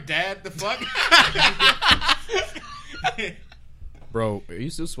dad. The fuck? Bro, are you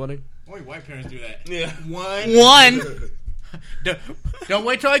still sweating? Only white parents do that. Yeah. One. Don't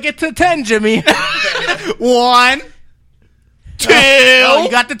wait till I get to 10, Jimmy. 1, 2. Oh, you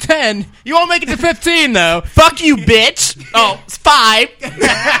got to 10. You won't make it to 15, though. Fuck you, bitch. Oh, it's 5.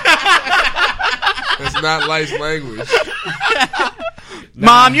 That's not life language.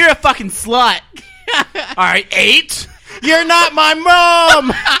 Mom, you're a fucking slut. All right, 8. You're not my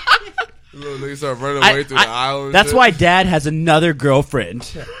mom. Little nigga start running away through the aisle and That's shit. why Dad has another girlfriend.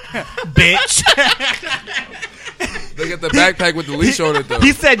 Bitch. They got the backpack with the leash on it, though.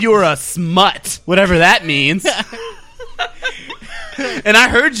 He said you were a smut, whatever that means. And I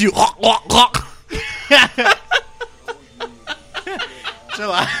heard you.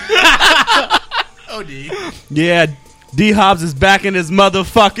 Chill out. OD. Yeah, D Hobbs is back in his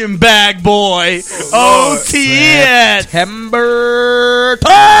motherfucking bag, boy. OTS. September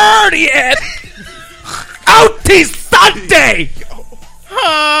 30th. OT Sunday.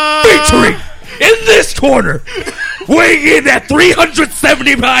 Featuring in this corner, weighing in at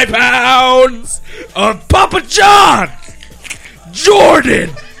 375 pounds of Papa John, Jordan.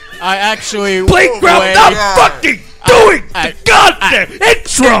 I actually Playground without fucking doing the goddamn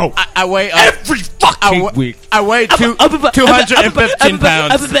intro I weigh every fucking week. I weigh 215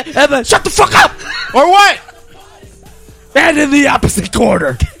 pounds. Shut the fuck up! Or what? And in the opposite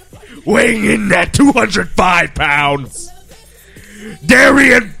corner, weighing in at 205 pounds,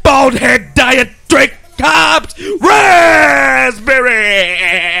 Darian Baldhead Diet Drake Hobbs Raspberry.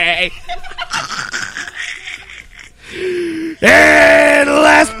 And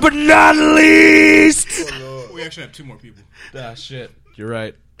last but not least, We actually have 2 more people. ah shit, you're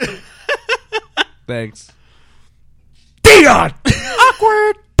right. Thanks. Dion!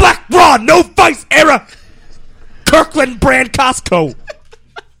 Awkward! Black Raw, no vice era! Kirkland brand Costco!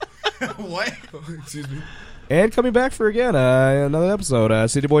 What? Excuse me. And coming back for again, another episode.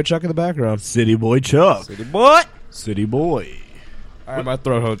 City Boy Chuck in the background. City Boy Chuck. City Boy! City Boy. Alright, my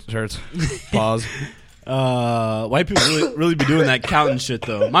throat hurts. Pause. White people really be doing that counting shit,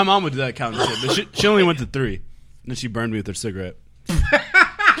 though. My mom would do that counting shit, but she only went to 3. And then she burned me with her cigarette.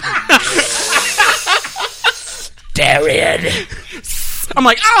 Darian! I'm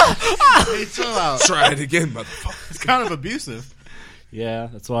like, ah! Hey, chill out. Try it again, motherfucker. It's kind of abusive. Yeah,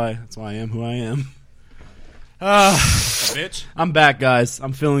 that's why I am who I am. Bitch. I'm back, guys.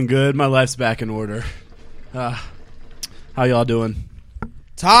 I'm feeling good. My life's back in order. How y'all doing?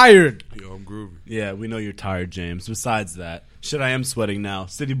 Tired! Yo, I'm groovy. Yeah, we know you're tired, James. Besides that, shit, I am sweating now.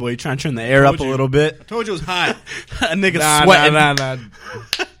 City Boy, you trying to turn the air up a little bit? Told you it was hot. A nigga Nah. sweating.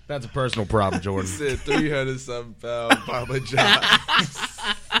 That's a personal problem, Jordan. Said 300-something pound Papa John.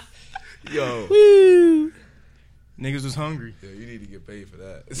 Yo. Woo. Niggas was hungry. Yeah, you need to get paid for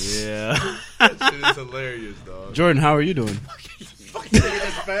that. Yeah. That shit is hilarious, dog. Jordan, how are you doing?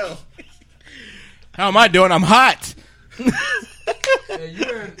 How am I doing? I'm hot.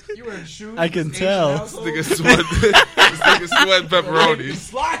 Yeah, you wearing shoes? I can tell. This nigga sweating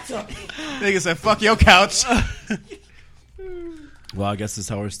pepperonis. Nigga said, fuck your couch. Well, I guess this is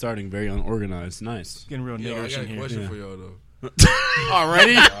how we're starting. Very unorganized. Nice. Getting real Yo, I niggerish got in a here. question Yeah. for y'all, though.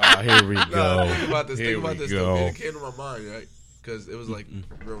 Already? Here we Nah, go. think about this. Here Think about we this. go. Though. It came to my mind, right? Because it was like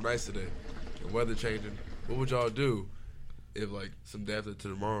real nice today. The weather changing. What would y'all do if like some day after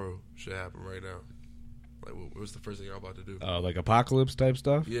tomorrow should happen right now? Like, what's the first thing y'all about to do? Like apocalypse type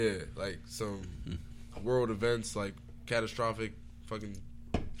stuff? Yeah, like some world events, like catastrophic fucking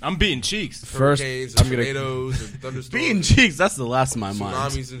I'm beating cheeks. First, hurricanes, I'm and gonna tornadoes, and thunderstorms, Beating cheeks, that's the last of my mind.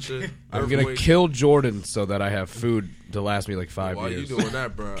 tsunamis and shit. I'm gonna earthquakes. kill Jordan so that I have food to last me like 5 Why years. you doing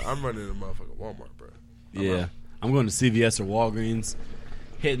that, bro? I'm running to motherfucking Walmart, bro. Yeah. I'm going to CVS or Walgreens,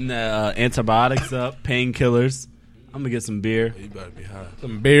 hitting the antibiotics up, painkillers. I'm going to get some beer. You better be high.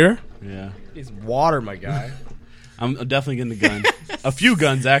 Some beer? Yeah. It's water, my guy. I'm definitely getting the gun. A few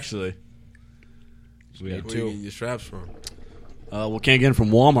guns, actually. Where you getting your straps from? Well, can't get them from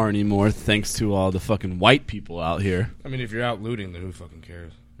Walmart anymore thanks to all the fucking white people out here. I mean, if you're out looting, then who fucking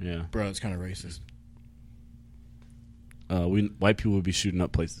cares? Yeah. Bro, it's kind of racist. White people would be shooting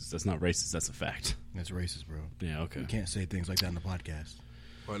up places. That's not racist. That's a fact. That's racist, bro. Yeah, okay. You can't say things like that in the podcast.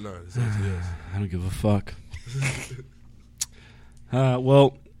 Why not? It's ATS. I don't give a fuck.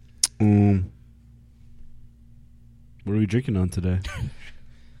 Well, what are we drinking on today?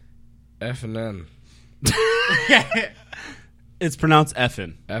 F&N. It's pronounced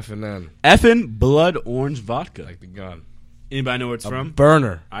Effin. F&N. Effin Blood Orange Vodka. Like the gun. Anybody know where it's from?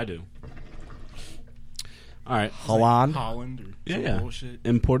 Burner. I do. All right. Holland. Holland or Yeah. bullshit.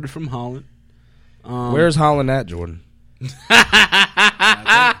 Imported from Holland. Where's Holland at, Jordan?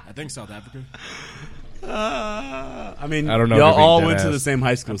 I I think South Africa. I mean, I don't know y'all if you're all being went to dead the ass. same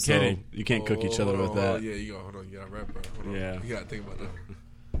high school, so kidding. you can't cook each other with that. Yeah, you got hold on. You got to rap, bro. Hold on. Yeah. You got to think about that.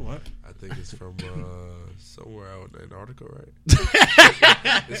 What? I think it's from somewhere out in Antarctica,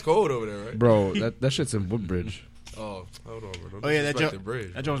 right? It's cold over there, right? Bro, that shit's in Woodbridge. Oh, hold on, bro. Don't Oh yeah, that disrespect joint. the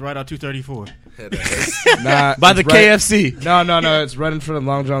bridge. That joint's right out 234. Head ass. Nah, By the it's right- KFC. No, it's right in front of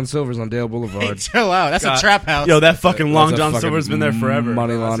Long John Silver's on Dale Boulevard. Chill out. That's God. a trap house. Yo, that fucking Long That's a John fucking Silver's been there forever.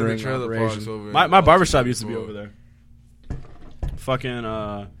 Money I see the laundering trailer operation. parks over My in barbershop used to be 234. over there. Fucking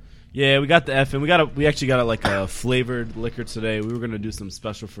yeah, we got the effing. We actually got like a flavored liquor today. We were gonna do some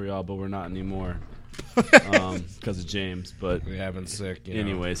special for y'all, but we're not anymore because of James. But We having sick. You know,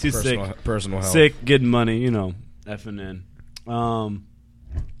 anyways, he's personal health. sick, getting money, effing in.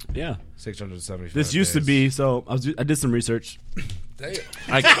 Yeah, 675. this used to be. So I did some research. Damn.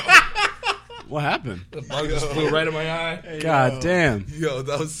 What happened? The bug just flew right in my eye. God damn! Yo,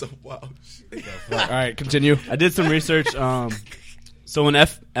 that was so wild shit. All right, continue. I did some research. So when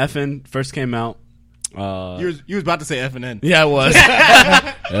FN first came out, You was about to say F and N. yeah, it was.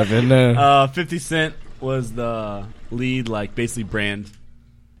 Evan, 50 Cent was the lead, like basically brand,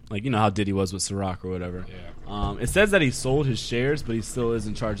 like how Diddy was with Ciroc or whatever. Yeah. It says that he sold his shares, but he still is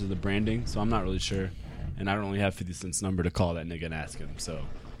in charge of the branding, so I'm not really sure. And I don't really have 50 Cent's number to call that nigga and ask him. So,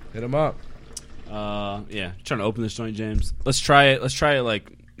 hit him up. yeah, trying to open this joint, James. Let's try it. Let's try it like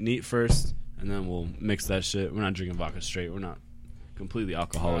neat first, and then we'll mix that shit. We're not drinking vodka straight. We're not completely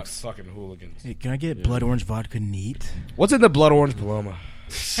alcoholics. Fucking hooligans. Hey, can I get blood orange vodka neat? What's in the blood orange Paloma?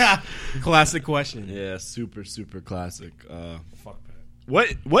 Classic question. Yeah, super classic. Fuck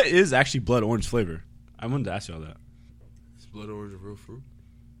that. What is actually blood orange flavor? I wanted to ask y'all that. Is blood orange a real fruit?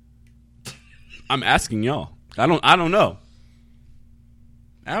 I'm asking y'all. I don't know.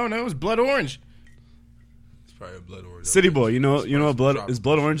 I don't know. It's blood orange. It's probably a blood orange. City boy, you know what blood Tropical. is?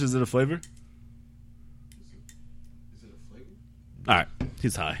 Blood orange? Is it a flavor? All right,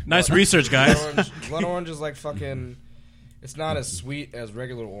 he's high. Nice research, guys. Blood orange is like fucking. It's not as sweet as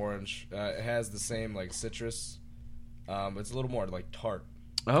regular orange. It has the same like citrus. It's a little more like tart.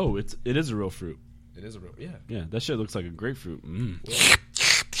 Oh, it is a real fruit. It is a real Yeah, that shit looks like a grapefruit.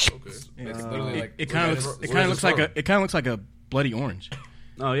 Okay. It's literally like It kind of looks like a bloody orange.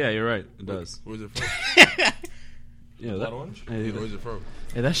 Oh yeah, you're right. It does. Where's it from? Yeah, blood orange. Hey, Where's it from?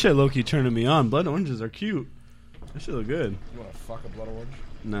 that shit low key turning me on. Blood oranges are cute. That shit look good. You want to fuck a blood orange?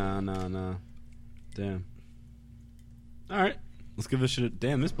 Nah. Damn. All right, let's give this shit.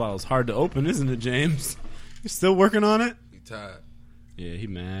 Damn, this bottle's hard to open, isn't it, James? You still working on it? You tired? Yeah, he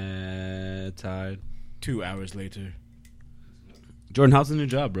mad tired. 2 hours later. Jordan, how's the new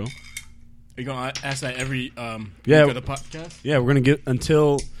job, bro? Are you gonna ask that every Yeah. week of the podcast? Yeah, we're gonna get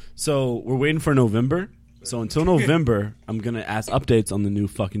so we're waiting for November. So until November, I'm gonna ask updates on the new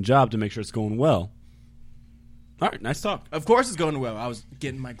fucking job to make sure it's going well. All right, nice talk. Of course it's going well. I was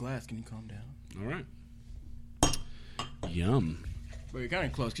getting my glass. Can you calm down? All right. Yum. But you're kind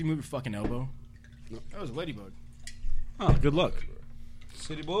of close. Can you move your fucking elbow? That was a ladybug. Oh, good luck.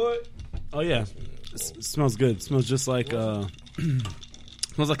 City boy. Oh yeah, it smells good. It smells just like smells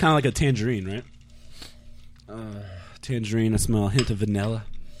like kind of like a tangerine, right? Tangerine. I smell a hint of vanilla.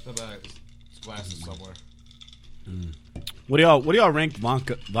 Glasses somewhere. What do y'all rank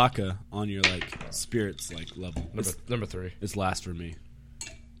vodka on your like spirits like level? Number 3. It's last for me.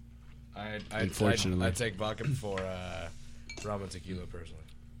 Unfortunately, I take vodka before rum and tequila personally.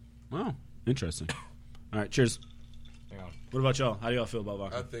 Wow, interesting. All right, cheers. Hang on. What about y'all? How do y'all feel about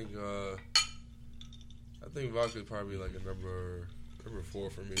vodka? I think vodka is probably like a number 4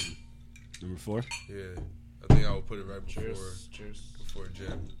 for me. Number 4. Yeah, I think I would put it right before Cheers. before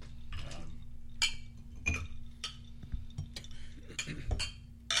gin.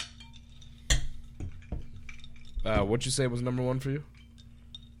 What'd you say was number 1 for you?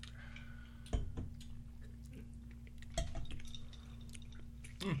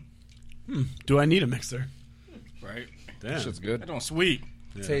 Do I need a mixer? Right. Damn. Shit's good. That don't sweet.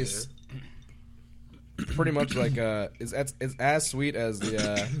 Tastes pretty much like it's as sweet as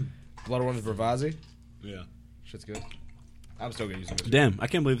the blood orange Bravazzi. Yeah. Shit's good. I'm still gonna use it. Damn, I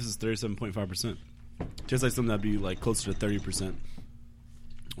can't believe this is 37.5%. Tastes like something that'd be like closer to 30%.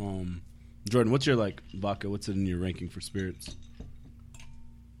 Jordan, what's your like vodka? What's it in your ranking for spirits?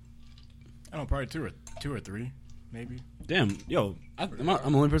 I don't know, probably two or three, maybe. Damn, yo, I'm the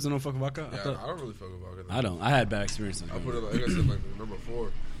only person who don't fuck vodka. Yeah, I don't really fuck with vodka. I don't. I had bad experiences. I put it like I said, like number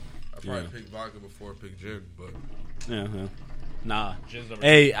 4. I probably Yeah. pick vodka before I pick gin, but Yeah. Nah.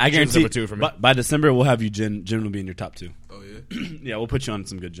 Hey, I guarantee number 2 for me. by December we'll have you gin. Gin will be in your top 2. oh yeah, Yeah, we'll put you on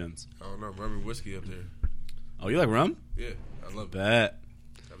some good gins. I don't know. Rum and whiskey up there. Oh, you like rum? Yeah, I love that.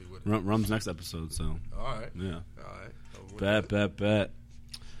 Bet. Gotta be Rum's next episode. So All right. yeah, All right. bet.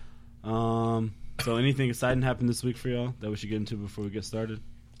 So anything exciting happened this week for y'all that we should get into before we get started?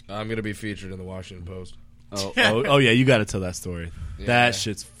 I'm gonna be featured in the Washington Post. Oh yeah, you got to tell that story. Yeah. That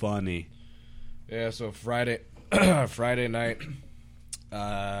shit's funny. Yeah, so Friday night,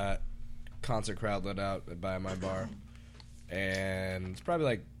 concert crowd let out by my bar, and it's probably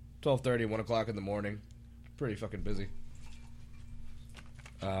like 12:30, 1 o'clock in the morning. Pretty fucking busy.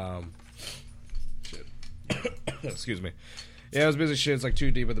 Shit. Excuse me. Yeah, it was busy shit. It's like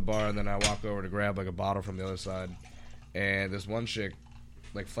 2 deep at the bar, and then I walk over to grab like a bottle from the other side, and this one chick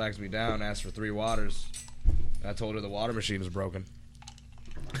like flags me down, asks for 3 waters. I told her the water machine was broken.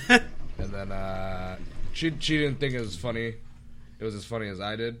 And then she didn't think it was funny. It was as funny as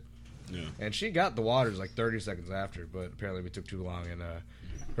I did. Yeah. And she got the waters like 30 seconds after, but apparently we took too long, and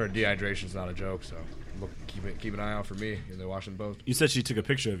her dehydration's not a joke, so keep an eye out for me in the Washington Post. You said she took a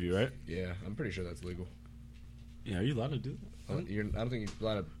picture of you, right? Yeah, I'm pretty sure that's legal. Yeah, are you allowed to do that? I don't think you're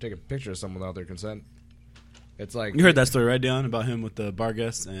allowed to take a picture of someone without their consent. It's like... You heard that story, right, Dion, about him with the bar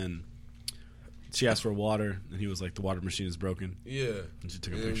guest, and she asked for water, and he was like, the water machine is broken. Yeah. And she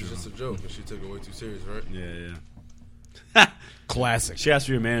took a And it picture was of just a him. joke, and she took it way too serious, right? Yeah. Classic. She asked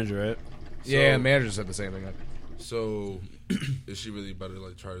for your manager, right? Yeah, the manager said the same thing. So, is she really about to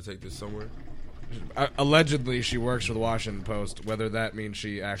like try to take this somewhere? Allegedly, she works for the Washington Post. Whether that means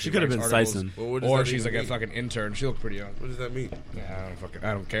she actually She could have been writes articles, Sison. Well, what does or that she's like even a mean? fucking intern. She looked pretty young. What does that mean? Yeah,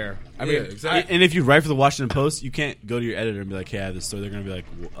 I don't care. I Yeah, mean, exactly. And if you write for the Washington Post, you can't go to your editor and be like, hey, I have this story. They're going to be like,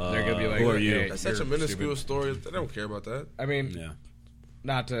 They're gonna be like, who are hey, you? That's such a You're minuscule stupid. story. They don't care about that. I mean, Yeah.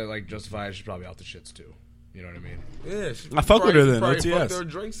 not to like justify it, she's probably out the shits too. You know what I mean? Yeah, she I fuck with her then, Probably OTS. fucked her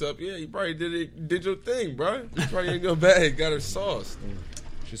drinks up. Yeah, you probably did your thing, bro. You probably ain't go bad. Got her sauced.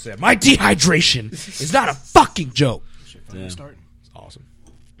 She said, "My dehydration is not a fucking joke." Yeah. Starting. It's awesome.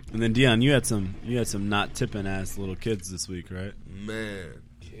 And then, Dion, you had some not tipping ass little kids this week, right? Man,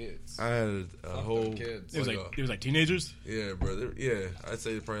 Kids. I had a whole kids. It was like teenagers. yeah, bro. Yeah, I'd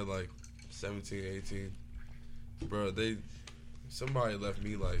say probably like 17, 18. Bro, somebody left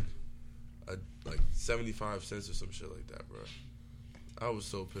me like 75 cents or some shit like that, bro. I was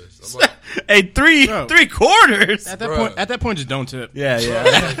so pissed. I'm like, Hey, three Bro. quarters. At that Bruh. point, just don't tip. Yeah,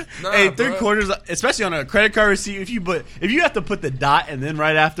 yeah. like, nah, Hey, bro. 3/4, especially on a credit card receipt. If you have to put the dot and then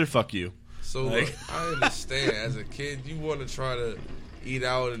right after, fuck you. So Like- look, I understand. As a kid, you want to try to eat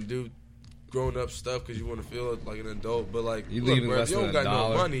out and do grown up stuff because you want to feel like an adult. But like, You look, leaving bro, less if you than don't got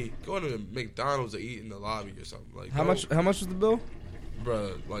 $1. no money, go to McDonald's or eat in the lobby or something. Like, How much was the bill?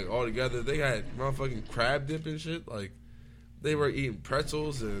 bro? Like all together, they had motherfucking crab dip and shit. Like they were eating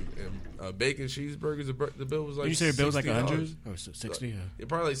pretzels and bacon cheeseburgers. The bill was like You say your bill was like $60. 100? Oh, so 60. Yeah. Yeah,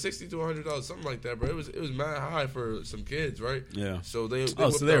 probably like $60 to $100, something like that, bro. It was mad high for some kids, right? Yeah. So they Oh,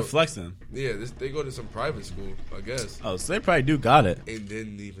 whipped so they were out- flexing. Yeah, they go to some private school, I guess, Oh, so they probably do got it. and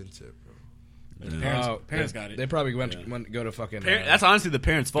didn't even tip, bro. Yeah. Parents got it. They probably went to go to fucking. That's honestly the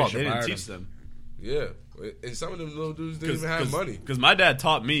parents' fault. Bishop They didn't Ireton. teach them. Yeah, and some of them little dudes didn't even have money. Because my dad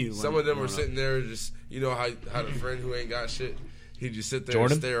taught me. Some of them were sitting there just, you know how the friend who ain't got shit, he just sit there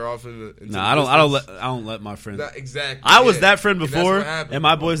Jordan? and stare off into No, the I distance. don't let my friends. Not exactly. I was yeah. that friend And that's before, what happened. and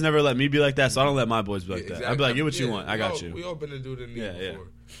my boys never let me be like that, so I don't let my boys be like Yeah, that. I'd be like, get what you Yeah, want, I got We you. all been a dude in need Yeah, yeah. before,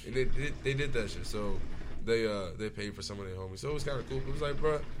 and they did that shit. So they paid for some of their homies, so it was kind of cool. But it was like,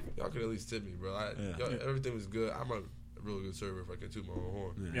 bro, y'all could at least tip me, bro. Everything was good. I'm a real good server if I can toot my own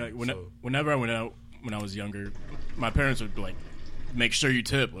horn. Yeah, like So- whenever I went out when I was younger, my parents would like make sure you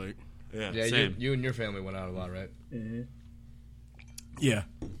tip. Like, Yeah, same. you and your family went out a lot, right? yeah,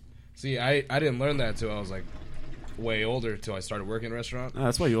 See, I didn't learn that until I was like way older, till I started working in a restaurant.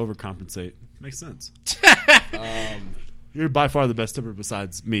 That's why you overcompensate. Makes sense. Um, You're by far the best tipper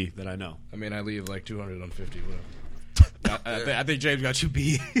besides me that I know. I mean, I leave like 200 on 50, whatever. I think James got you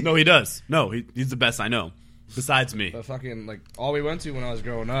beat. No, he does. No, he's the best I know. Besides me. But fucking like all we went to when I was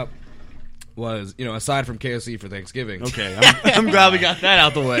growing up was, you know, aside from KFC for Thanksgiving, Okay, I'm glad we got that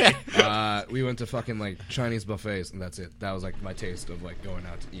out the way. we went to fucking like Chinese buffets, and that's it. That was like my taste of like going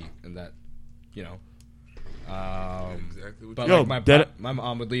out to eat, and that, you know. Exactly. What But Yo, like that- my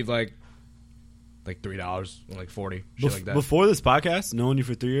mom would leave like $3 or like 40, shit like that. Before this podcast, knowing you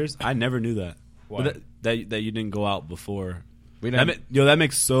for 3 years, I never knew that. Why? But that you didn't go out before. we That never, that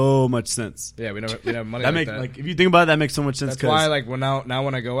makes so much sense. yeah, we never money That like make that. like if you think about it, that makes so much sense. That's why, like, now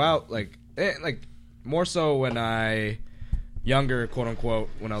when I go out, like more so when I younger, quote unquote,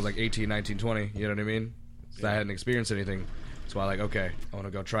 when I was like 18, 19, 20. You know what I mean? So I hadn't experienced anything. So I like, okay, I want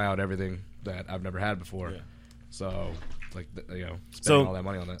to go try out everything that I've never had before. Yeah. So like, you know, spending all that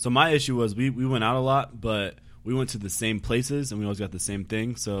money on that. So my issue was we went out a lot, but we went to the same places and we always got the same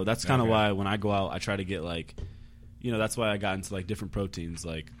thing. So that's kind of why when I go out, I try to get like, that's why I got into like different proteins.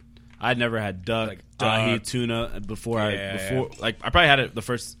 Like I'd never had duck, ahi, tuna before. I probably had it the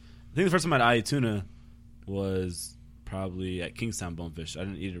first time I had ahi tuna was probably at Kingstown Bonefish. I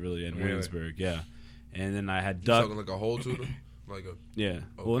didn't eat it really in Williamsburg. Yeah, and then I had duck. Talking like a whole tuna, like a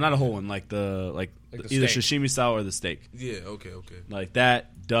well, not a whole one, like the either sashimi style or the steak. Yeah, okay, like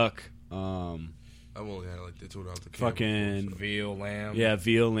that duck. I've only had like the tuna out the can. Fucking before, veal, lamb. Yeah,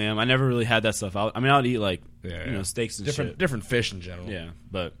 veal, lamb. I never really had that stuff. I would eat like steaks and different fish in general. Yeah,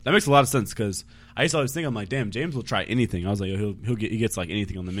 but that makes a lot of sense because I used to always think, I'm like, damn, James will try anything. I was like, he gets like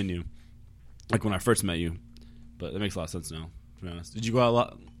anything on the menu, like when I first met you. But that makes a lot of sense now. To be honest, did you go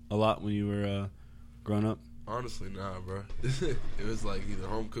out a lot when you were growing up? Honestly, nah, bro. It was like either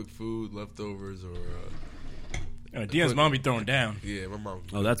home cooked food, leftovers, or. Dion's mom be throwing down. Yeah, my mom.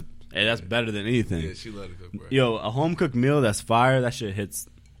 Oh, that's better than anything. Yeah, she let it cook, bro. Yo, a home cooked meal that's fire. That shit hits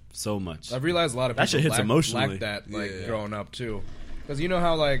so much. I've realized a lot of people that shit hits emotionally. lack that growing up too, because you know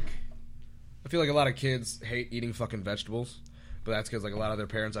how like I feel like a lot of kids hate eating fucking vegetables, but that's because like a lot of their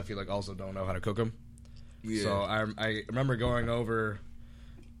parents I feel like also don't know how to cook them. Yeah. So I remember going over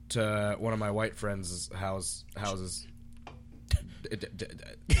to one of my white friends' houses.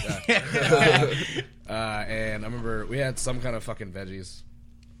 And I remember we had some kind of fucking veggies,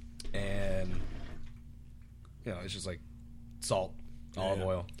 and it's just like salt, olive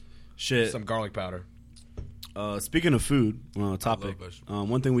oil, shit, some garlic powder. Speaking of food, topic.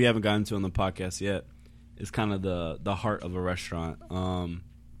 One thing we haven't gotten to on the podcast yet is kind of the heart of a restaurant.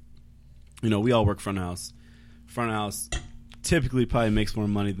 We all work front of house. Front of house typically probably makes more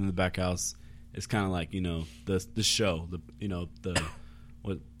money than the back house. It's kind of like the show,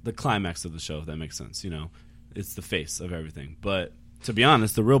 the climax of the show, if that makes sense. It's the face of everything. But to be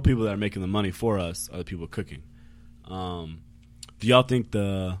honest, the real people that are making the money for us are the people cooking. Do y'all think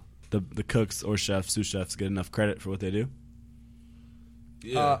the cooks or chefs, sous chefs, get enough credit for what they do?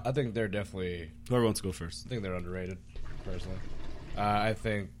 Yeah, I think they're definitely. Whoever wants to go first. I think they're underrated, personally. I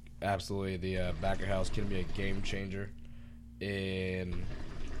think absolutely the back of house can be a game changer in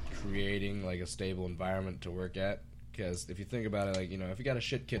creating like a stable environment to work at. Because if you think about it, like if you got a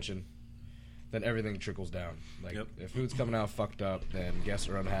shit kitchen, then everything trickles down. Like if food's coming out fucked up, then guests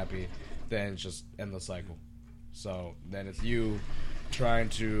are unhappy, then it's just endless cycle. So then it's you trying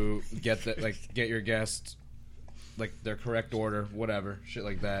to get your guests like their correct order, whatever, shit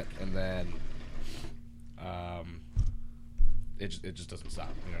like that, and then it just doesn't stop.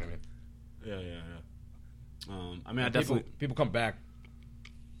 You know what I mean? I mean, I definitely people come back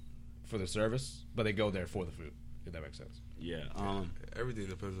for the service, but they go there for the food. If that makes sense. Yeah. Everything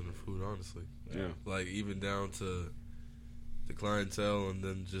depends on the food, honestly. Yeah. Like even down to the clientele, and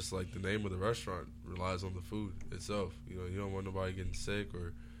then just like the name of the restaurant relies on the food itself. You don't want nobody getting sick,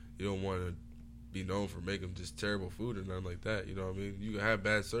 or you don't want to be known for making just terrible food or nothing like that. You know what I mean? You can have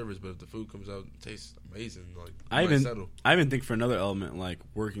bad service, but if the food comes out and tastes amazing, like I even think for another element, like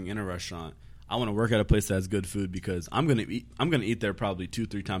working in a restaurant, I want to work at a place that has good food because I'm gonna eat there probably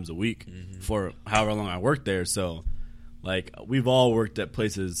 2-3 times a week for however long I work there. So, like we've all worked at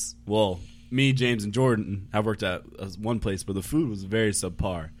places. Well, me, James, and Jordan have worked at one place, but the food was very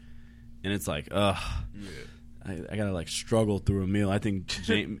subpar, and it's like, I gotta like struggle through a meal. I think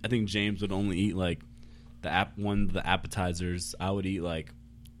James would only eat like one of the appetizers. I would eat like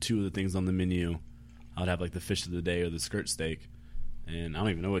 2 of the things on the menu. I would have like the fish of the day or the skirt steak. And I don't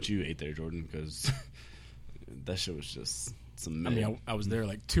even know what you ate there, Jordan, because that shit was just some. I mean, I was there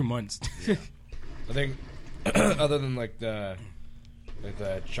like 2 months. I think, other than like the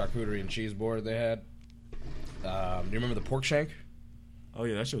charcuterie and cheese board they had, do you remember the pork shank? Oh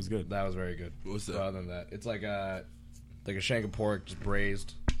yeah, that shit was good. That was very good. What's that? Other than that, it's like a shank of pork, just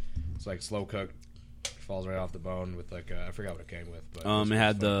braised. It's like slow cooked. Falls right off the bone with like I forgot what it came with. But it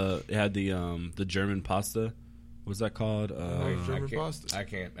had the German pasta. What's that called? German pasta. I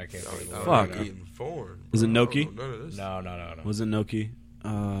can't. Think of it. Fuck. Right now. Eating foreign. Was it gnocchi? None of this. No. Was it gnocchi?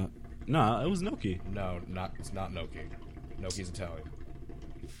 No, it was gnocchi. No, it's not gnocchi. Gnocchi's Italian.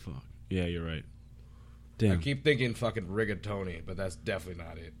 Fuck. Yeah, you're right. Damn. I keep thinking fucking rigatoni, but that's definitely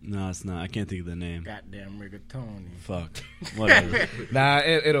not it. No, it's not. I can't think of the name. Goddamn rigatoni. Fuck. Whatever. Nah,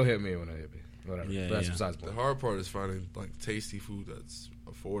 it'll hit me when it hit me. Whatever. Yeah, But that's yeah. besides the The point. hard part is finding like tasty food that's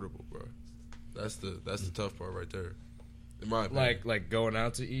affordable, bro. That's the tough part right there. In my opinion. Like going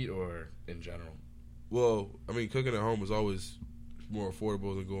out to eat or in general? Well, I mean, cooking at home is always more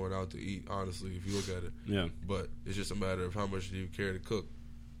affordable than going out to eat, honestly, if you look at it. Yeah. But it's just a matter of how much do you care to cook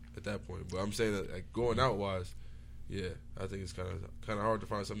at that point. But I'm saying that like going out wise, yeah, I think it's kind of hard to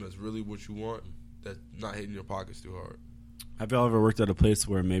find something that's really what you want that's not hitting your pockets too hard. Have y'all ever worked at a place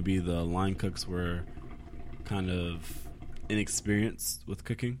where maybe the line cooks were kind of inexperienced with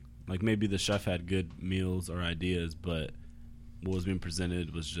cooking? Like maybe the chef had good meals or ideas, but what was being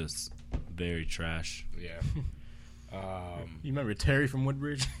presented was just very trash. Yeah. You remember Terry from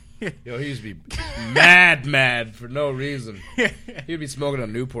Woodbridge? Yo, he used to be mad for no reason. He'd be smoking a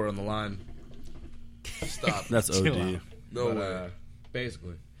Newport on the line. Stop. That's Chill OD. out. No But, way.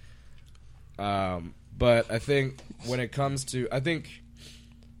 basically. But I think when it comes to,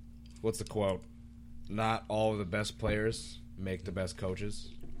 what's the quote? Not all of the best players make the best coaches.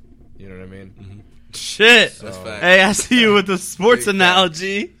 You know what I mean? Mm-hmm. Shit. That's fact. Hey, I see you with the sports Big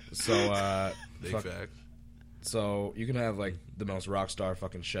analogy. So, Big fuck- fact. so you can have like the most rock star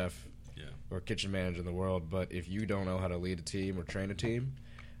fucking chef Yeah. or kitchen manager in the world, but if you don't know how to lead a team or train a team,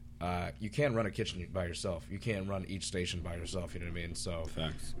 you can't run a kitchen by yourself. You can't run each station by yourself. You know what I mean? So,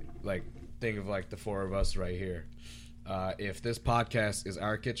 Facts. like, think of like the four of us right here. If this podcast is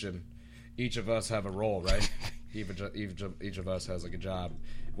our kitchen, each of us have a role, right? each of us has like a job.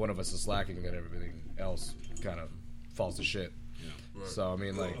 One of us is slacking, then everything else kind of falls to shit. Right. So I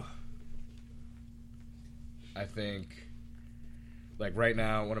mean, like, I think, like right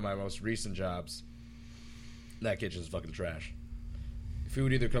now, one of my most recent jobs, that kitchen's fucking trash.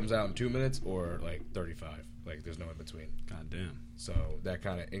 Food either comes out in 2 minutes or like 35. Like there's no in between. God damn. So that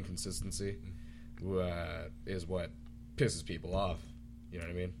kind of inconsistency is what pisses people off. You know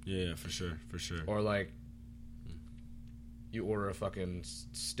what I mean? Yeah, for sure. For sure. Or like, you order a fucking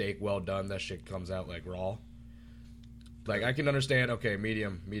steak well done, that shit comes out like raw. Like I can understand, okay,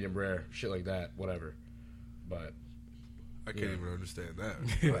 medium rare, shit like that, whatever. But I can't even understand that.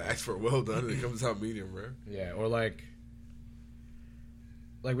 I ask for well done and it comes out medium rare. yeah, or like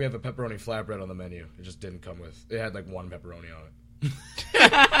we have a pepperoni flatbread on the menu. It just didn't come with. It had like one pepperoni on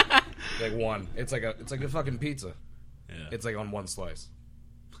it. Like one. It's like a fucking pizza. Yeah. It's like on one slice.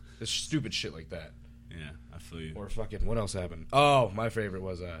 It's stupid shit like that. Yeah, I feel you. Or fucking, what else happened? Oh, my favorite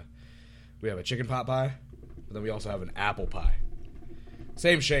was we have a chicken pot pie, but then we also have an apple pie.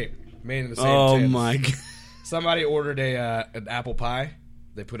 Same shape, made in the same Oh tins. my god. Somebody ordered an apple pie.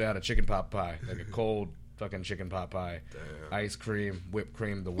 They put out a chicken pot pie, like a cold fucking chicken pot pie. Damn. Ice cream, whipped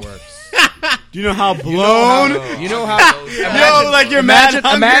cream, the works. Do you know how blown? You know how? Yo, like you're mad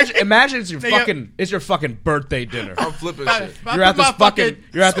hungry. Imagine it's your fucking birthday dinner. I'm flipping shit. You're at this fucking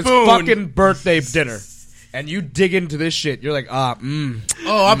this spoon. fucking birthday dinner, and you dig into this shit. You're like, Oh,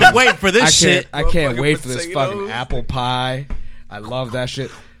 I've been waiting for this shit. I can't Motherfucking wait for this fucking potatoes. apple pie. I love that shit.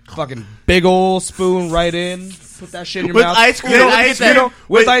 Fucking big old spoon right in. Put that shit in your With mouth. ice cream. You know, Ice you know, cream.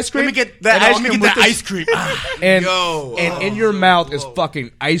 with Wait, ice cream. let me get that And ice cream with the- And, Yo. and in your mouth is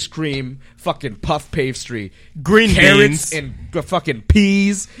fucking ice cream, fucking puff pastry, Green carrots beans. and fucking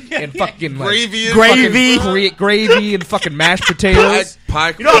peas and fucking like, Gravy and fucking fucking- gravy and fucking mashed potatoes.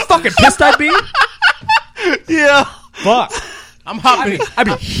 Pie You know how fucking pissed I'd be? Yeah. Fuck. I'm hopping. I'd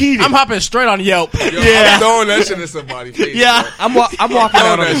be heated. I'm hopping straight on Yelp. Yo, Yeah. I'm throwing that shit in somebody's face. Yeah. bro. I'm walking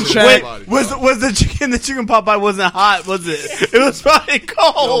out on that the shit. check. Wait, Was the chicken pot pie wasn't hot, was it? It was probably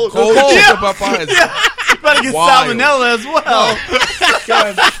cold. Cold Yeah. chicken pot pie is You better get Wild. salmonella as well.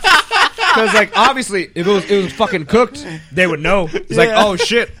 Because like obviously if it was fucking cooked, they would know. It's like, Yeah. oh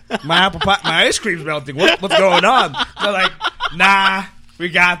shit, my apple pie, my ice cream's melting. What's going on? They're like, nah, we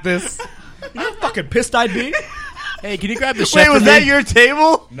got this. You know how fucking pissed I'd be? Hey, can you grab the chef Wait, for was me? that your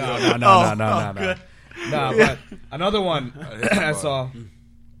table? No. good. No, but another one hit the I bar. saw.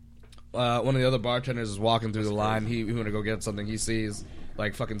 One of the other bartenders is walking through the line. He went to go get something. He sees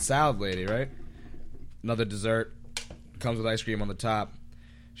like fucking salad lady, right? Another dessert comes with ice cream on the top.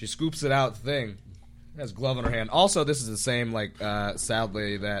 She scoops it out. Thing has a glove on her hand. Also, this is the same like salad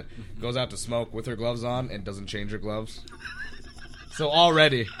lady that goes out to smoke with her gloves on and doesn't change her gloves. So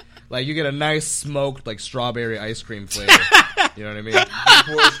already, like you get a nice smoked like strawberry ice cream flavor. You know what I mean?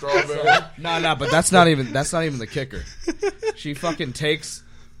 pour strawberry. No, but that's not even the kicker. She fucking takes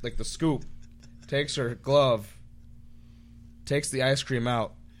like the scoop, takes her glove, takes the ice cream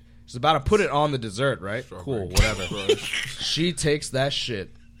out. She's about to put it on the dessert, right? Cool, whatever. She takes that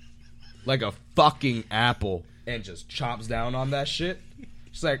shit like a fucking apple and just chops down on that shit.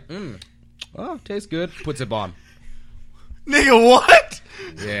 She's like, oh, tastes good. Puts it on. Nigga, what?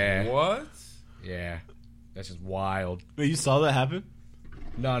 Yeah, What? yeah. That's just wild. Wait, you saw that happen?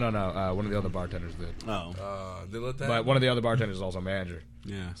 No. One of the other bartenders did. Oh. They let that. But one of the other bartenders is also a manager.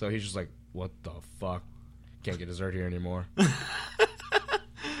 Yeah. So he's just like, what the fuck? Can't get dessert here anymore.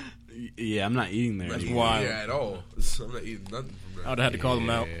 Yeah, I'm not eating there. That's anymore. wild. Yeah, at all. I'm not eating nothing from I that. would have had to call them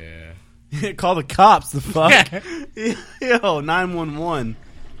out. Yeah. Call the cops, the fuck? Yo, 911.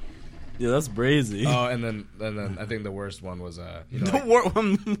 Yeah, that's brazy. Oh, and then I think the worst one was Yeah, another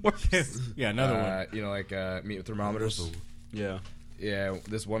one. meat with thermometers. Yeah. Yeah,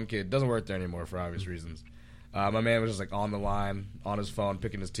 this one kid doesn't work there anymore for obvious reasons. My man was just like on the line on his phone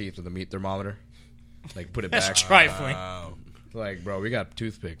picking his teeth with a meat thermometer. Like put it back. That's trifling. Like, bro, we got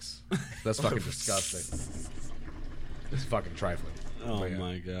toothpicks. That's fucking disgusting. It's fucking trifling. Oh But yeah.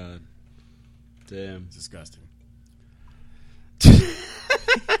 my god. Damn. It's disgusting.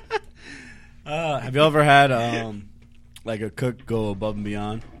 Have you ever had like a cook go above and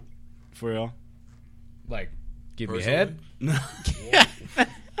beyond for y'all? Like, give me Personally? head.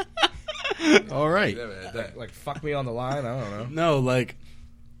 All right. Never had that. Like, fuck me on the line. I don't know. No, like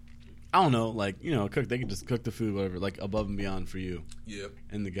I don't know, like, you know, cook. They can just cook the food, whatever, like above and beyond for you Yep.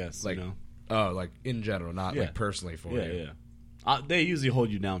 and the guests. Like, you know, Oh, like in general, not Yeah. like personally for yeah, you. yeah. They usually hold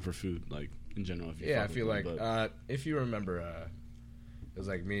you down for food, like in general. If you Yeah, I fuck feel with like them, but- if you remember, it was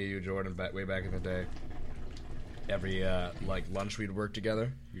like me, you, Jordan, way back in the day. Every like lunch we'd work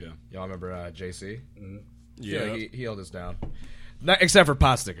together. yeah. Y'all remember JC? Yeah. Like, he held us down. Not, except for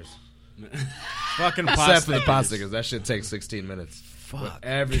pot stickers. Fucking Except for the pasta. pot stickers. That shit takes 16 minutes. Fuck. But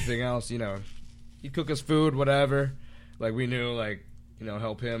everything else, you know, he'd cook us food, whatever. Like we knew, like, you know,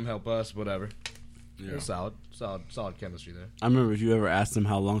 help him, help us, whatever. It Yeah. was solid chemistry there. I remember if you ever asked him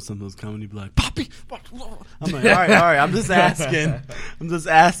how long something was coming, he'd be like, "Poppy." I'm like, all right, I'm just asking.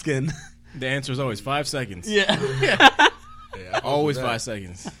 The answer is always 5 seconds. Yeah. Yeah, I fuck Always with that. 5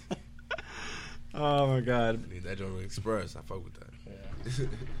 seconds. Oh my god. Need that Jordan Express. I fuck with that.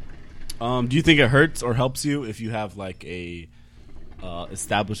 Do you think it hurts or helps you if you have like a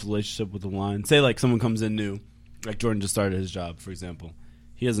established relationship with the line? Say like someone comes in new, like Jordan just started his job, for example.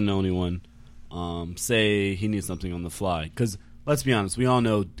 He doesn't know anyone. Say he needs something on the fly, because let's be honest, we all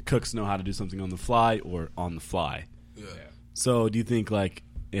know cooks know how to do something on the fly or on the fly. Yeah. So do you think like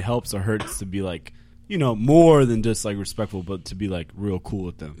it helps or hurts to be like, you know, more than just like respectful, but to be like real cool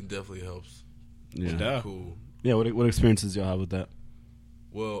with them? It definitely helps. Yeah. Duh. Cool. Yeah. What experiences y'all have with that?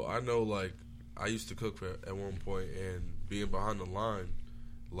 Well, I know, like, I used to cook at one point, and being behind the line,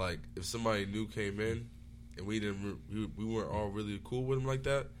 like, if somebody new came in and we weren't all really cool with him like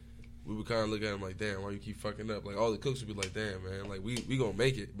that, we would kind of look at him like, damn, why you keep fucking up? Like, all the cooks would be like, damn, man, like, we gonna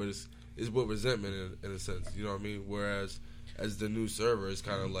make it, but it's with resentment in a sense, you know what I mean? Whereas as the new server, it's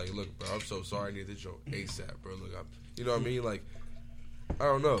kind of like, look, bro, I'm so sorry, I need this joke ASAP, bro. Look, you know what I mean? Like, I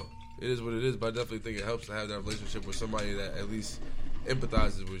don't know. It is what it is, but I definitely think it helps to have that relationship with somebody that at least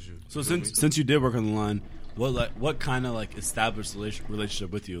empathizes with you. So You know what I mean? since you did work on the line, what kind of like established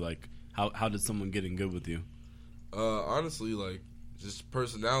relationship with you? Like how did someone get in good with you? Honestly, like just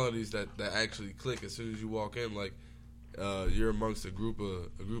personalities that actually click as soon as you walk in. Like you're amongst a group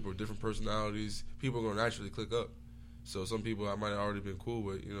of different personalities. People are gonna naturally click up. So some people I might have already been cool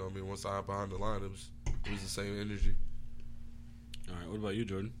with. You know what I mean? Once I hop behind the line, it was the same energy. All right, what about you,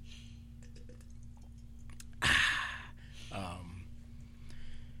 Jordan?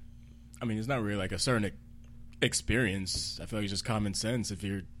 I mean, it's not really like a certain experience. I feel like it's just common sense. If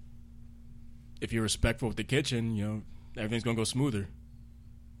you're respectful with the kitchen, you know, everything's gonna go smoother.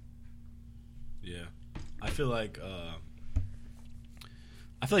 Yeah, I feel like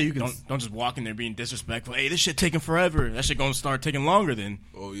you can. Don't just walk in there being disrespectful. Hey, this shit taking forever. That shit gonna start taking longer then.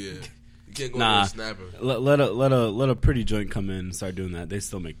 Oh yeah, you can't go Nah, there snapping. let a pretty joint come in and start doing that. They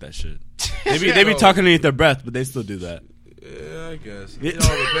still make that shit. They be talking underneath their breath, but they still do that. Yeah, I guess. Yeah. It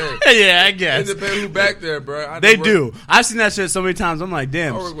all depends. Yeah, I It guess depends who back there, bro. they do. I've seen that shit so many times. I'm like,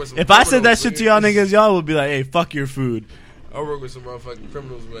 damn. I work with some If I said that criminals, shit to y'all nigga. niggas, y'all would be like, hey, fuck your food. I work with some motherfucking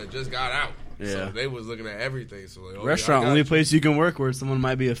criminals that just got out. Yeah. So they was looking at everything. So like, oh, Restaurant, yeah, I only got place you can work where someone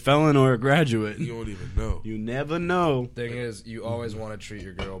might be a felon or a graduate. you don't even know. You never know. Thing is, you always want to treat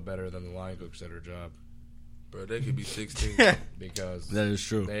your girl better than the line cooks at her job Bro, they could be 16. because That is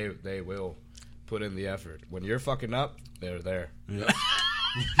true. they will put in the effort. When you're fucking up, they're there. Yeah.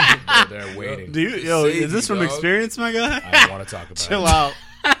 They're there waiting. Do you, It's yo, safety, is this from dog. experience, my guy? I don't want to talk about Chill it. out.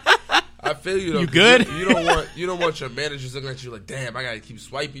 I feel you though. You 'cause good? You don't want your managers looking at you like, damn, I gotta keep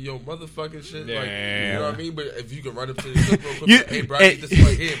swiping your motherfucking shit. Like, you know what I mean? But if you can run up to the cook real quick, You, like, hey, bro, I need this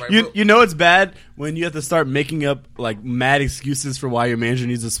right here. Like, bro, you know it's bad when you have to start making up like mad excuses for why your manager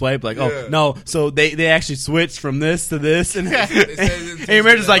needs a swipe. Like, Yeah. oh no, so they actually switched from this to this, and, They said it didn't and your taste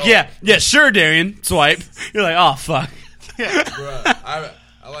manager's good like, at yeah, sure, Darian, swipe. You're like, oh fuck. Bro, I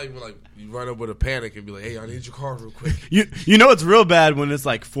like when you run up with a panic and be like, hey, I need your car real quick. You know it's real bad when it's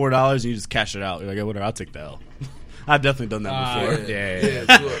like $4 and you just cash it out. You're like, yeah, whatever, I'll take the L. I've definitely done that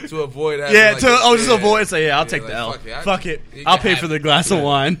before. To avoid that. Yeah, like, just avoid. Say, I'll take like, the L. fuck Fuck it, it. you I'll can pay have for the it. glass of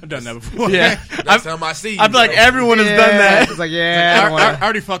wine. I've done that before. Yeah. Next time I see you, I'd be like, bro. everyone has done that. It's like, yeah, I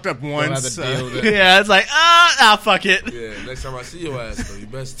already fucked up I don't have once. to deal with it. Yeah, it's like, fuck it. Yeah, next time I see your ass, though, you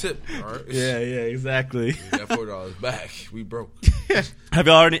best tip. All right. Yeah, exactly. You got $4 back. We broke. Have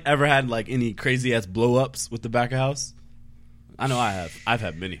you already ever had like any crazy ass blow ups with the back of house? I know I have. I've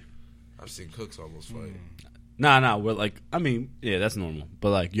had many. I've seen cooks almost fight. Nah. We're like, I mean, yeah, that's normal.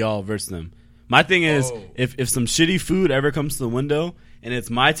 But like, y'all versus them. My thing is, if some shitty food ever comes to the window and it's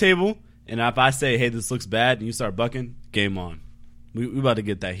my table, and if I say, hey, this looks bad, and you start bucking, game on. We about to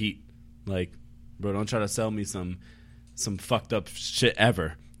get that heat. Like, bro, don't try to sell me some fucked up shit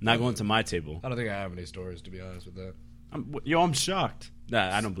ever. Not going to my table. I don't think I have any stories, to be honest with that. I'm shocked.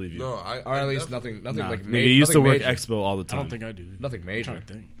 Nah, I don't believe you. No, Or at least nothing Nah, like nigga, major. you used to work major. Expo all the I time. don't think I do. Nothing I'm major. trying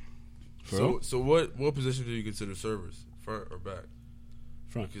to think. So what position do you consider servers? Front or back?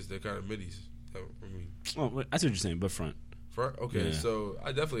 Front. Because they're kind of middies. I mean, Oh, I see what you're saying, but front. front? Okay, Yeah. so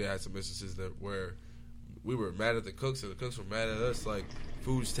I definitely had some instances where we were mad at the cooks and the cooks were mad at us. Like,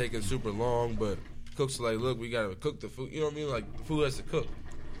 food's taking super long, but cooks are like, look, we got to cook the food. You know what I mean? Like, the food has to cook.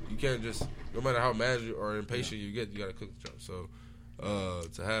 You can't just, no matter how mad or impatient you get, you got to cook the job. So,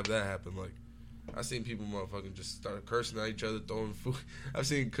 to have that happen, like, I seen people motherfucking just start cursing at each other, throwing food. I've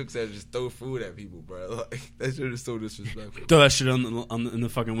seen cooks that just throw food at people, bro. Like, that shit is so disrespectful. Throw that shit in the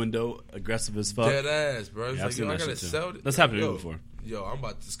fucking window, aggressive as fuck. Dead ass, bro. It's Yeah, I've like, seen yo, I that gotta shit, too. sell it. That's happened to Yo, me before. Yo, I'm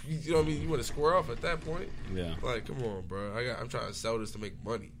about to, you know what I mean? You want to square off at that point? Yeah. Like, come on, bro. I'm trying to sell this to make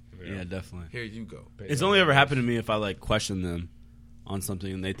money. Yeah, definitely. Here you go. It's only ever happened to me if I like question them on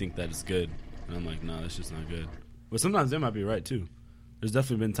something and they think that it's good, and I'm like, no, that's just not good. But sometimes they might be right too. There's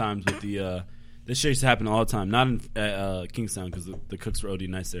definitely been times with the this shit used to happen all the time. Not in Kingstown because the cooks were OD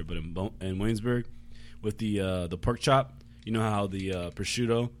nice there, but in Williamsburg with the pork chop. You know how the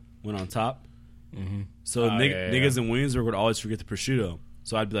prosciutto went on top. Mm-hmm. So niggas in Williamsburg would always forget the prosciutto.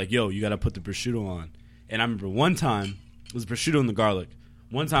 So I'd be like, yo, you got to put the prosciutto on. And I remember one time it was prosciutto and the garlic.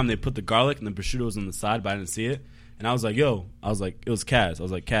 One time they put the garlic and the prosciutto was on the side, but I didn't see it. And I was like, yo, it was Kaz. I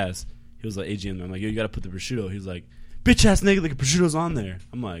was like, Kaz. He was like, AGM. I'm like, yo, you got to put the prosciutto. He was like, bitch ass nigga, like a prosciutto's on there.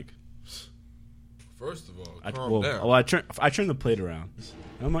 I'm like, First of all, calm down. I turned the plate around.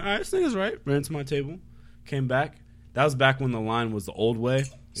 And I'm like, all right, this nigga's right. Ran to my table. Came back. That was back when the line was the old way.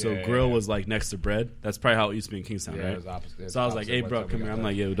 So grill was like next to bread. That's probably how it used to be in Kingstown, right? It was opposite. So I was like, hey, bro, come here. I'm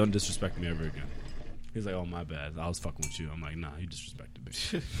like, yo, don't disrespect me ever again. He's like, oh, my bad. I was fucking with you. I'm like, nah, you disrespected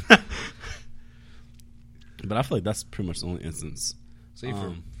me. But I feel like that's pretty much the only instance. See,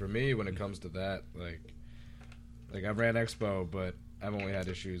 for me, when it comes to that, like I've ran Expo, but I've only had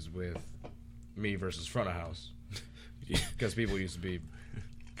issues with me versus front of house. Because people used to be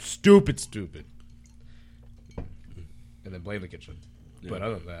stupid. And then blame the kitchen. Yeah. But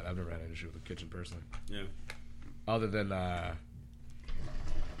other than that, I've never had an issue with the kitchen personally. Yeah. Other than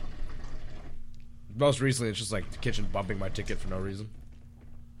most recently, it's just like the kitchen bumping my ticket for no reason.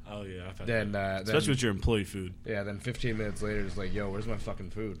 Oh, yeah. I've had Then, that. Especially with your employee food. Yeah, then 15 minutes later, it's like, yo, where's my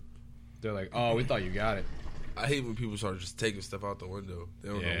fucking food? They're like, oh, we thought you got it. I hate when people start just taking stuff out the window. They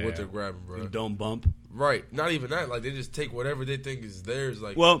don't know what they're grabbing, bro. Don't bump. Right. Not even that. Like, they just take whatever they think is theirs.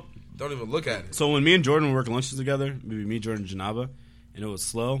 Like, Well, don't even look at it. so when me and Jordan were working lunches together, maybe me, Jordan, and Janaba, and it was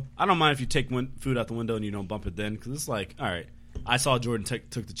slow, I don't mind if you take food out the window and you don't bump it then, because it's like, all right, I saw Jordan took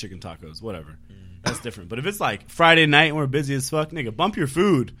the chicken tacos, whatever. That's different. But if it's like Friday night and we're busy as fuck, nigga, bump your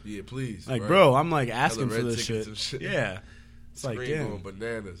food. Yeah, please. Like, right? bro, I'm like asking Hella for red this tickets shit. and shit. Yeah. It's like, Screen damn. going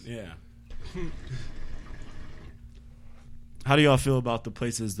bananas. Yeah. How do y'all feel about the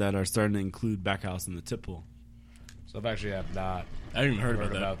places that are starting to include back house in the tip pool? So I've actually have not I haven't even heard heard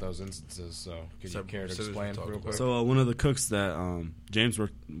about that. about those instances. So could you care to Percentage explain we'll real talk quick? So one of the cooks that James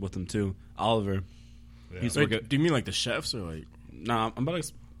worked with him too, Oliver. He's Wait, working. do you mean like the chefs or like? Nah, I'm about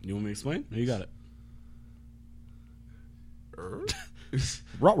to. You want me to explain? No, you got it.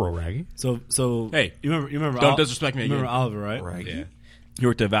 Ruh-roh, Raggy. So Hey, you remember? don't disrespect me You remember again. Oliver, right? Right. Yeah. He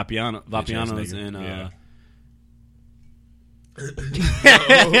worked at Vapiano's nigga.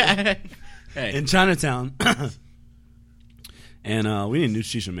 Hey, in Chinatown. And we need a new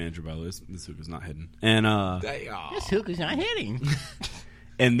shisha manager, by the way. This hook is not hidden. And this hook is not hitting.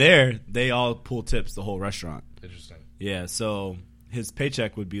 and there they all pull tips, the whole restaurant. Interesting. Yeah, so his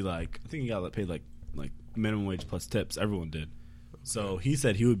paycheck would be like, I think he got paid like minimum wage plus tips. Everyone did. So he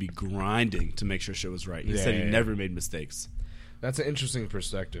said he would be grinding to make sure shit was right. He said he never made mistakes. That's an interesting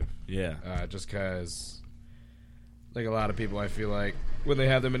perspective. Yeah. Just because, like a lot of people, I feel like when they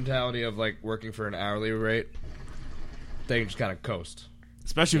have the mentality of like working for an hourly rate, they can just kind of coast.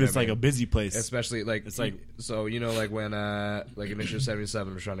 Especially if You know it's what I like a mean? busy place. Especially like It's like- so like when like Initiative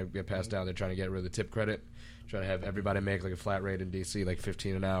 77 was trying to get passed down, they're trying to get rid of the tip credit, trying to have everybody make like a flat rate in DC like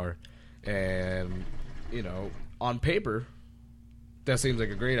 $15 an hour, and on paper that seems like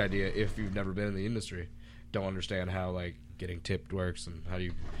a great idea if you've never been in the industry, don't understand how like getting tipped works and how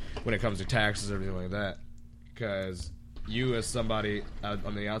you when it comes to taxes everything like that, because you as somebody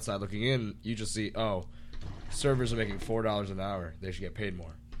on the outside looking in, you just see servers are making $4 an hour, they should get paid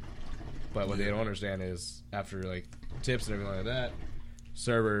more. But what they don't understand is after like tips and everything like that,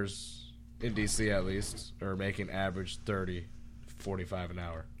 servers in DC at least are making average 30, 45 an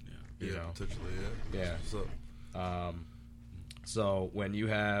hour. Yeah, potentially, Yeah. What's up? So when you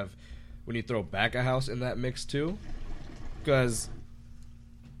throw back a house in that mix too, because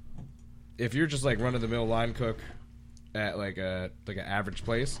if you're just like run of the mill line cook at like an average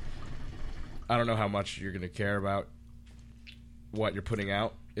place, I don't know how much you're gonna care about what you're putting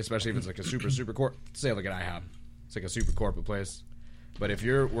out, especially if it's like a super corp. Say like an IHOP, it's like a super corporate place. But if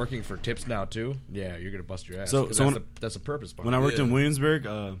you're working for tips now too, yeah, you're gonna bust your ass. So 'Cause when- that's a purpose part. When I worked in Yeah. Williamsburg,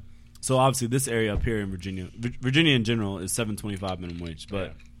 so obviously this area up here in Virginia, Virginia in general is $7.25 minimum wage,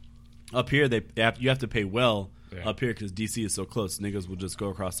 but up here you have to pay well up here because DC is so close. Niggas will just go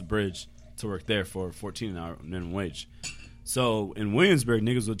across the bridge to work there for $14 an hour minimum wage. So in Williamsburg,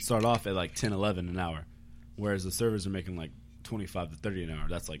 niggas would start off at like 10, 11 an hour, whereas the servers are making like 25 to 30 an hour.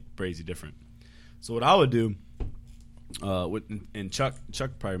 That's like crazy different. So what I would do, and Chuck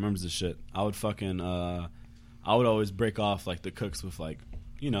probably remembers this shit. I would always break off like the cooks with like,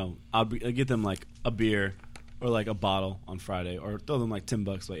 I'd get them like a beer or like a bottle on Friday, or throw them like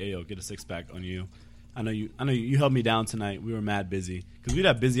 $10 like, hey yo, get a 6-pack on you. I know you held me down tonight. We were mad busy because we'd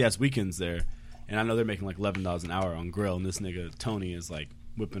have busy ass weekends there, and I know they're making like $11 an hour on grill, and this nigga Tony is like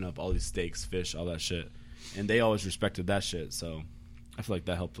whipping up all these steaks, fish, all that shit, and they always respected that shit. So I feel like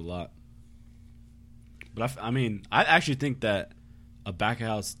that helped a lot. But I actually think that a back of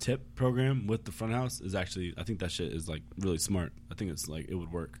house tip program with the front house is actually, I think that shit is like really smart. I think it's like it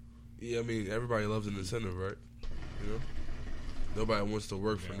would work. Yeah, I mean, everybody loves an incentive, right? Nobody wants to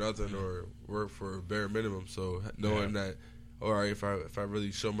work for nothing or work for a bare minimum. So knowing that, all right, if I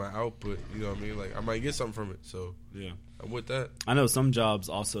really show my output, you know what I mean? Like I might get something from it. So Yeah. I'm with that. I know some jobs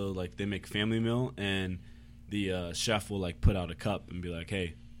also like they make family meal and the chef will like put out a cup and be like,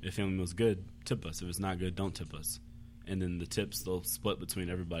 hey, if family meal's good, tip us. If it's not good, don't tip us. And then the tips they'll split between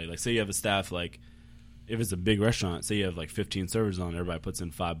everybody. Like say you have a staff like if it's a big restaurant, say you have like 15 servers on, everybody puts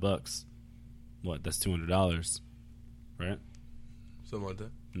in $5. What? That's $200, right? Something like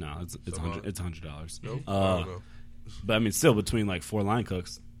that. No, it's Something $100. Nope. I don't know. But I mean, still between like 4 line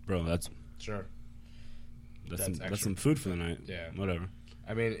cooks, bro. That's That's some food for the night. Yeah. Whatever.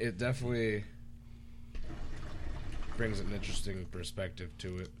 I mean, it definitely brings an interesting perspective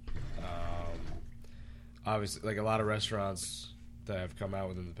to it. Obviously, like a lot of restaurants that have come out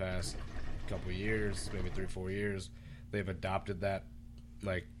within the past couple of years, maybe 3-4 years, they've adopted that,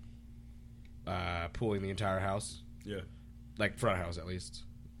 like, pooling the entire house. Yeah. Like, front house, at least.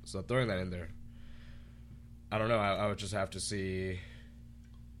 So throwing that in there, I don't know. I would just have to see,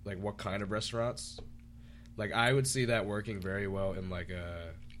 like, what kind of restaurants. Like, I would see that working very well in, like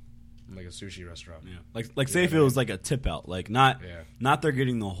a sushi restaurant. Yeah. Like say if it was like a tip out, like not they're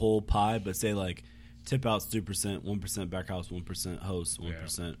getting the whole pie, but say like tip outs 2%, 1% back house, 1% host,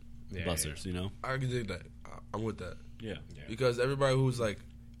 1% bussers. You know. I can dig that. I'm with that. Yeah. Because everybody who's like,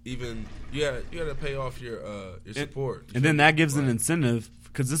 even you got to pay off your support, And then that gives an incentive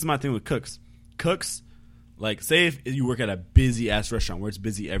because this is my thing with cooks. Cooks, like say if you work at a busy ass restaurant where it's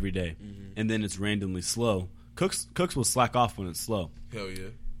busy every day, and then it's randomly slow. Cooks will slack off when it's slow. Hell yeah.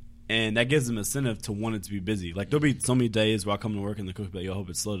 And that gives them incentive to want it to be busy. Like there'll be so many days where I come to work and the cook will be like, yo, I hope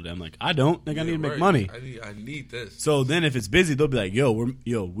it's slow today. I'm like, I don't. Like I need to make money. I need this. So then if it's busy, they'll be like,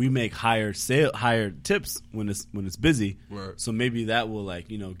 we make higher tips when it's busy. Right. So maybe that will like,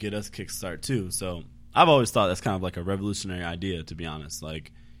 get us kickstart too. So I've always thought that's kind of like a revolutionary idea, to be honest.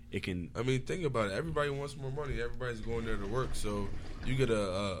 Like it can. I mean, think about it. Everybody wants more money. Everybody's going there to work. So you get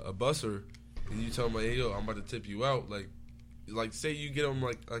a busser and you tell them like, hey, yo, I'm about to tip you out. Like say you get them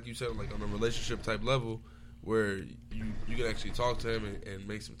like you said, like on a relationship type level where you can actually talk to him and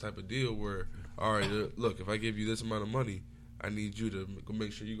make some type of deal where, all right, look, if I give you this amount of money, I need you to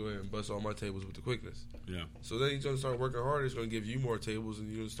make sure you go ahead and bust all my tables with the quickness. Yeah. So then he's going to start working harder. It's going to give you more tables and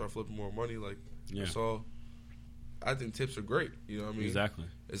you're going to start flipping more money. Like, that's all. I think tips are great. You know what I mean? Exactly.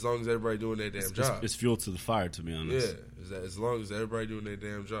 As long as everybody doing their damn job. It's fuel to the fire, to be honest. Yeah. As long as everybody doing their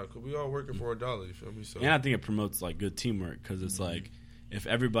damn job. Because we all working for $1, you feel me? So. And I think it promotes, like, good teamwork because it's like, if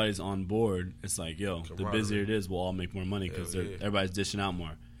everybody's on board, it's like, yo, the busier it is, we'll all make more money because everybody's dishing out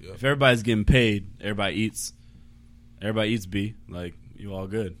more. Yep. If everybody's getting paid, everybody eats B. Like, you all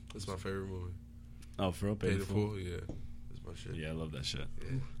good. That's my favorite movie. Oh, for real? Pay the Fool. Yeah, that's my shit. Yeah, I love that shit.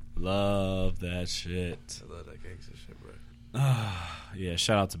 Yeah. Love that shit. I love that gangster shit, bro. Yeah,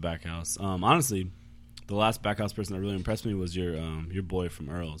 shout out to Backhouse. Honestly, the last Backhouse person that really impressed me was your boy from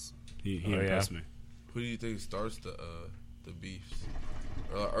Earl's. He impressed me. Who do you think starts the beefs?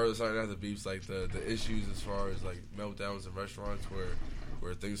 Or sorry, not the beefs, like the issues as far as like meltdowns in restaurants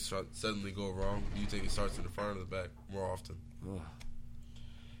where things suddenly go wrong? Do you think it starts in the front or the back more often?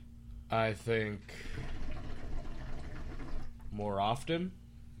 I think more often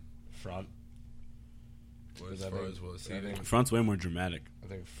front. As far as what seating? Front's way more dramatic. I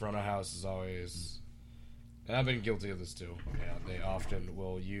think front of house is always, and I've been guilty of this too. Yeah, they often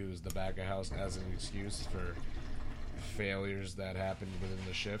will use the back of house as an excuse for failures that happen within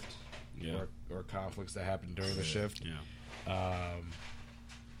the shift, or conflicts that happen during the shift. Yeah.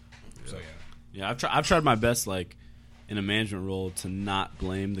 So yeah, I've tried my best, like in a management role, to not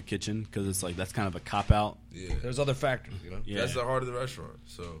blame the kitchen because it's like that's kind of a cop out. Yeah, there's other factors, you know. Yeah. That's the heart of the restaurant.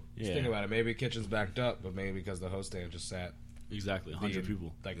 So just think about it. Maybe kitchen's backed up, but maybe because the host stand just sat. Exactly, 100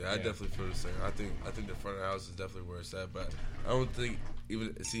 people. Like, I definitely feel the same. I think the front of the house is definitely where it's at, but I don't think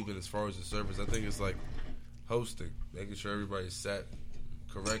it's even as far as the service. I think it's like hosting, making sure everybody's sat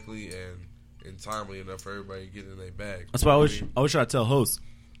correctly and timely enough for everybody to get in their bag. That's why I always try to tell hosts,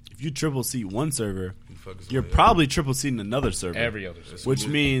 if you triple seat one server, you're somebody probably triple seating another server. Every other server. Which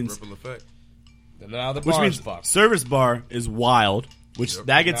means ripple effect. Now the which bar's means fucked. service bar is wild, which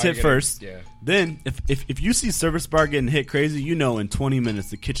that gets hit first. Yeah. Then if you see service bar getting hit crazy, you know in 20 minutes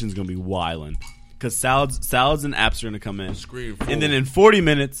the kitchen's gonna be wilding because salads and apps are gonna come in, and then in 40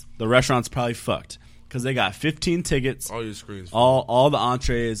 minutes the restaurant's probably fucked because they got 15 tickets, all your screens, all the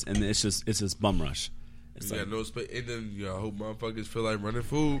entrees, and it's just bum rush. It's you like, got no space, and then I hope motherfuckers feel like running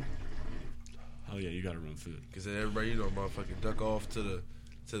food. Oh yeah, you gotta run food because then everybody motherfucking duck off to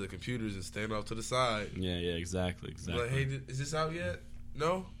the computers and stand off to the side. Yeah, exactly. Like, hey, is this out yet?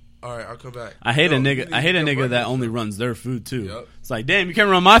 No. All right, I'll come back. I hate a nigga that only runs their food too. Yep. It's like, damn, you can't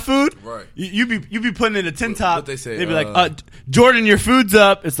run my food. Right. You be putting in a 10 top. What they say? They be like, Jordan, your food's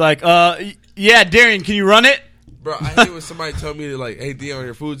up. It's like, yeah, Darian, can you run it? Bro, I hate when somebody tell me like, hey, Dion,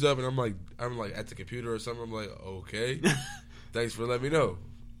 your food's up, and I'm like at the computer or something. I'm like, okay, thanks for letting me know.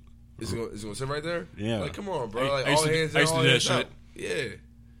 Is it gonna sit right there? Yeah. Like, come on, bro. Like, I used all to- hands I in, used to all do that hands shit. out. Yeah.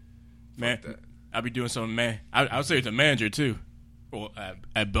 Man, Fuck that. I be doing something, man. I would say it's a manager too. Well,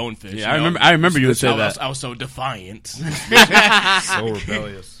 at Bonefish. Yeah, you know? I remember you would say that. I was so defiant. So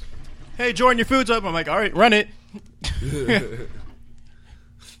rebellious. Hey, Jordan, your food's up. I'm like, all right, run it.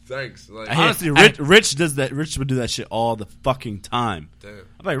 Thanks. Like, Honestly, Rich does that. Rich would do that shit all the fucking time. damn.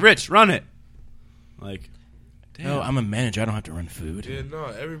 I'm like, Rich, run it. Like, damn. No, I'm a manager. I don't have to run food. Yeah, no,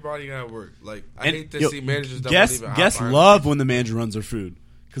 everybody gotta work. Like, I And, hate to yo, see managers that guests won't even hop behind love when the manager runs their food.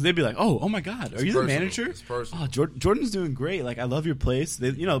 Because they'd be like, oh my God, are you the personal. manager? It's personal. Oh, Jordan's doing great. Like, I love your place.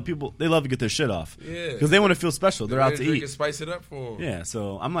 People, they love to get their shit off. Yeah. Because they want to feel special. the They're out to manager eat. can spice it up for them. Yeah,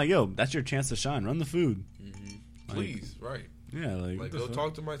 so I'm like, yo, that's your chance to shine. Run the food. Please, right. Yeah, Like, what the go fuck?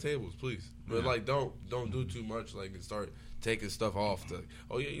 talk to my tables, please. But like, don't do too much. Like, and start taking stuff off.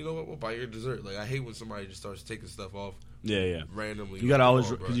 Oh yeah, you know what? We'll buy your dessert. Like, I hate when somebody just starts taking stuff off Yeah. randomly. You gotta Come always, on,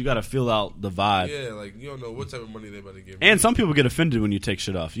 bro. because you gotta feel out the vibe. Yeah, like you don't know what type of money they about to give. And me. some people get offended when you take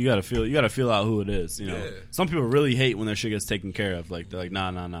shit off. You gotta feel out who it is. You know, Yeah. some people really hate when their shit gets taken care of. Like they're like,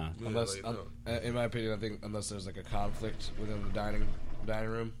 nah. Yeah, Unless, like, no. in my opinion, I think unless there's like a conflict within the dining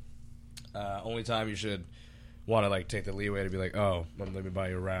room, only time you should want to like take the leeway to be like, oh, let me buy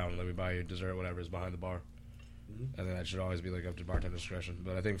you a round, let me buy you dessert, whatever is behind the bar, and then that should always be like up to bartender discretion.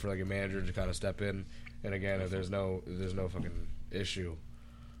 But I think for like a manager to kind of step in, and again, if there's no fucking issue,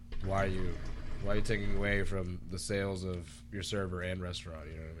 why are you taking away from the sales of your server and restaurant?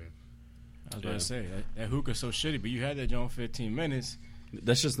 You know what I mean? I was about to say that hookah's so shitty, but you had that joint 15 minutes.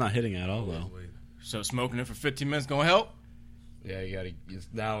 That's just not hitting at all, though. So smoking it for 15 minutes gonna help? Yeah, you gotta.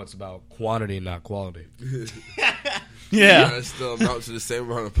 Now it's about quantity, not quality. Yeah, It still amount to the same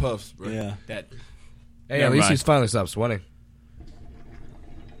amount of puffs, bro. yeah. That Hey, Never at least mind. he's finally stopped sweating.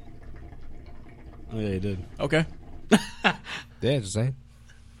 Oh yeah, he did. okay. Yeah, just saying.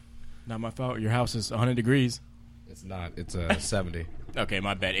 Not my fault. Your house is 100 degrees. It's not. It's 70. Okay,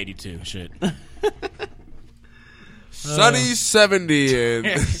 my bad. 82. Shit. Sunny 70 and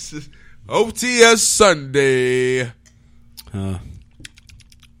OTS Sunday. I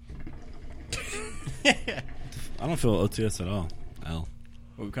don't feel OTS at all. Al.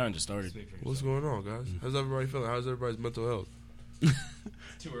 Well, we kind of just started. What's going on, guys? How's everybody feeling? How's everybody's mental health?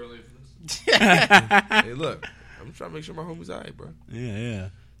 Too early for this. Hey, look, I'm trying to make sure my homie's alright, bro. Yeah.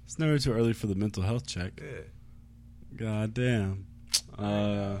 It's never too early for the mental health check. Yeah. God damn.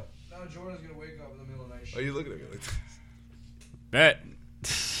 Now Jordan's gonna wake up in the middle of the night. Are you looking at me like this? Bet.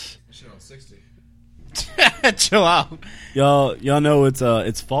 Shit on 60. Chill out. Y'all know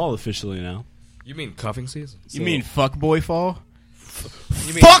it's fall officially now. You mean cuffing season? You mean fuckboy fall?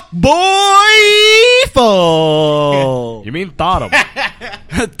 You mean Fuck boy fall. You mean Thottum?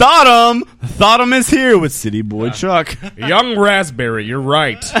 Thottum is here with City Boy Chuck. Young raspberry. You're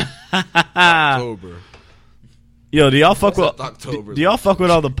right. October. Yo, do y'all fuck with October. do y'all fuck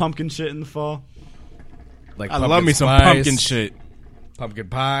with all the pumpkin shit in the fall? Like I love me some spice, pumpkin shit. Pumpkin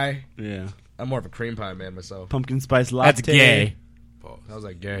pie. Yeah, I'm more of a cream pie man myself. pumpkin spice latte. That's gay. I was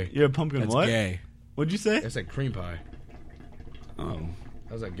like gay. You're a pumpkin That's what? gay. What'd you say? I said cream pie. Oh,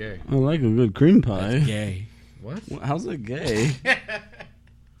 I was like gay. I like a good cream pie. That's gay. What? How's it gay?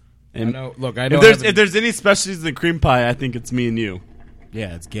 I know. Look, I know. If there's any specialties in cream pie, I think it's me and you.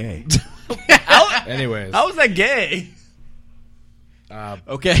 Yeah, it's gay. Anyways, How is that gay?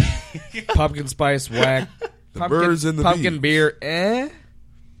 Okay. pumpkin spice whack. birds and the pumpkin bees. beer.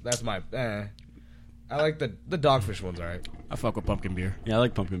 That's my. I like the dogfish ones. All right. I fuck with pumpkin beer. Yeah, I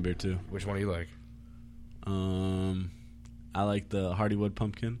like pumpkin beer too. Which one do you like? I like the Hardywood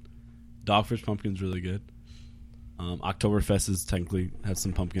pumpkin. Dogfish pumpkin's really good. Oktoberfest is technically has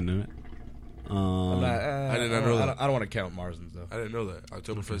some pumpkin in it. I did not know that. I don't want to count Marsden's though. I didn't know that.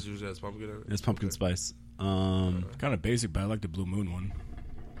 Oktoberfest usually has pumpkin in it. It's pumpkin spice. Kind of basic, but I like the Blue Moon one.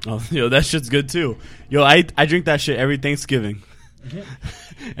 Oh, yo, that shit's good too. Yo, I drink that shit every Thanksgiving.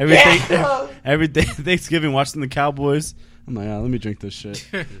 every Thanksgiving, watching the Cowboys. I'm like, let me drink this shit.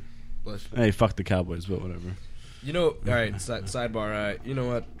 Bless you. Hey, fuck the Cowboys, but whatever. You know, all right. Sidebar. You know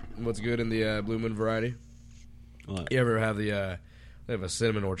what? What's good in the Blue Moon variety? What? You ever have they have a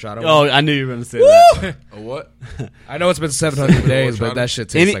cinnamon horchata? Oh, I knew you were gonna say that. A what? I know it's been 700 days, but that shit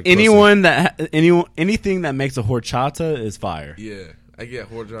tastes like pussy. Anything that makes a horchata is fire. Yeah. I get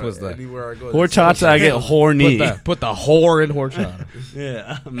horchata What's that? anywhere I go. Horchata, I get horny. Put the whore in horchata.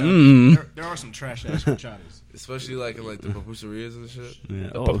 Yeah. There are some trash ass horchatas. Especially like in like the pupuserias and shit. Yeah.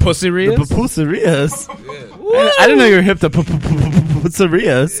 Pusserias? The pupuserias. Yeah. I didn't know you were hip to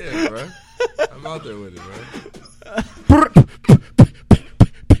pupuserias. Yeah, bro. I'm out there with it, bro.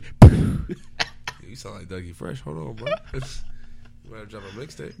 You sound like Dougie Fresh. Hold on, bro. You might drop a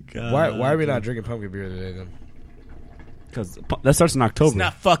mixtape. Why are we not drinking pumpkin beer today then? Because that starts in October. It's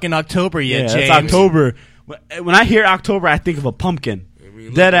not fucking October yet, yeah, James. it's October. When I hear October, I think of a pumpkin. I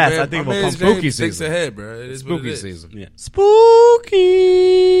mean, Dead look, ass. man, I think of my a man's pumpkin. Spooky James thinks season. ahead, bro. It is what Spooky it is. season. Yeah.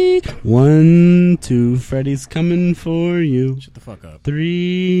 Spooky. 1, 2, Freddy's coming for you. Shut the fuck up.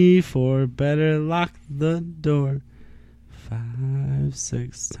 3, 4, better lock the door. 5,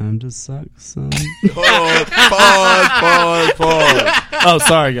 6, time to suck some. Pause. Oh,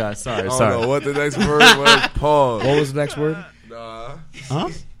 sorry, guys. I don't Sorry. know what the next word was. Pause. What was the next word? Nah. Huh?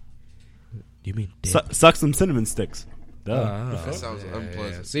 You mean Suck some cinnamon sticks. Duh. That sounds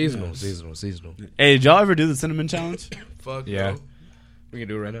unpleasant. Seasonal. Hey, did y'all ever do the cinnamon challenge? Fuck Yeah. no. We can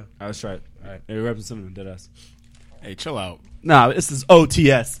do it right now. All right, let's try it. All right. Hey, we're some cinnamon, deadass. Hey, chill out. Nah, this is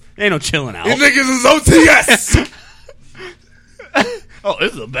OTS. Ain't no chilling out. You niggas is OTS. Oh,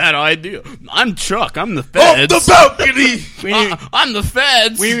 this is a bad idea. I'm Chuck. I'm the Off feds. the balcony. I'm the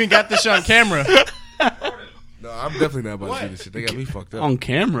feds. We even got this on camera. No, I'm definitely not about to do this shit. They got me fucked up. on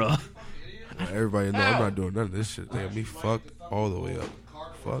camera. Everybody know I'm not doing none of this shit. They got me fucked all the way up.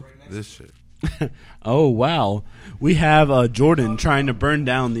 Fuck this shit. Oh, wow. We have Jordan trying to burn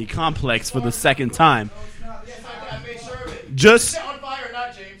down the complex for the second time. Just on fire or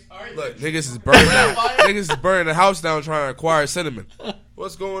not, James? Look, niggas is burning the house down trying to acquire cinnamon.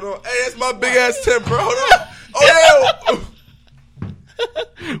 What's going on? Hey, that's my big ass tent, bro. Hold on. Oh yeah.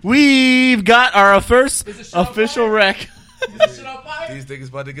 we've got our first official wreck. These niggas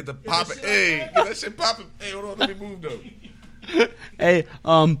about to get the popping. Hey, get that shit popping. Hey, hold on, let me move though. Hey,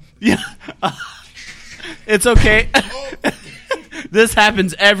 yeah. It's okay. This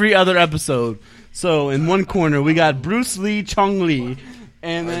happens every other episode. So in one corner we got Bruce Lee, Chong Lee,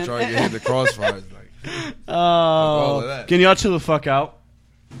 and I'm then trying to get hit the crossfires. Like, all of that. can y'all chill the fuck out?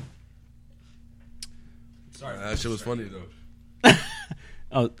 Sorry, that shit was funny though.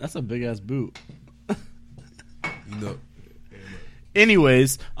 Oh, that's a big ass boot. You know,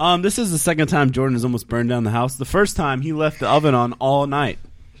 Anyways, this is the second time Jordan has almost burned down the house. The first time he left the oven on all night.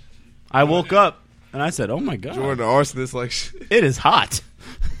 I woke up and I said, "Oh my god, Jordan the arsonist like shit. it is hot."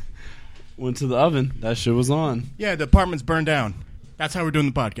 Went to the oven. That shit was on. Yeah, the apartment's burned down. That's how we're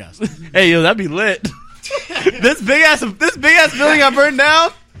doing the podcast. Hey, yo, that'd be lit. this big ass building got burned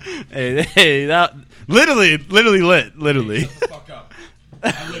down. Hey, that literally lit. Literally. Fuck up.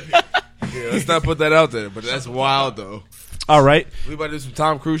 Yeah, let's not put that out there, but that's wild though. All right. We about to do some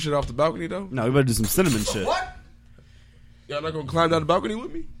Tom Cruise shit off the balcony though. No, we better do some cinnamon shit. What? Y'all not gonna climb down the balcony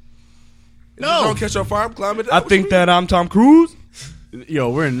with me? If No. you don't catch on fire, I'm climbing down. I with think you. that I'm Tom Cruise. Yo,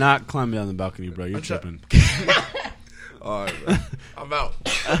 we're not climbing down the balcony, bro. You're tripping. All right, bro. I'm out.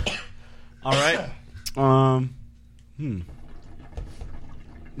 All right.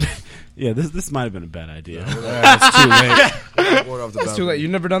 Yeah, this might have been a bad idea. It's too late. I'm going off the It's too late. You've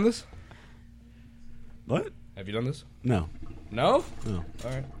never done this? What? Have you done this? No. No? No.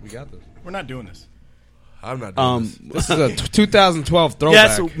 All right, we got this. We're not doing this. I'm not doing this. This is a 2012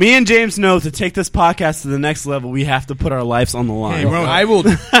 throwback. Yes, me and James know to take this podcast to the next level, we have to put our lives on the line. Hey, bro. I will.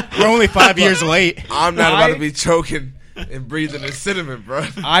 We're only 5 years late. I'm not about to be choking and breathing in cinnamon, bro.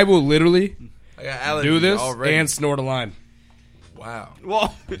 I will literally I got allergies do this already. and snort a line. Wow.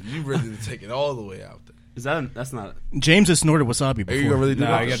 Well, You really take it all the way out there. is that's not James has snorted wasabi before. Are you gonna really do No,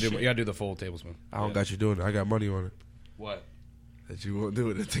 that? you gotta do the full tablespoon. I don't got you doing it. I got money on it. What? That you won't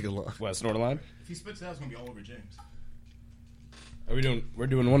do it and take a long. What? Snort a line? If he spits it out, it's gonna be all over James. Are we doing? We're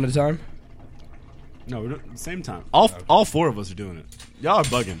doing one at a time. No, we're doing it at the same time. All four of us are doing it. Y'all are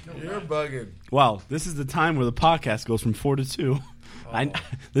bugging. You're bugging. Wow, this is the time where the podcast goes from 4 to 2.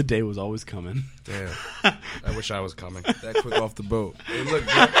 The day was always coming. Damn. I wish I was coming. That quick off the boat. Hey, look,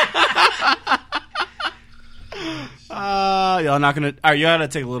 bro. Y'all not gonna. All right, you gotta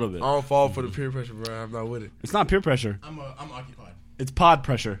take a little bit. I don't fall for the peer pressure, bro. I'm not with it. It's not peer pressure. I'm occupied. It's pod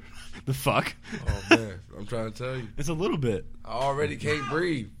pressure. The fuck? Oh, man. I'm trying to tell you. It's a little bit. I already can't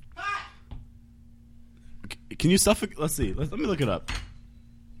breathe. Can you suffocate? Let's see. Let me look it up.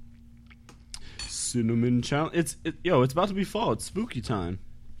 Cinnamon challenge. It's about to be fall. It's spooky time.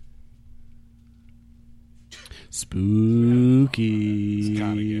 Spooky. It's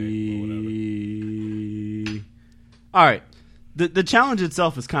kinda gay, but All right. The challenge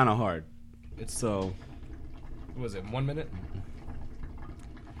itself is kind of hard. It's so. What was it? 1 minute?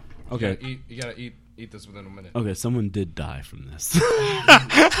 Okay. You gotta eat this within a minute. Okay. Someone did die from this. Y'all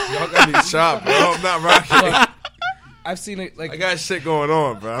got me shot, bro. I'm not rocking. I've seen it. Like I got shit going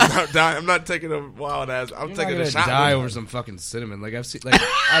on, bro. I'm not dying. I'm not taking a wild ass. I'm you're taking not a gonna shot. die with over it. some fucking cinnamon. Like I've seen. Like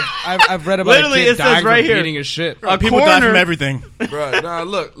I've read about Literally, a kid it says dying right from here. eating his shit. People die corner- from everything. Bro, nah,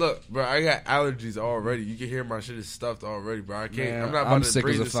 look, bro. I got allergies already. You can hear my shit is stuffed already, bro. I can't. Man, I'm not I'm about to sick as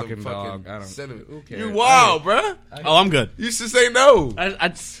breathe a in some fucking dog. I don't- cinnamon. Who cares? You wild, bro. Oh, I'm good. You should say no.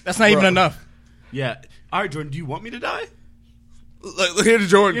 That's not even enough. Yeah. All right, Jordan. Do you want me to die? Look here's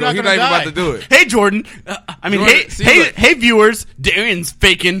Jordan. You're not He's gonna not even die. about to do it. Hey, Jordan. Jordan, see, look. hey, viewers. Darian's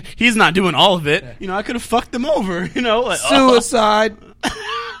faking. He's not doing all of it. You know, I could have fucked them over. You know, like, Suicide.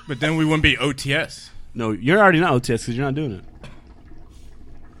 But then we wouldn't be OTS. No, you're already not OTS because you're not doing it.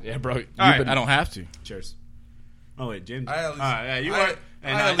 Yeah, bro. All right, I don't have to. Cheers. Oh wait, James. I at least, yeah, you I- are. I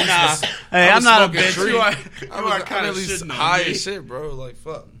at least nah. was- Hey, I I'm was not a smoking bitch. tree. You are. I You was are kind at of least shitting on high me. as shit, bro. Like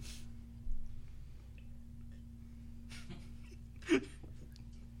fuck.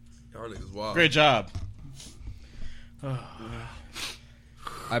 Y'all niggas wild. Great job.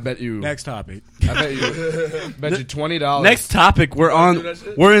 I bet you. Next topic. I bet you. Bet you $20. Next topic. We're do on. that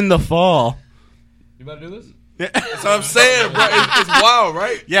shit? We're in the fall. You about to do this? That's what I'm saying, bro. It's wild,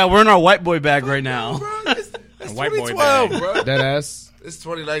 right? Yeah, we're in our white boy bag right now. Bro, it's white boy 2012, bag. bro. Dead ass. It's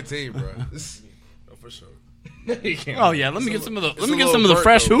 2019, bro. For sure. Oh yeah, let me get some of the. It's Let a me get little some of the burnt,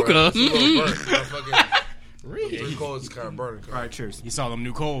 fresh though, bro. hookah. It's a little Mm-mm. burnt. Really? The cold is kind of burning. All right, cheers. You saw them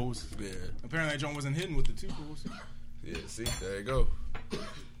new coals. Yeah. Apparently, that joint wasn't hidden with the two coals. Yeah, see? There you go.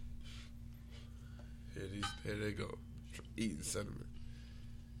 Here they go. Eating cinnamon.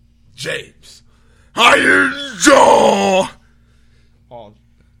 James. Iron Jaw! Pause.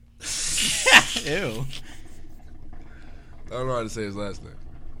 Ew. I don't know how to say his last name.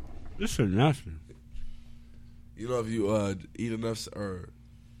 This is nasty. You know, if you eat enough or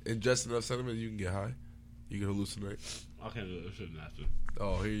ingest enough cinnamon, you can get high. You can hallucinate. I can't do this. This is nasty.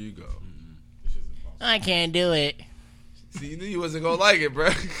 Oh, here you go. I can't do it. See, you knew you wasn't going to like it, bro.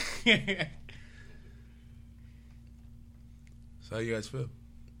 So how you guys feel?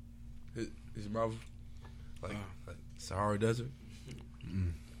 Is your mouth like Sahara Desert?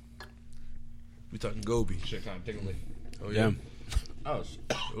 We talking Gobi. Shit kind of tickly. Oh, yeah. Oh.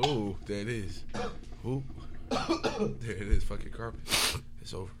 Oh, there it is. Ooh. There it is. Fucking carpet.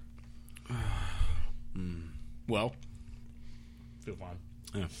 It's over. Well, Feel fine.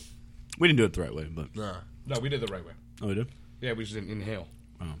 Yeah. We didn't do it the right way, but Nah. No, we did the right way. oh, we did. Yeah, we just didn't inhale.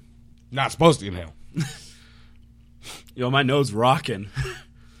 Oh. Not supposed to inhale. Yo, my nose rocking.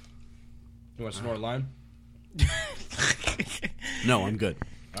 You want to snort lime? No, I'm good.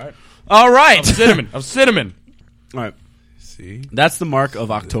 All right. Of cinnamon. All right. See? That's the mark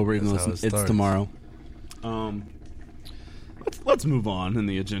of October, even though That's how it's it starts. tomorrow. Let's move on in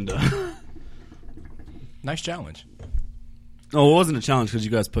the agenda. Nice challenge. Oh, it wasn't a challenge because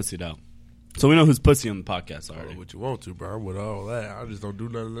you guys pussied out. So we know who's pussy on the podcast already. What you want to, bro? I'm with all that. I just don't do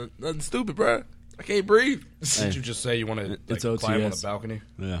nothing stupid, bro. I can't breathe. Did you just say you want to It's climb on OTS. the balcony?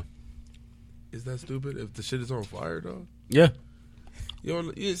 Yeah. Is that stupid? If the shit is on fire, though, Yeah.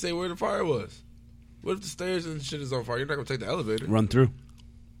 you didn't say where the fire was. What if the stairs and shit is on fire? You're not gonna take the elevator. Run through.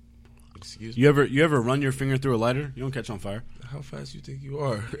 Excuse me. You ever run your finger through a lighter? You don't catch on fire. How fast you think you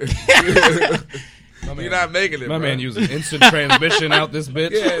are? You're not making it. My bro. man using instant transmission out this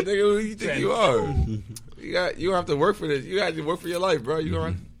bitch. Yeah, nigga, who you think you are? You don't have to work for this. You got to work for your life, bro. You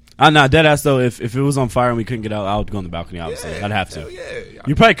gonna? Nah, dead ass though. If it was on fire and we couldn't get out, I would go on the balcony. Obviously, Yeah, I'd have to. hell yeah.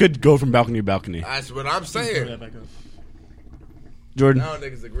 You probably could go from balcony to balcony. That's what I'm saying. Jordan. Now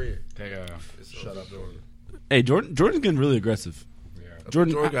niggas agreeing. Shut up, Jordan. Hey, Jordan's getting really aggressive.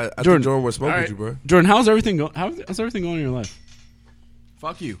 Jordan, I think Jordan was smoking All with you, bro. Jordan, how's everything going? How's everything going in your life?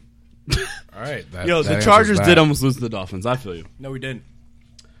 Fuck you. All right. Yo, the Chargers did almost lose to the Dolphins. I feel you. No, we didn't.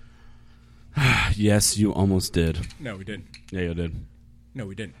 Yes, you almost did. No, we didn't. Yeah, you did. No,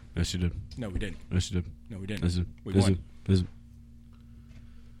 we didn't. Yes, you did. No, we didn't. Yes, you did. No, we didn't. Listen. We Listen. won. Listen.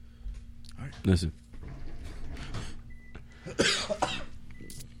 All right. Listen.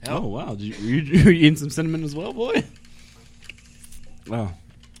 Oh wow! Did you eating some cinnamon as well, boy? Wow.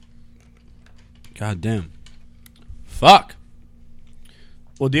 God damn. Fuck.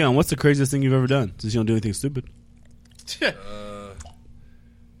 Well, Dion, what's the craziest thing you've ever done? Since you don't do anything stupid.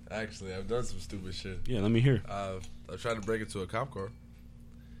 Actually, I've done some stupid shit. Yeah, let me hear. I tried to break into a cop car.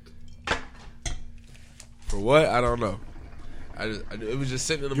 For what? I don't know. It was just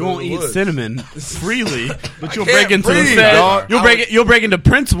sitting in the You middle won't of the eat woods. cinnamon freely, but you'll can't break into breathe, the dog. You'll break into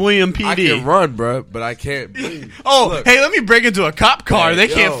Prince William PD. I can run, bro, but I can't breathe. Oh, Look. hey, let me break into a cop car. Hey, They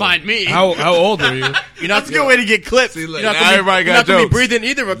yo. can't find me. How old are you? You're not That's a good way to get clipped. See, look, You're not now gonna be- everybody you're got not gonna be jokes. breathing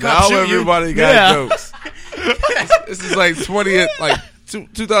either. A cop Now shoot you. everybody got Yeah. jokes. This is like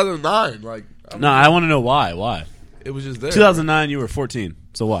 2009. Like, No, I want to know why. Why? it was just there. 2009, you were 14.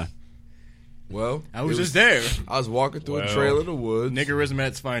 So why? Well, I was it just there. I was walking through a Well. trail in the woods. Niggerism at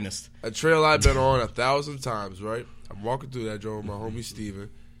its finest. A trail I've been on 1,000 times, right? I'm walking through that joint with my homie Steven.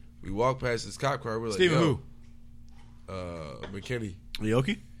 We walk past this cop car. We're like, Steven yo, who? McKinney.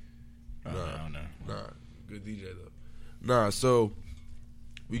 Yoki? Oh, no. Nah, good DJ though. Nah, so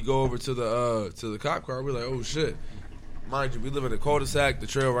we go over to the cop car. We're like, oh shit. Mind you, we live in a cul-de-sac. The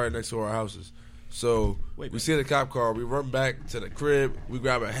trail right next to our houses. So we see the cop car. We run back to the crib. We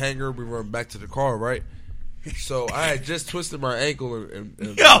grab a hanger. We run back to the car. Right. So I had just twisted my ankle and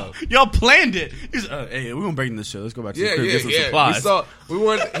Yo, y'all planned it. He's, hey, we're gonna break in this show. Let's go back to the crib, get some supplies. We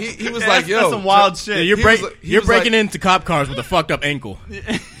went. He was Yeah, like, "Yo, that's some wild shit. Yeah, you're He break, was like- he you're was breaking like- into cop cars with a fucked up ankle.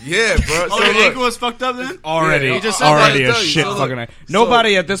 yeah, bro." Oh, So your look, ankle was fucked up then? Already, Yeah, he just already said a that. So shit look, fucking. so-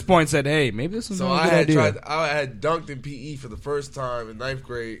 Nobody at this point said, "Hey, maybe this is So not a I good had idea." I had dunked in PE for the first time in 9th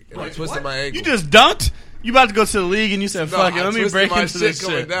grade, and I twisted my ankle. You just dunked? You about to go to the league and you said, No, fuck it, I let me twisted break my into shit this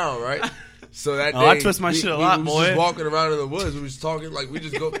coming shit. down, right? So that Oh, day, I twist my shit a lot, we boy. was just walking around in the woods. We was talking like we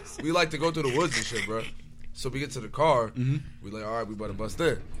just go. We like to go through the woods and shit, bro. So we get to the car. Mm-hmm. We like, all right, we about to bust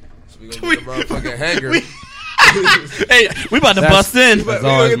in. So we go get the motherfucking hanger. Hey, we about to bust in. We That's go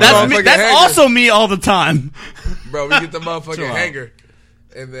always get the That's, me, motherfucking that's hanger. also me all the time. Bro, we get the motherfucking Chill out. hanger.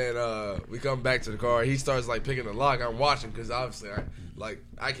 And then we come back to the car. He starts like picking the lock. I'm watching because obviously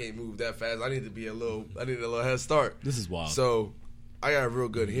I can't move that fast. I need a little head start. This is wild. So I got real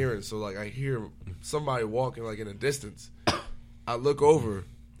good hearing. So like I hear somebody walking like in the distance. I look over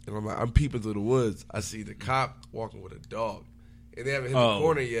and I'm peeping through the woods. I see the cop walking with a dog, and they haven't hit the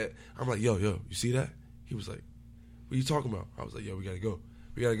corner yet. I'm like, yo, you see that? He was like, what are you talking about? I was like, yo, we gotta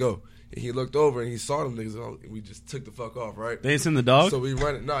go. And he looked over and he saw them niggas, and we just took the fuck off, right? They ain't seen the dog? So we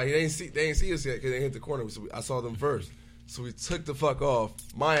run it. No, they ain't see us yet because they hit the corner. So I saw them first. So we took the fuck off.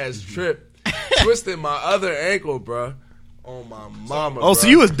 My ass tripped, twisted my other ankle, bruh. On my mama. Oh, so bruh.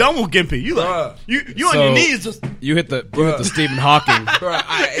 you was done with Gimpy. You like Bruh. you on So- your knees just You hit the Stephen Hawking. Bruh,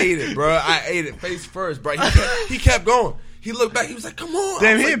 I ate it, bruh. I ate it face first, bruh. He kept going. He looked back. He was like, "Come on." damn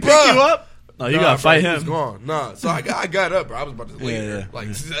I was he like, didn't pick "Bruh." you up? Oh, you Nah, gotta fight bruh, He him. was gone. Nah. So I got up, bro. I was about to leave. Yeah. Like,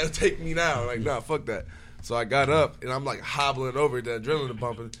 take me now. Like, nah, fuck that. So I got up and I'm like hobbling over, the adrenaline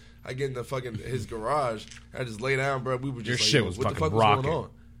pumping. I get in the fucking his garage. I just lay down, bro. We were just Your like, shit yo, was what the fucking fuck was rocking. going on?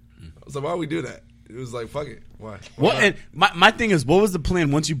 I was like, why we do that? It was like, fuck it. Why? What not? and my thing is, what was the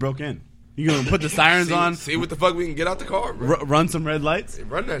plan once you broke in? You gonna put the sirens on? See what the fuck we can get out the car, bro. Run some red lights? Hey,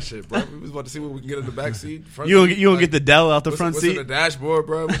 run that shit, bro. We was about to see what we can get in the back seat. Front You seat. gonna get the Dell out the front what's seat? in the dashboard,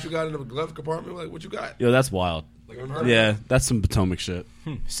 bro? What you got in the glove compartment? Like, what you got? Yo, that's wild. Like, I'm Yeah, that's some Potomac shit.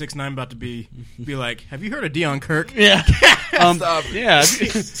 6ix9ine about to be like, have you heard of Dion Kirk? Yeah. Stop it. Yeah.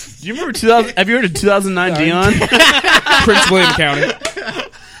 Do you remember 2000? Have you heard of 2009 Dion? Prince William County.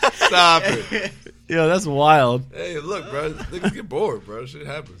 Stop it. Yo, that's wild. Hey, look, bro. Niggas get bored, bro. Shit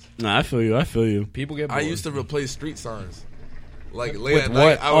happens. Nah, I feel you. People get I bored. used to replace street signs. Like late With at what?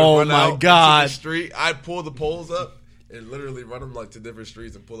 night, I would Oh run my out God. to the street. I'd pull the poles up and literally run them like to different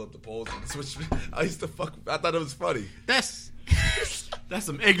streets and pull up the poles and switch. I used to fuck. I thought it was funny. That's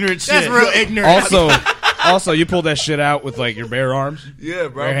Some ignorant shit. real ignorant. Also, you pulled that shit out with like your bare arms. Yeah,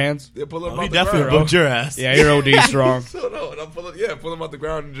 bro. Bare hands? Yeah, pull them He out the definitely ground. booked your ass. Yeah, you're OD strong. So no, and I'm pull them out the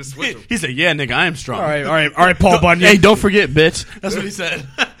ground and just switch them. He said, "Yeah, nigga, I am strong." All right, Paul Bunyan. Hey, don't forget, bitch. That's what he said.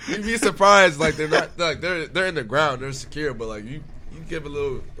 You'd be surprised, like they're not like they're in the ground, they're secure, but like you give a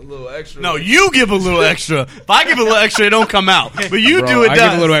little extra. No, you give a little extra. If I give a little extra, it don't come out. But you Bro, do it. I does.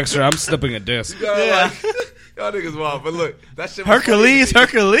 give a little extra. I'm slipping a disc. Yeah. Y'all niggas wild, but look, that shit was funny.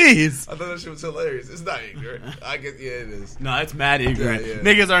 Hercules. I thought that shit was hilarious. It's not ignorant. I get, yeah, it is. No, it's mad ignorant. Yeah.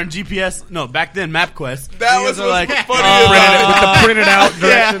 Niggas are in GPS. No, back then MapQuest. That Niggas was are like what's funny With about the printed out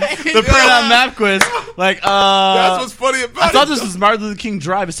yeah, directions. the print out MapQuest. Like, That's what's funny about I thought it. this was Martin Luther King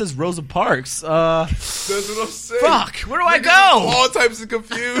Drive. It says Rosa Parks. That's what I'm saying. Fuck. Where do I Niggas go? was all types of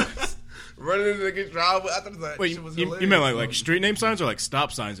confused. Running in the niggas' driveway. I thought that Wait, shit was you hilarious. meant like street name signs or like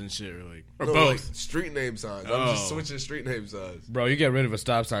stop signs and shit, or No, both? like street name signs. I'm just Oh. switching street name signs. Bro, you get rid of a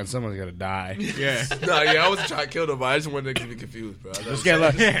stop sign, someone's gonna die. Yeah. No, yeah, I wasn't trying to kill nobody. I just wanted to be confused, bro.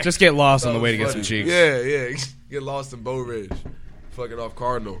 Just get lost on the way to get some cheeks. Yeah. Get lost in Bow Ridge. Fucking off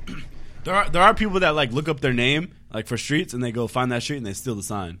Cardinal. There are people that like look up their name like for streets and they go find that street and they steal the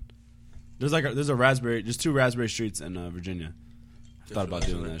sign. There's there's 2 Raspberry streets in Virginia. I thought about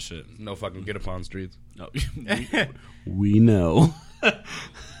doing that shit. No fucking get upon streets. No, we know.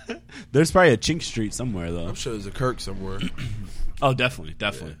 There's probably a Chink Street somewhere though. I'm sure there's a Kirk somewhere. Oh, definitely.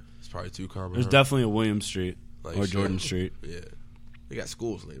 It's probably too common. There's huh? definitely a William Street Like, or shit. Jordan Street. Yeah. They got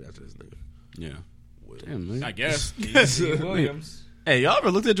schools named after this nigga. Yeah. William. Damn, nigga. I guess. Williams. Hey, y'all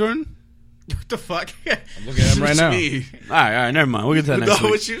ever looked at Jordan? What the fuck? I'm looking at him right now. All right, never mind. We'll get to that No, next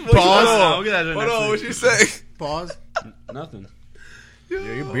week. what you Pause. Hold on. We'll get to that Hold next on, week. what you say? Pause. Nothing. Yeah,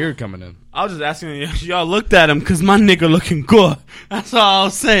 your beard coming in. I was just asking y'all looked at him because my nigga looking good. That's all I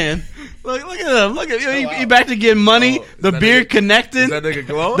was saying. Look at him. Look at him. He back to getting money. Oh, is The that beard nigga- connecting. Is that nigga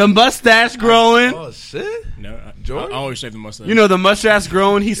glowing? The mustache growing. Oh, shit. No, Jordan? I always shave the mustache. You know, the mustache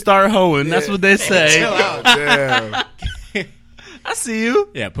growing, he start hoeing. That's Yeah. what they say. Chill out. Damn. I see you.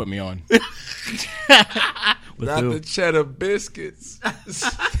 Yeah, put me on. Not who? the cheddar biscuits.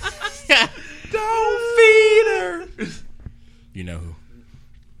 Don't feed her. You know who?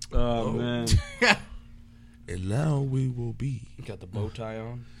 Oh, man. And now we will be. Got the bow tie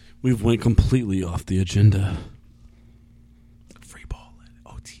on. We've went completely off the agenda. Free balling.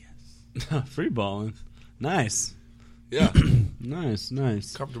 OTS. Free balling. Nice. Yeah. Nice,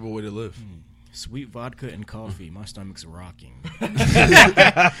 nice. Comfortable way to live. Sweet vodka and coffee. My stomach's rocking.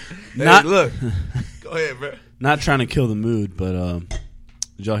 Not- Hey, look. Go ahead, bro. Not trying to kill the mood, but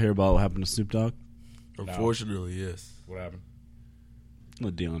did y'all hear about what happened to Snoop Dogg? Unfortunately, yes. What happened?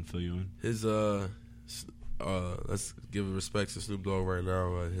 Let Dion fill you in. His let's give respect to Snoop Dogg right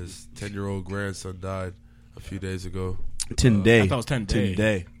now. His 10-year-old grandson died a few days ago. 10 day. I thought it was 10 day. 10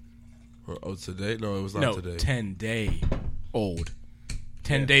 day. Oh, today? No, it was not No, today. 10 day old.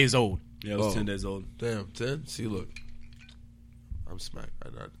 10 days old. Yeah, it was Oh. 10 days old. Damn, 10? See, look. I'm smacked.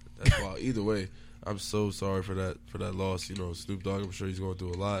 That's wild. Either way, I'm so sorry for that loss. You know, Snoop Dogg, I'm sure he's going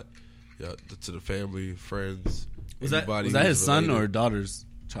through a lot. Yeah, to the family, friends, Was that everybody his who's son related. or daughter's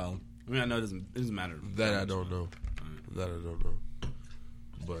child? I mean, I know it doesn't matter. That I don't know. That I don't know.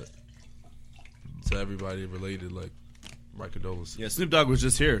 But to everybody related, like, my condolences. Yeah, Snoop Dogg was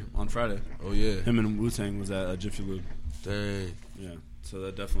just here on Friday. Oh, yeah. Him and Wu-Tang was at Jiffy Lube. Dang. Yeah, so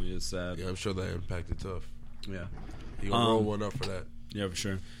that definitely is sad. Yeah, I'm sure that impacted tough. Yeah, He gonna roll one up for that. yeah, for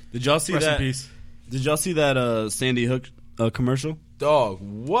sure. Did y'all see Rest that? in peace. Did y'all see that Sandy Hook commercial? Dog,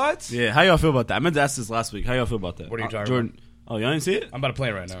 what? Yeah, how y'all feel about that? I meant to ask this last week. How y'all feel about that? What are you talking Jordan? Oh, y'all didn't see it? I'm about to play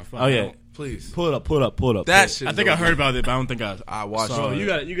it right now. Oh yeah, Please. pull it up. That shit. I think I heard about it, but I don't think I watched saw Oh, it. you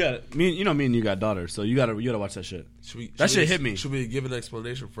got it. Me and you got daughters, so you gotta watch that shit. That shit hit me. Should we give an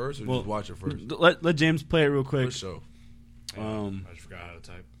explanation first or just watch it first? Let James play it real quick. For sure. I just forgot how to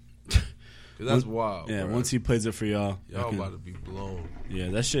type. Cause that's wild. Yeah, bro. once he plays it for y'all, Y'all I can- about to be blown. yeah,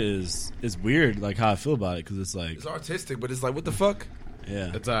 that shit is weird. Like how I feel about it, because it's like It's artistic, but it's like, what the fuck?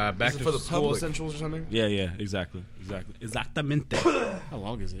 Yeah. It's back This is to for the school public. essentials or something. Yeah, exactly. Exactamente. How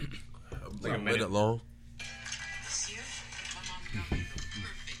long is it? Like a minute long. This year, my mom got me the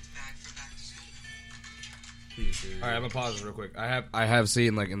perfect bag for back to school. All right, I'm gonna pause it real quick. I have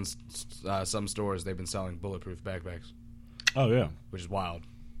seen like in some stores they've been selling bulletproof backpacks, Oh yeah, which is wild.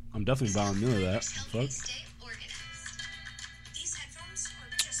 I'm definitely buying me that. Help me Fuck. stay organized. These headphones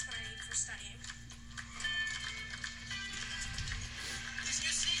are just what I need for studying. These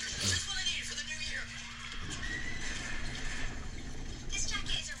new sneakers, just what I need for the new year. This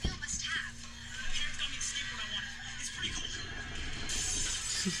jacket is a real must-have. My parents got me the skateboard I wanted. It's pretty cool.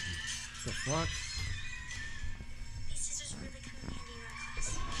 The fuck? These scissors really come in handy in our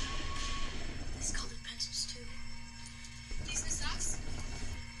class. These colored pencils too. These new socks?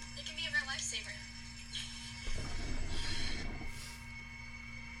 They can be a real lifesaver.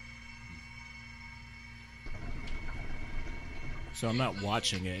 So I'm not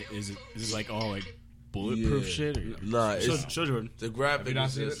watching it. Is it like all like bulletproof Yeah. shit? Or, Nah, it's Show Jordan. the graphic not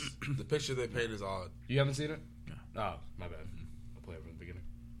is seen just the picture they paint is odd. You haven't seen it? Oh, my bad. I'll play it from the beginning.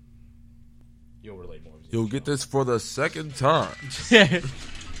 You'll relate more. You'll get this for the second time. Perfect bag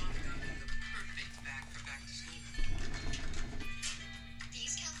for back to school.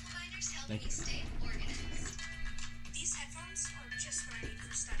 These chemical binders help Thank me you. stay organized. These headphones are just what I need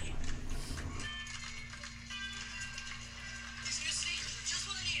for studying. These new sneakers are just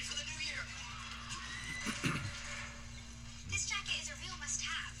what I need for the new year. This jacket is a real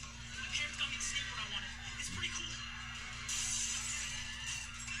must-have. My parents got me the skateboard I wanted. It's pretty cool.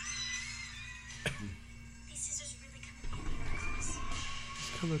 These scissors really come in handy in our class.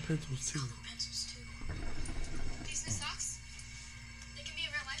 Color pencils too. Pencils too. These new socks? They can be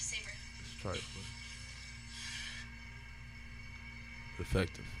a real lifesaver. Let's try it.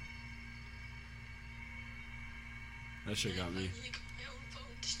 Effective. That shit got me. Like my own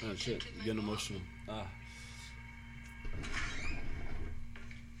phone to stay Oh shit, connected with getting my mom. emotional. Ah.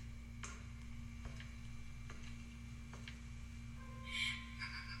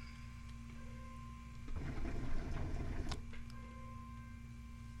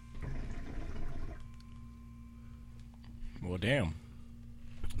 well, damn.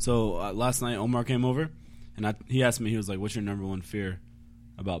 So last night Omar came over, and he asked me, he was like, "What's your number one fear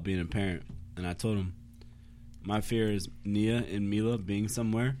about being a parent?" And I told him, my fear is Nia and Mila being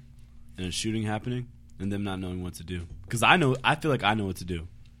somewhere and a shooting happening and them not knowing what to do. Because I feel like I know what to do.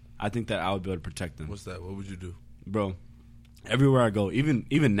 I think that I would be able to protect them. What's that? What would you do? Bro, everywhere I go, even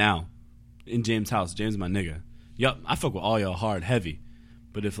now, in James' house, James is my nigga. Yup, I fuck with all y'all hard, heavy.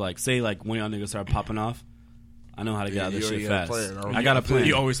 But if like, say like one of y'all niggas start popping off, I know how to get Yeah, out of this you shit already got a fast. plan, don't I you? got a plan.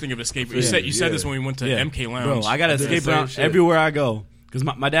 You always think of escape. You Yeah, said this yeah. when we went to Yeah. MK Lounge. Bro, I got to did the escape same around shit. everywhere I go. Because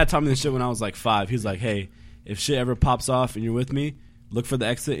my dad taught me this shit when I was like 5. He's like, hey, if shit ever pops off and you're with me, look for the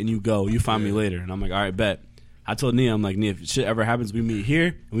exit and you go. You find me Yeah. later. And I'm like, all right, bet. I told Nia, I'm like, Nia, if shit ever happens, we meet here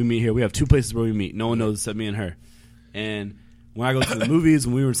and we meet here. We have 2 places where we meet. No one knows except me and her. And when I go to the movies,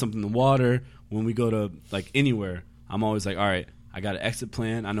 when we were in something in the water, when we go to like anywhere, I'm always like, all right, I got an exit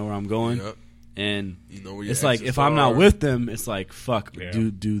plan. I know where I'm going. Yep. And You know where your it's like, exits if I'm not are. with them, it's like, fuck, Yeah.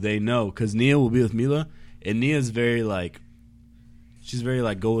 do they know? Because Nia will be with Mila, and Nia's very like, she's very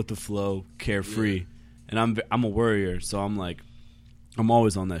like go with the flow, carefree, and I'm a worrier, so I'm like, I'm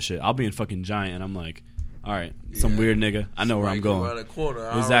always on that shit. I'll be in fucking Giant, and I'm like, all right, some Yeah. weird nigga, I know where I'm Right, come going, around the corner.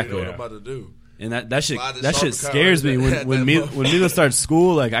 I Exactly. already know what I'm about to do. and that shit Slide the that shit shoulder scares me card at when that when Mila starts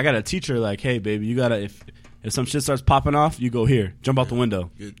school. Like I gotta teach her like, hey baby, you gotta if some shit starts popping off, you go here, jump out the window.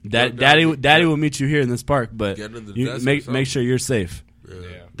 Get- Daddy will meet you here in this park, but Get in the you desk or make something. sure you're safe.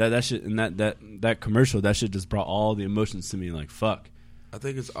 Yeah. That shit and that commercial, that shit just brought all the emotions to me. Like fuck. I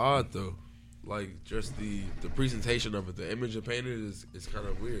think it's odd though. Like just the presentation of it, the image it painted is kind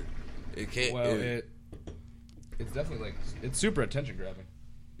of weird. It can't. Well, it's definitely like it's super attention grabbing.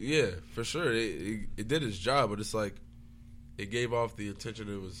 Yeah, for sure. It did its job, but it's like it gave off the attention.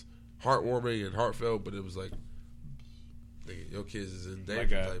 It was heartwarming and heartfelt, but it was like nigga, your kids is in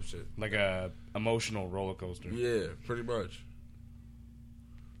danger type shit. Like a emotional roller coaster. Yeah, pretty much.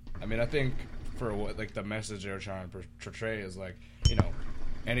 I mean, I think for what like the message they're trying to portray is like, you know,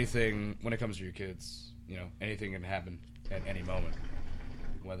 anything when it comes to your kids, you know, anything can happen at any moment.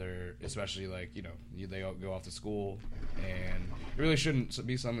 Whether, especially like, you know, they all go off to school, and it really shouldn't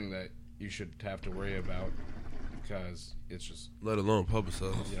be something that you should have to worry about because it's just, Let alone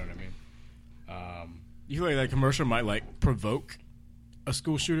publicize. you know what I mean. You feel like that commercial might like provoke a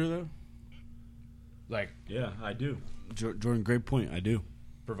school shooter though? Like Yeah, I do. Jordan, great point. I do.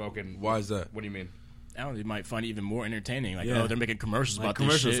 provoking. Why is that? What do you mean? I don't know, they might find it even more entertaining. Like, Yeah. oh, they're making commercials Like about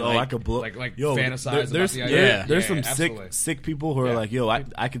commercials. this shit. Oh, like, I could blow. like yo, fantasize there's about the idea. there's Yeah, some absolutely. sick people who are Yeah. like, yo, I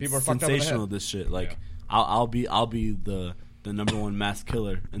could People are fucked up in the sensational head. this shit. Like, Yeah. I'll be the number one mass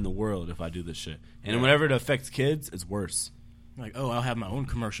killer in the world if I do this shit. And whenever it affects kids, it's worse. like, oh, I'll have my own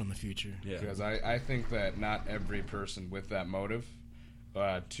commercial in the future. Yeah. Because I think that not every person with that motive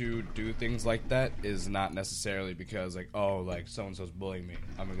to do things like that is not necessarily because, like, oh, like, so-and-so's bullying me,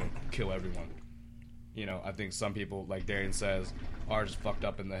 I'm going to kill everyone. You know, I think some people, like Darian says, are just fucked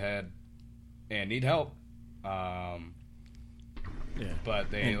up in the head and need help. Yeah. But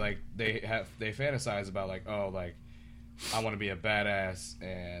they, they fantasize about, like, oh, like, I want to be a badass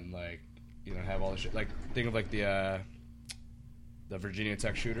and, like, you know, have all this shit. Like, think of, like, the Virginia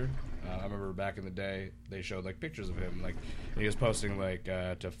Tech shooter. I remember back in the day, they showed, like, pictures of him. Like, he was posting, like,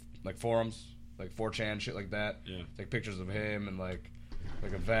 to, like, forums, like 4chan, shit like that. Yeah. Like, pictures of him and, like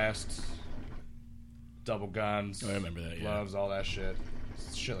a vest, double guns, Oh, I remember that, yeah. gloves, all that shit.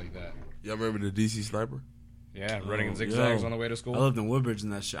 Shit like that. Y'all remember the DC sniper? Yeah, running in Oh, zigzags yo. on the way to school. I lived in Woodbridge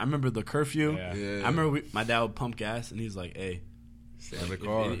and that shit. I remember the curfew. Yeah. Yeah. I remember my dad would pump gas and he's like, "Hey, Stay in the if,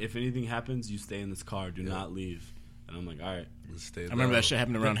 car. if anything happens, you stay in this car. Do not leave." And I'm like, "All right." Stay I remember that shit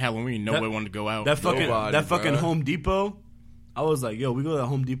happened around Halloween. Nobody wanted to go out. That fucking Nobody, fucking bruh. Home Depot. I was like, "Yo, we go to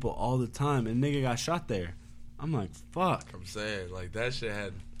Home Depot all the time," and nigga got shot there. I'm like, "Fuck." I'm saying, like, that shit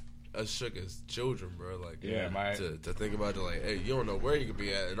had us shook as children, bro. Like, Yeah, my- to think about it, like, hey, you don't know where you could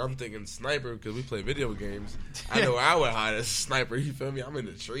be at. And I'm thinking sniper because we play video games. I know where I would hide as a sniper, you feel me? I'm in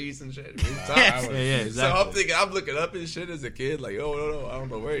the trees and shit. rooftops. Yeah, exactly. So I'm thinking, I'm looking up and shit as a kid, like, oh, no, I don't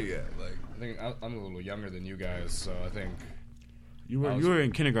know where you at. Like, I think I'm a little younger than you guys, so I think You were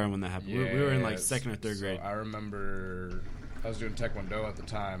in kindergarten when that happened. We were in like Yes. second or third So grade. I remember I was doing Taekwondo at the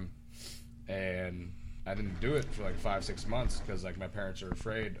time, and I didn't do it for like 5-6 months because like my parents are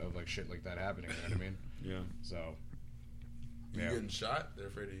afraid of like shit like that happening. You know what I mean? Yeah. So you Yeah. getting shot? They're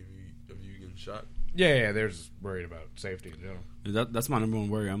afraid of you getting shot? yeah, they're just worried about safety. You know? That's my number one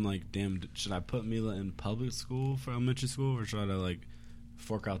worry. I'm like, damn, should I put Mila in public school for elementary school, or should I like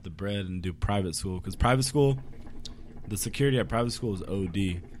fork out the bread and do private school? Because private school, the security at private school is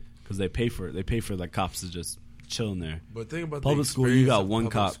OD because they pay for it. They pay for like cops to just chill in there. But think about Public the school, you got experience of one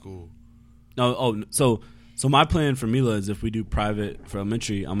public cop. School. No, so my plan for Mila is if we do private for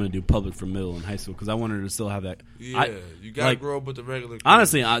elementary, I'm gonna do public for middle and high school because I want her to still have that. Yeah, you gotta like, grow up with the regular.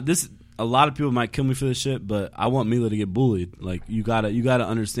 Honestly, a lot of people might kill me for this shit, but I want Mila to get bullied. Like you gotta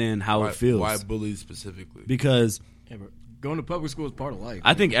understand how it feels. Why bullies specifically? Because Yeah, but going to public school is part of life.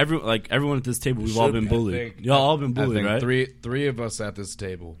 I think everyone at this table, we've all should been be. bullied. Y'all all been bullied, I think right? Three of us at this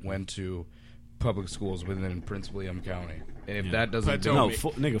table went to public schools within Prince William County, and if that doesn't Plateau.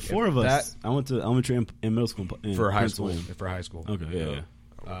 No, me. four of us. I went to elementary and middle school in for high Prince school, William. for high school. Okay, yeah.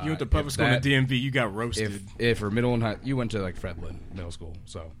 You went to public school in the DMV, you got roasted. If for middle and high, you went to like Fredlin Middle School,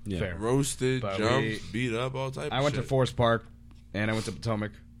 so Yeah. fair. Roasted, But jumped, beat up, all type. I of went to shit. Forest Park, and I went to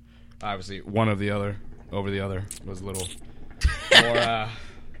Potomac. Obviously, one of the other over the other was a little more.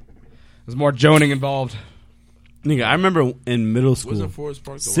 There's more joning involved. Nigga, I remember in middle school, Wasn't Forest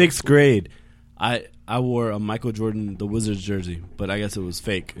Park the white sixth school? grade, I wore a Michael Jordan the Wizards jersey, but I guess it was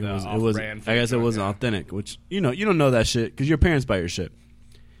fake. It was off-brand I guess it fake, wasn't yeah. authentic. Which you don't know that shit because your parents buy your shit.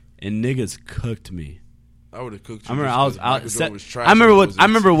 And niggas cooked me. I would have cooked. I You remember just I was 'cause Michael out. Jordan was trash I remember with what Wizards. I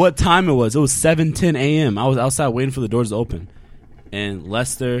remember what time it was. It was 7:10 a.m. I was outside waiting for the doors to open, and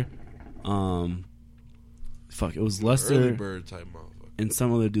Lester, it was Lester Early bird type motherfucker. and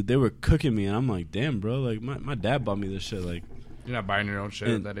some other dude. They were cooking me, and I'm like, damn, bro. Like my dad bought me this shit. Like, You're not buying your own shit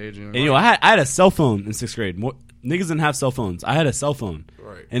And- at that age. You know? and I had a cell phone in sixth grade. Niggas didn't have cell phones. I had a cell phone,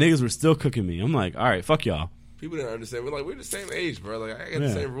 Right. and niggas were still cooking me. I'm like, all right, fuck y'all. People didn't understand. We're the same age, bro. Like I got Yeah.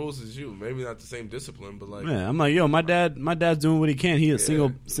 the same rules as you. Maybe not the same discipline, but like Yeah, I'm like, yo, my dad's doing what he can. He a Yeah.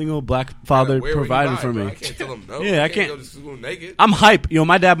 single black father wear what you providing buy, for bro. me. I can't tell them no. Yeah, I go can't. to school naked. I'm hype. Yo,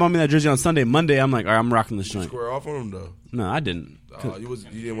 my dad bought me that jersey on Sunday. Monday, I'm like, all right, I'm rocking this joint. Square off on them though. No, I didn't. You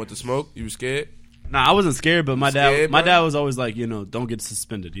didn't want to smoke. You was scared. Nah, I wasn't scared, but my scared, dad bro? was always like, don't get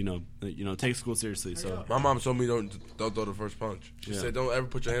suspended. Take school seriously. So My mom told me don't throw the first punch. She Yeah. said don't ever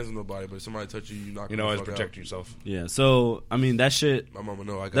put your hands on nobody, but if somebody touch you, you knock. You them know, the always fuck protect out. yourself. yeah, so I mean that shit. My mama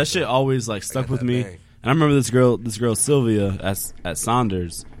know I got That shit always like stuck got with that me. bang. And I remember this girl Sylvia at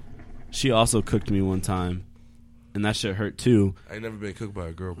Saunders. She also cooked me one time, and that shit hurt too. I ain't never been cooked by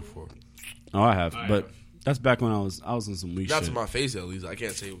a girl before. Oh, I have, but that's back when I was in some weak Not shit. to my face, at least. I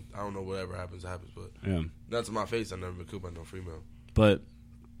can't say. I don't know. Whatever happens, but Yeah, not to my face. I've never been cooked by no female. but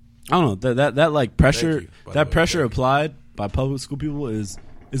I don't know that like pressure Thank you, by the way. pressure Thank you. applied by public school people is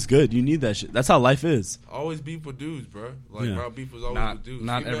good. You need that shit. That's how life is. Always beef with dudes, bro. Like Yeah. my beef was always with Not dudes.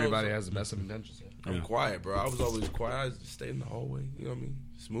 not Females, everybody has the best of intentions. I'm quiet, bro. I was always quiet. I just stayed in the hallway. You know what I mean?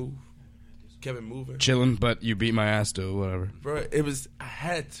 Smooth. Kept it moving. Chilling, but you beat my ass too. Whatever. Bro, it was. I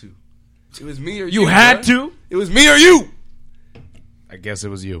had to. It was me or You you. had bruh. to? It was me or you. I guess it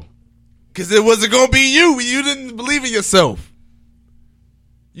was you. Because it wasn't going to be you. You didn't believe in yourself.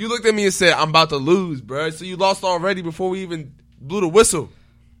 You looked at me and said, I'm about to lose, bro. So you lost already before we even blew the whistle.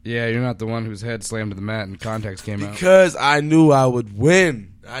 Yeah, you're not the one whose head slammed to the mat and contacts came out. Because I knew I would win.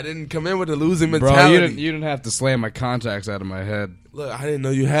 I didn't come in with a losing Bro, mentality. you didn't have to slam my contacts out of my head. Look, I didn't know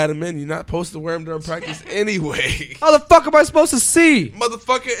you had them in. You're not supposed to wear them during practice anyway. How the fuck am I supposed to see?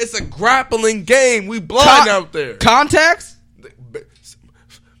 Motherfucker, it's a grappling game. We blind out there. Contacts?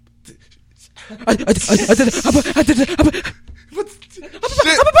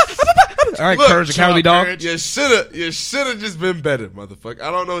 Shit. All right, Look, Courage Academy dog. Courage. You shoulda just been better, motherfucker.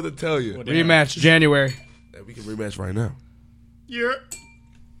 I don't know what to tell you. Rematch January. Yeah, we can rematch right now. You're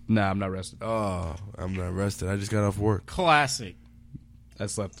Nah, I'm not rested. Oh, I'm not rested. I just got off work. classic. I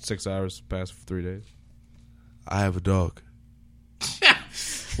slept 6 hours past 3 days. I have a dog.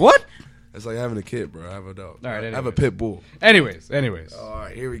 What? It's like having a kid, bro. I have a dog. All right, I have a anyways. pit bull. Anyways. All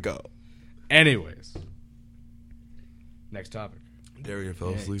right, here we go. Next topic. Darian fell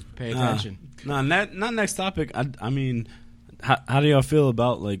asleep. Pay attention. Not next topic. I mean, how do y'all feel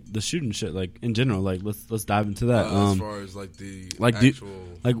about like the shooting shit? Like in general, like let's dive into that. As far as like the like actual,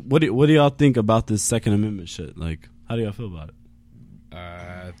 what do y'all think about this Second Amendment shit? Like, how do y'all feel about it?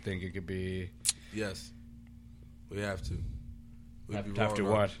 I think it could be. yes, we have to. We'd be After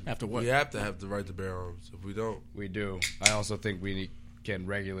wrong what? not- After what? We have to have the right to bear arms. If we don't, We do. I also think we can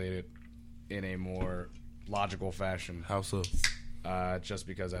regulate it in a more logical fashion. how so? Just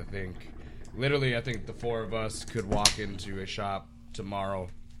because I think the four of us could walk into a shop tomorrow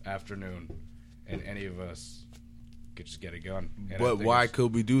afternoon, and any of us could just get a gun. And I But think why it's-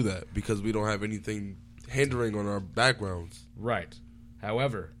 could we do that? Because we don't have anything hindering on our backgrounds. Right.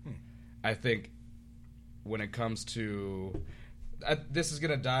 However, I think when it comes to this is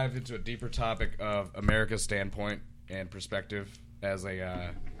going to dive into a deeper topic of America's standpoint and perspective as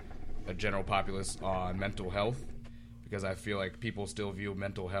a general populace on mental health, because I feel like people still view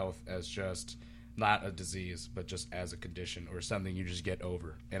mental health as just not a disease, but just as a condition or something you just get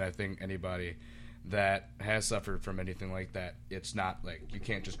over. And I think anybody that has suffered from anything like that, it's not like you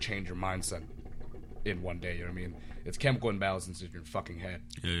can't just change your mindset in one day. You know what I mean? It's chemical imbalances in your fucking head.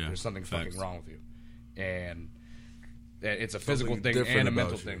 Yeah. There's something Facts. fucking wrong with you, and it's a physical Something thing different and a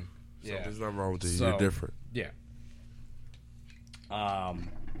about mental you. thing. Yeah. Something's not wrong with you. So- You're different. Yeah.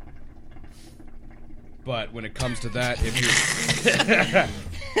 But when it comes to that, if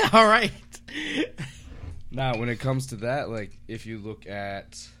you All right. now when it comes to that, like if you look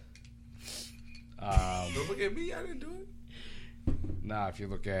at Don't look at me. I didn't do it. if you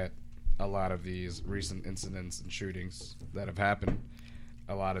look at a lot of these recent incidents and shootings that have happened,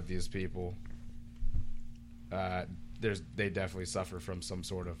 a lot of these people, they definitely suffer from some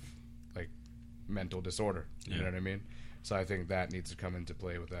sort of like mental disorder. You know what I mean? So I think that needs to come into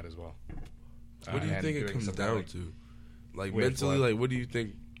play with that as well. What do you And think it doing comes something down like- to? Like With mentally, what? like what do you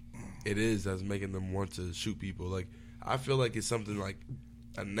think it is that's making them want to shoot people? Like I feel like it's something like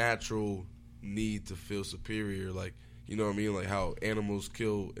a natural need to feel superior. Like you know what I mean? Like how animals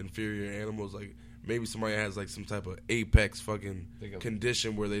kill inferior animals. Like maybe somebody has like some type of apex fucking Think of-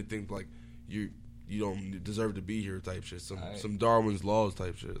 condition where they think like you don't deserve to be here type shit. I- Some Darwin's laws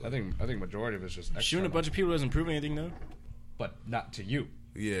type shit. I think majority of it's just Shooting a external, bunch of people doesn't prove anything, though. but not to you.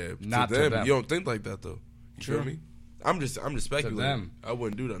 Yeah, Not to to them. them. You don't think like that though. You feel me? I'm just speculating. them. I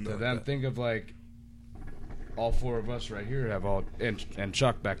wouldn't do that. To them, think of like all four of us right here have all and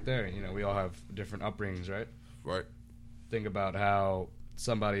Chuck back there. You know, we all have different upbringings, right? Right. Think about how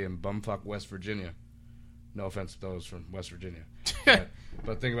somebody in bumfuck West Virginia. No offense to those from West Virginia,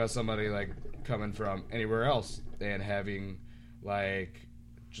 but think about somebody like coming from anywhere else and having like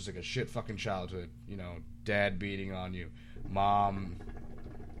just like a shit fucking childhood. You know, dad beating on you, mom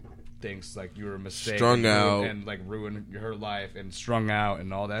thinks like you were a mistake, Strung out. and like ruin her life, and strung out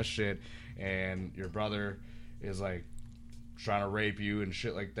and all that shit, and your brother is like trying to rape you and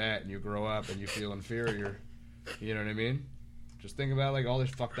shit like that, and you grow up and you feel inferior. You know what I mean? Just think about like all this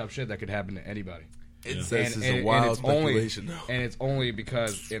fucked up shit that could happen to anybody. Incest is And a wild it's only, speculation. and it's only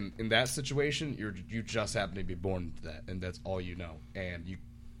because in that situation you just happen to be born into that, and that's all you know, and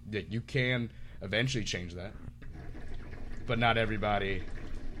you can eventually change that, but not everybody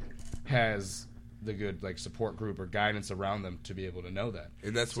has the good like support group or guidance around them to be able to know that.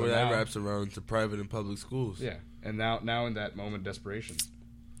 And that's So where that now- wraps around to private and public schools. Yeah, and now in that moment of desperation,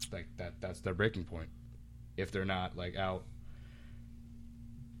 like that's their breaking point. If they're not like out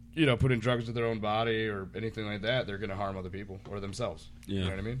putting drugs to their own body or anything like that, they're going to harm other people or themselves. Yeah. You know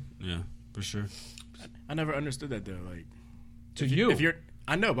what I mean? Yeah, for sure. I never understood that though. Like, If you're,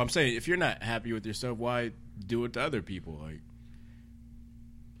 I know, but I'm saying if you're not happy with yourself, why do it to other people? Like,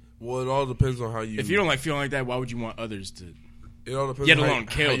 Well, it all depends on how you. if you don't like feeling like that, why would you want others to? it all depends Get on along,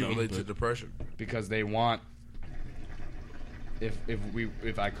 how kill you them, relate to but- depression. because they want.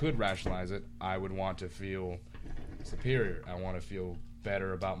 If I could rationalize it, I would want to feel superior. I want to feel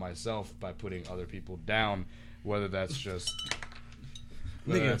better about myself by putting other people down, whether that's just.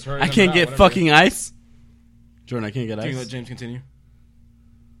 whether that's hurting I them or can't not, get whatever. fucking ice. Jordan, I can't get Can you let ice. James continue?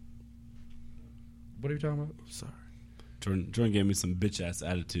 What are you talking about? Sorry. Jordan gave me some bitch ass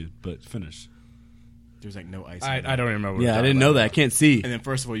attitude, but finish. There's like no ice. I in don't even remember. What Yeah, we're I didn't talking know about. that. I can't see. And then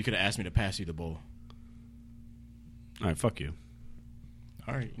first of all, you could have asked me to pass you the bowl. All right, fuck you.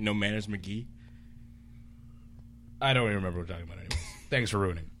 All right, no manners, McGee. I don't even remember what we're talking about. Anyways, thanks for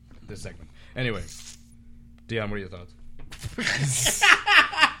ruining this segment. Anyway, Dion, what are your thoughts?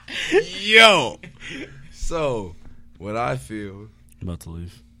 Yo. So, what I feel. I'm about to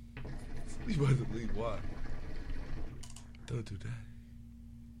leave. You about to leave? Why? Don't do that.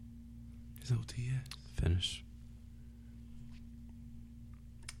 It's OTS. Finish.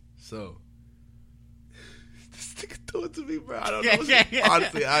 So, this nigga threw it to me, bro. I don't know.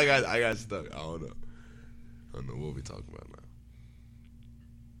 Honestly, I got stuck. I don't know what we talking about now.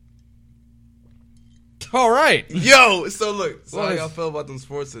 All right. Yo, so look, so Well, how it's- y'all feel about them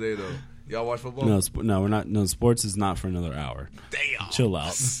sports today, though? Y'all watch football? No, we're not. No, sports is not for another hour. Damn. Chill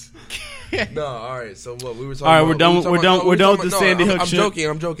out. No, all right. So what we were talking. All right, about, we're done. we We're talking done. about- We're we done talking with the about- Sandy no, Hook I'm shit. joking.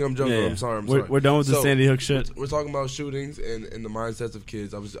 I'm joking. Yeah, I'm sorry. We're done with the So, Sandy Hook shit. We're talking about shootings and the mindsets of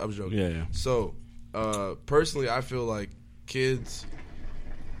kids. I was joking. Yeah. So, personally, I feel like kids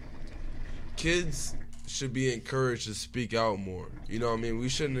should be encouraged to speak out more. You know what I mean? We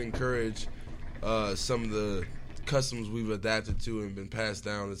shouldn't encourage some of the customs we've adapted to and been passed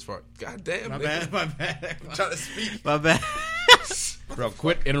down as far. God damn, My nigga. bad. My bad. I'm trying to speak. My bad. Bro,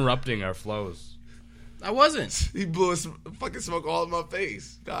 quit interrupting our flows. I wasn't. He blew his fucking smoke all in my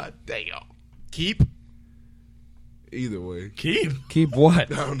face. God damn. Keep. Either way, Keep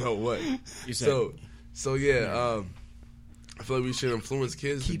what? I don't know what. You said. So yeah. I feel like we should influence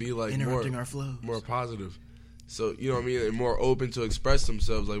kids to Keep be like interrupting our flows. more positive. So you know what I mean, and more open to express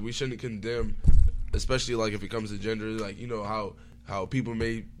themselves. Like we shouldn't condemn, especially like if it comes to gender. Like you know how people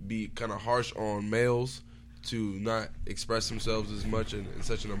may be kind of harsh on males to not express themselves as much in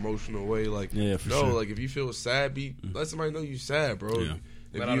such an emotional way. Like Yeah, for no, sure. like if you feel sad, let somebody know you sad, bro. Yeah.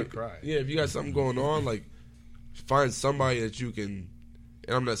 If Let out a cry. Yeah, if you got something going on, like find somebody that you can.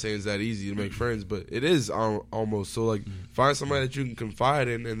 And I'm not saying it's that easy to make friends, but it is almost. So, like, find somebody that you can confide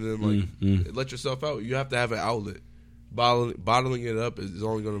in and then, like, let yourself out. You have to have an outlet. Bottling it up is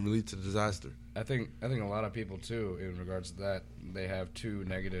only going to lead to disaster. I think a lot of people too, in regards to that, they have too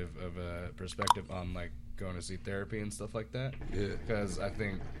negative of a perspective on like going to see therapy and stuff like that. Yeah. Because I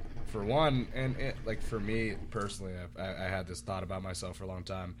think, for one, and like for me personally, I had this thought about myself for a long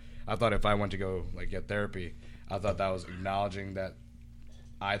time. I thought if I went to go like get therapy, I thought that was acknowledging that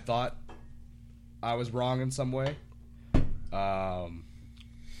I thought I was wrong in some way.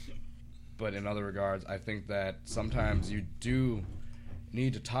 But in other regards, I think that sometimes you do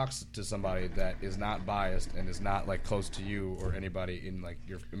need to talk to somebody that is not biased and is not like close to you or anybody in like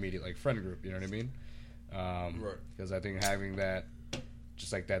your immediate like friend group. You know what I mean? Right. Because I think having that,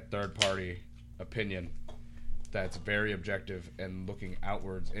 just like that third party opinion, that's very objective and looking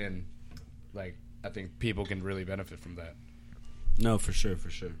outwards in, like I think people can really benefit from that. No, for sure.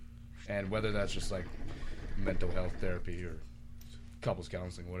 And whether that's just like mental health therapy or couples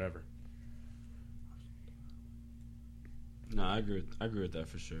counseling, whatever. No, I agree with that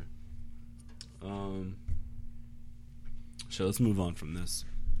for sure. So let's move on from this.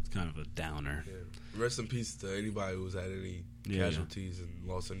 It's kind of a downer. Yeah. Rest in peace to anybody who's had any Yeah. casualties and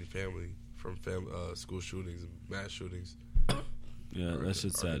lost any family from school shootings and mass shootings. Yeah, Or- that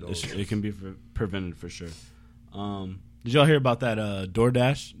shit's or sad. those. It can be prevented for sure. Did y'all hear about that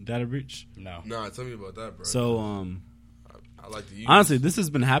DoorDash data breach? No. Nah, tell me about that, bro. So, I like to use honestly, this has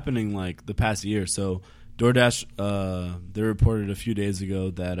been happening like the past year. So, DoorDash, they reported a few days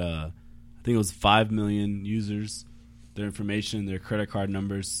ago that I think it was 5 million users, their information, their credit card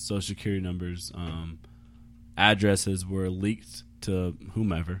numbers, social security numbers, addresses were leaked to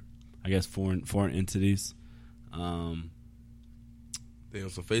whomever, I guess foreign entities. They on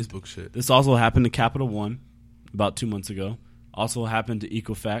some Facebook shit. This also happened to Capital One about 2 months ago. Also happened to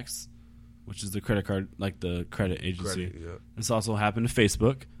Equifax, which is the credit card, like the credit agency. Credit, yeah. This also happened to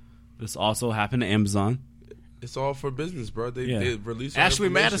Facebook. This also happened to Amazon. It's all for business, bro. They release our Ashley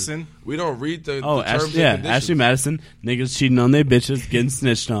information. Madison. We don't read the Oh, terms and conditions. Ashley Madison. Niggas cheating on their bitches, getting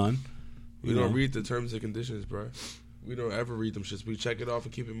snitched on. We don't read the terms and conditions, bro. We don't ever read them shits. We check it off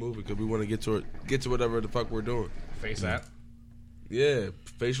and keep it moving because we want to get to whatever the fuck we're doing. Face app. Yeah,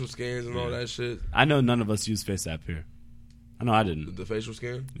 facial scans and all that shit. I know none of us use FaceApp here. I know I didn't. The facial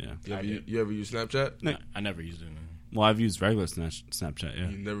scan. Yeah. You ever use Snapchat? No. I never used it. Well, I've used regular Snapchat, yeah.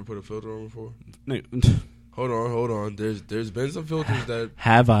 You never put a filter on before? No. Hold on. There's been some filters that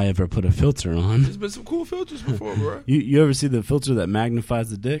Have I ever put a filter on? there's been some cool filters before, bro. You ever see the filter that magnifies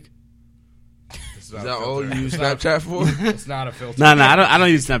the dick? Is Is that all you use Snapchat for? It's not a filter. No, I don't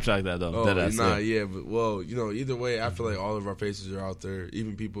use Snapchat like that though. Oh, Deadass, nah, yeah. yeah, but well, either way, I feel like all of our faces are out there.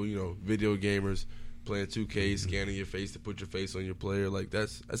 Even people, video gamers playing 2K, scanning your face to put your face on your player. Like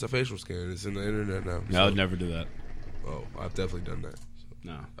that's a facial scan. It's in the internet now. No, I would never do that. Oh, I've definitely done that.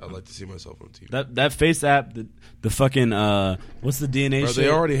 No. I'd like to see myself on TV. That face app, the fucking what's the DNA Bro, shit? they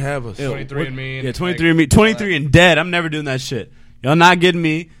already have us. Ew, 23andMe and Yeah, 23andMe, 23 and dead. I'm never doing that shit. Y'all not getting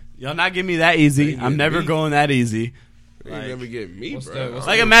me that easy. They I'm get never me. going that easy. They never get me, what's bro. the- I don't what's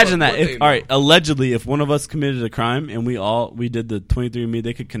Like give a imagine fuck that. what they If all right, know. allegedly, if one of us committed a crime and we did the 23andMe,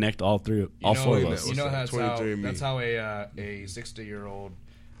 they could connect all four of us. You know What's that? that's how a 60-year-old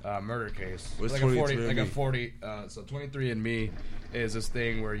murder case. What's like a 40, 23andMe? like a 40. So 23andMe is this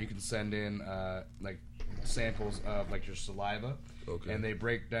thing where you can send in like samples of like your saliva, Okay. and they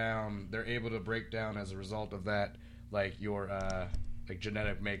break down. They're able to break down as a result of that, like your like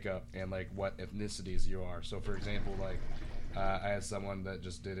genetic makeup and like what ethnicities you are. So for example, like I had someone that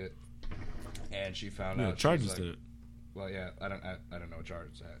just did it, and she found Yeah, out charges she's, like, did it. Well, yeah, I don't know what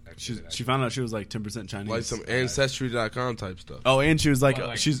charges. She found out she was like 10% Chinese. Like some Ancestry.com type stuff. Oh, and she was like, Well,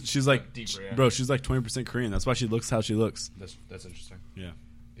 like, she's like, like deeper, yeah. bro, she's like 20% Korean. That's why she looks how she looks. That's interesting. Yeah.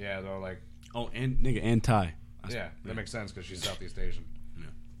 Yeah, they're like, Oh, and nigga, and Thai. yeah, that makes sense because she's Southeast Asian. Yeah.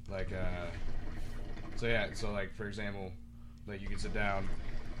 Like, so like for example, like you could sit down,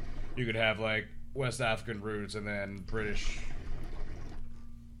 you could have like West African roots and then British,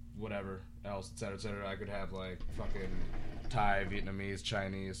 whatever else, etc., etc. I could have like fucking Thai, Vietnamese,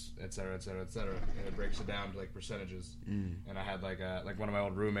 Chinese, etc., etc., etc. And it breaks it down to like percentages. And I had like one of my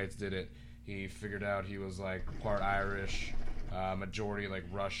old roommates did it. He figured out he was like part Irish, majority like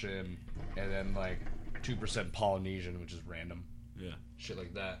Russian, and then like 2% Polynesian, which is random. Yeah. Shit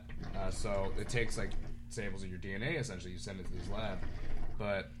like that. So it takes like samples of your DNA. Essentially, you send it to this lab,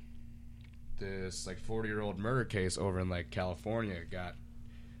 but this like 40-year-old murder case over in like California got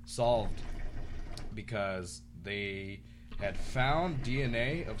solved because they had found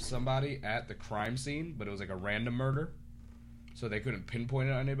DNA of somebody at the crime scene, but it was like a random murder, so they couldn't pinpoint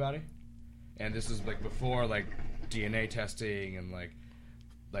it on anybody. And this is like before like DNA testing and like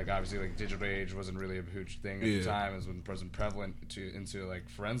obviously like digital age wasn't really a huge thing at the time. It wasn't prevalent into like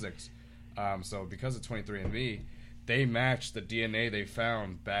forensics. So because of 23andMe, they matched the DNA they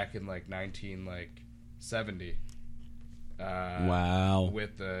found back in like 1970. Wow.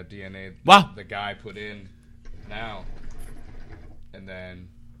 With the DNA Wow. the guy put in now, and then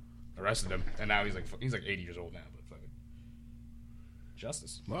arrested him, and now he's like 80 years old now, but fucking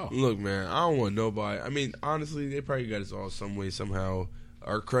justice. Wow. Look, man, I don't want nobody. I mean, honestly, they probably got us all some way, somehow.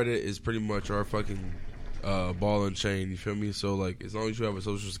 Our credit is pretty much our fucking ball and chain. You feel me? So, like, as long as you have a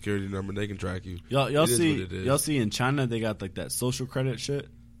social security number, they can track you. Y'all It is see what it is. y'all see in China they got like that social credit shit.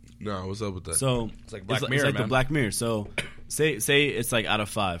 Nah, what's up with that? So It's like Black Mirror, it's like the man. Black Mirror. So say it's like out of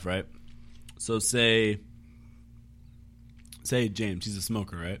 5, right? So say James, he's a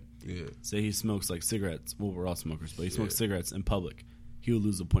smoker, right? yeah. Say he smokes like cigarettes. Well, we're all smokers, but he smokes cigarettes in public. He would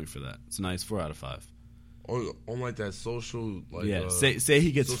lose a point for that. So now he's 4 out of 5. On like that social, like Yeah. Say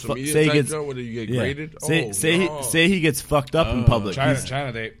he gets social media say he type gets joint, whether you get yeah. graded. Say he gets fucked up in public.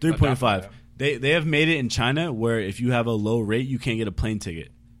 China, they 3.5. They have made it in China where if you have a low rate, you can't get a plane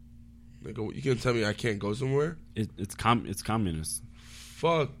ticket. Nigga, you can tell me I can't go somewhere? It's communist.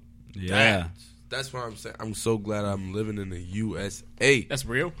 Fuck. Yeah. That. That's what I'm saying. I'm so glad I'm living in the USA. That's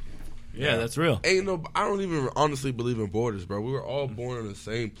real. Yeah, that's real. Ain't no. I don't even honestly believe in borders, bro. We were all born on the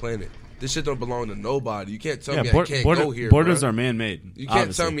same planet. This shit don't belong to nobody. You can't tell me I can't go here. Borders bro. are man-made. You can't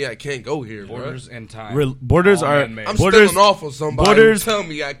obviously. tell me I can't go here, Borders bro. and time. Borders All are man-made. I'm borders. stealing off on somebody. borders- Tell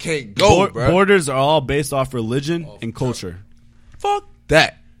me I can't go, bro. Borders are all based off religion and culture. Fuck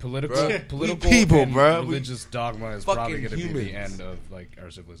that. Political We people, and bro. We religious dogma is fucking probably going to be the humans. end of like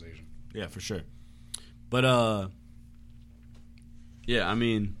our civilization. Yeah, for sure. But yeah, I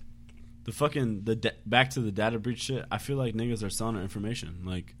mean, the fucking back to the data breach shit. I feel like niggas are selling our information.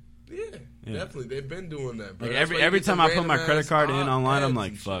 Like Yeah, definitely. They've been doing that, bro. Like That's why you every get time some I put my random credit ass card in odd online, I'm ads like,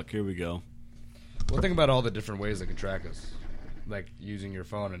 and shit. fuck, here we go. Well, think about all the different ways they can track us. Like using your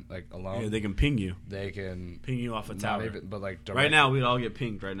phone and like alone. Yeah, they can ping you. They can Ping you off a not tower. even, but like direct, Right now, we'd all get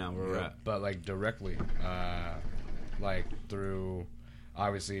pinged right now where we're at. but like directly, like through.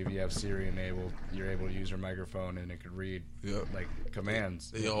 Obviously, if you have Siri enabled, you're able to use your microphone and it could read Yep. like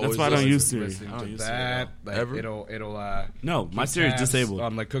commands. They That's always why I don't listen. use Siri. Listening I don't to use that, like, Ever? it'll No, my keep Siri's tabs disabled.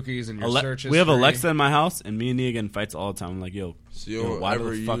 on like cookies and your search we have history. Alexa in my house, and me and Negan fights all the time. I'm like, yo, So you yo, don't why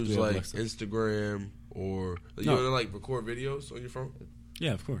ever the fuck do use we have like Alexa? Instagram or you No. want to like record videos on your phone?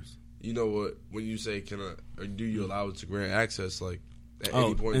 Yeah, of course. You know what? When you say can I or do you allow Instagram access like at Oh,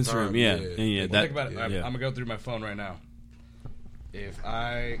 any point in Instagram, time? yeah. Well, That- think about it. yeah. I'm gonna go through my phone right now. If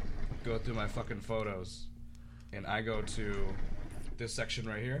I go through my fucking photos and I go to this section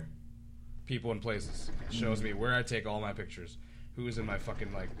right here, people and places, it shows me where I take all my pictures, who's in my fucking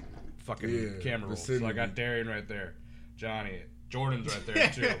Yeah, camera roll. So I vicinity. got Darian right there, Johnny, Jordan's right there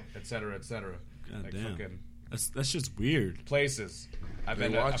too, etc., etc. God Like damn. fucking That's just weird. places. I've They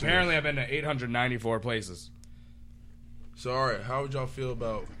been to, watching apparently I've been to 894 places. So all right, how would y'all feel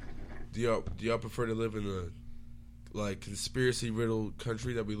about? Do y'all prefer to live in a like conspiracy riddled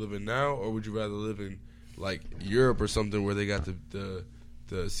country that we live in now, or would you rather live in like Europe or something where they got the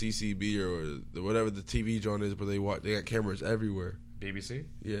CCB or the whatever the TV joint is, but they got cameras everywhere? BBC,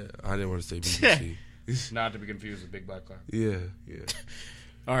 Yeah, I didn't want to say BBC. not to be confused with Big Black Cloud. yeah.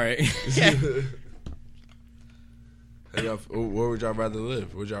 All right. Hey, where would y'all rather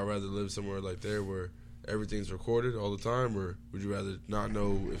live? Would y'all rather live somewhere like there where everything's recorded all the time, or would you rather not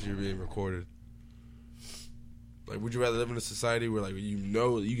know if you're being recorded? Like, would you rather live in a society where, like, you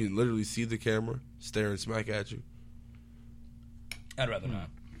know you can literally see the camera staring smack at you? I'd rather not.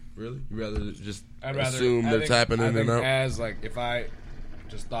 Really? You rather just I'd rather assume I they're think- tapping I in think and out? As like if I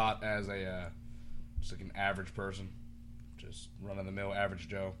just thought as a just like an average person, just run of the mill average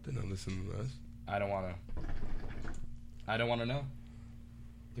Joe, They're not listening to us. I don't want to know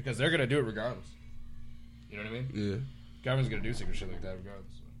because they're gonna do it regardless. You know what I mean? Yeah. Government's gonna do secret shit like that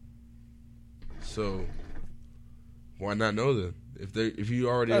regardless. So why not know then? If you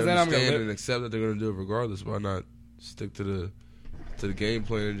already Because then I'm gonna understand live- and accept that they're going to do it regardless, why not stick to the game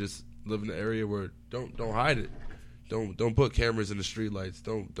plan and just live in the area where don't hide it. Don't put cameras in the street lights.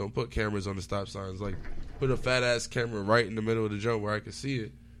 Don't put cameras on the stop signs. Like, put a fat ass camera right in the middle of the jump where I can see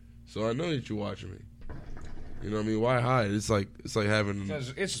it, so I know that you're watching me. You know what I mean? Why hide? It's like having.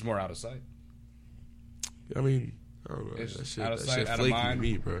 Because it's just more out of sight, I mean, I don't know. It's That shit, out of that sight, shit out of flaky to mind.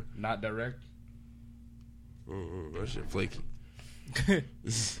 me, bro. not direct. That shit flaky.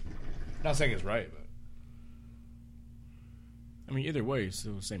 Not saying it's right, but I mean, either way, it's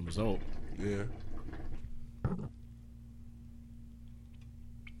still the same result. Yeah.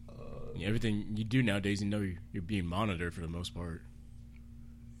 Everything you do nowadays, you know you're being monitored for the most part.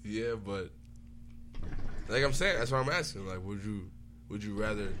 Yeah, but like I'm saying, that's what I'm asking. Like, would you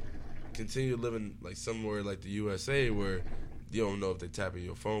rather continue living like somewhere like the USA where you don't know if they tapping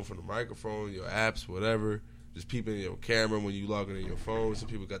your phone from the microphone, your apps, whatever, just peeping your camera when you log in your phone. Some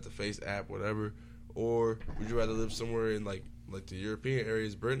people got the Face app, whatever. Or would you rather live somewhere in like the European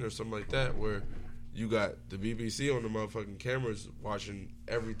areas, Britain or something like that, where you got the BBC on the motherfucking cameras watching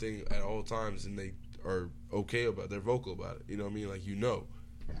everything at all times, and they are okay about it. They're vocal about it. You know what I mean? Like, you know,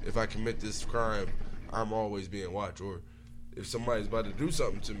 if I commit this crime, I'm always being watched. Or if somebody's about to do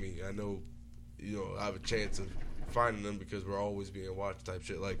something to me, I know, you know, I have a chance of finding them because we're always being watched type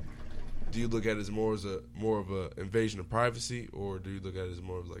shit. Like, do you look at it as more of a invasion of privacy, or do you look at it as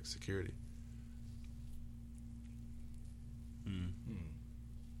more of like security?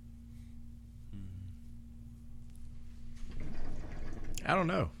 I don't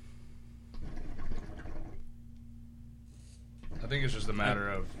know. I think it's just a matter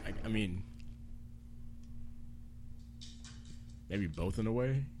of I mean, maybe both in a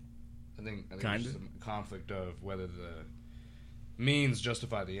way. I think it's Kinda. just a conflict of whether the means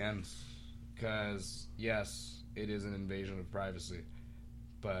justify the ends. Because, yes, it is an invasion of privacy.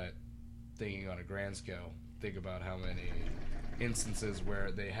 But thinking on a grand scale, think about how many instances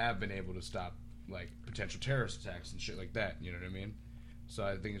where they have been able to stop, like, potential terrorist attacks and shit like that. You know what I mean? So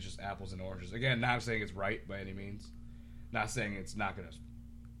I think it's just apples and oranges. Again, not saying it's right by any means. Not saying it's not going to,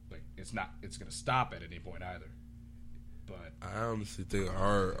 like, it's going to stop at any point either. But I honestly think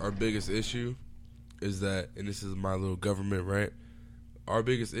our biggest issue is that, and this is my little government rant, our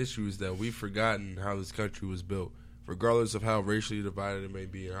biggest issue is that we've forgotten how this country was built. Regardless of how racially divided it may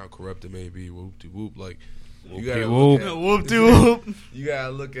be and how corrupt it may be, whoop-de-whoop, like, you gotta look at, Whoop-de-whoop. you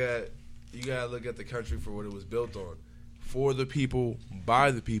gotta look at the country for what it was built on. For the people,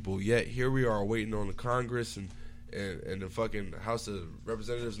 by the people, yet here we are waiting on the Congress and the fucking House of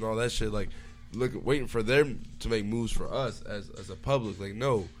Representatives and all that shit. Like, waiting for them to make moves for us as a public. Like,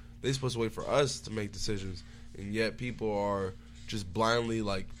 no, they're supposed to wait for us to make decisions, and yet people are just blindly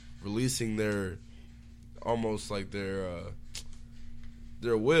like releasing their almost like their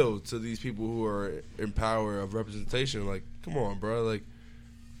will to these people who are in power of representation. Like, come on, bro. Like,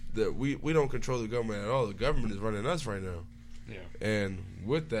 we don't control the government at all. The government is running us right now. Yeah. And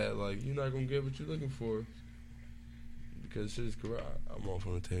with that, like, you're not gonna get what you're looking for because shit is corrupt. I'm off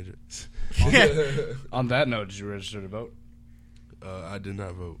on a tangent. On that note, did you register to vote? I did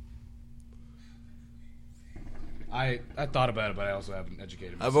not vote. I thought about it, but I also haven't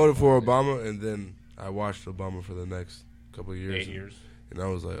educated I myself. voted for Obama, and then I watched Obama for the next couple of years. 8 years. And I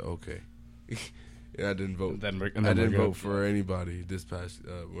was like, okay. And I didn't vote. And then I didn't we're vote good. for anybody this past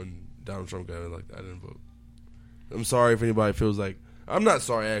when Donald Trump got elected. I didn't vote. I'm sorry if anybody feels like I'm not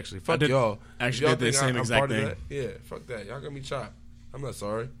sorry. Actually, fuck did- y'all. actually If y'all did the think same I'm exact part of thing. that, yeah, fuck that. Y'all got me chopped. I'm not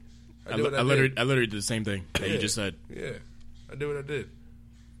sorry. I did what I literally did. did the same thing that you just said. Yeah, I did what I did.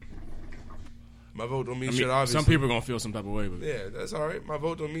 My vote don't mean I mean, shit. Obviously, some people are gonna feel some type of way, but Yeah, that's all right. My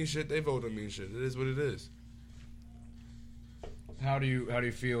vote don't mean shit. They vote don't mean shit. It is what it is. How do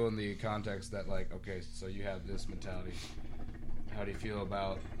you feel in the context that, like, okay, so you have this mentality? How do you feel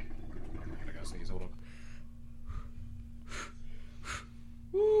about? I gotta sneeze. Hold up.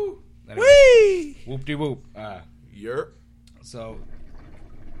 Woo! Anyway, whoop de whoop. Yerp. So,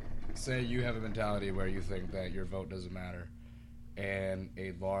 say you have a mentality where you think that your vote doesn't matter, and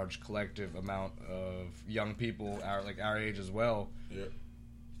a large collective amount of young people, our age as well, Yep.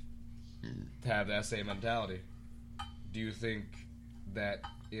 have that same mentality. Do you think that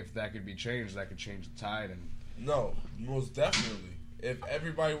if that could be changed, that could change the tide? And No, most definitely. If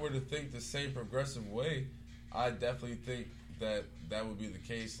everybody were to think the same progressive way, I definitely think that would be the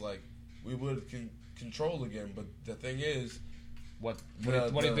case. Like, we would control again. But the thing is, what do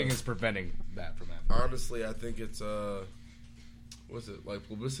you think is preventing that from happening? honestly, I think it's what's it, like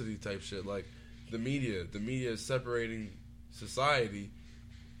publicity type shit. Like the media is separating society,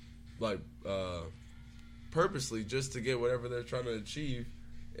 like purposely just to get whatever they're trying to achieve,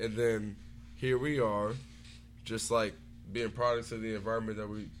 and then here we are, just like being products of the environment that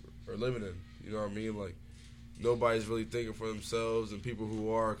we are living in. You know what I mean? Like, nobody's really thinking for themselves, and people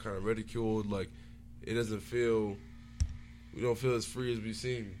who are kind of ridiculed. Like, it doesn't feel, we don't feel as free as we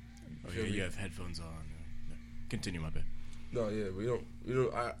seem. oh, Feel yeah, me? you have headphones on. Continue, my bad. No, yeah, we don't.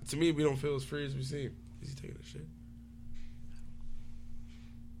 To me, we don't feel as free as we seem. Is he taking a shit?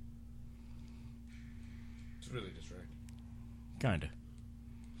 It's really distracting. Kinda.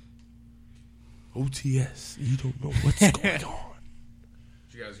 OTS. You don't know what's going on.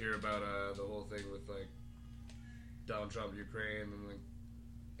 Did you guys hear about the whole thing with, like, Donald Trump, Ukraine, and,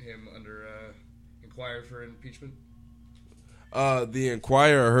 like, him under inquiry for impeachment? The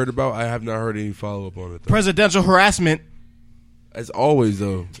Inquirer I heard about. I have not heard any follow up on it. Though. Presidential harassment. As always,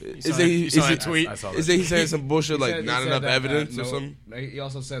 though, You saw that tweet? I saw that. Is he saying some bullshit He like said- he not said enough that, evidence or no- something? He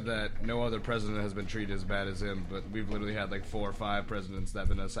also said that no other president has been treated as bad as him, but we've literally had like 4 or 5 presidents that have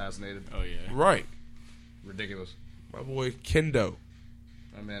been assassinated. Oh yeah. Right, Ridiculous. my boy Kendo.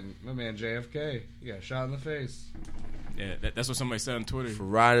 My man JFK, he got shot in the face. Yeah, that's what somebody said on Twitter. For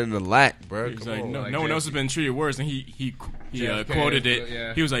riding the lack, bro. He was Come like, on. no, like no one JFK. else has been treated worse, and he JFK, quoted it.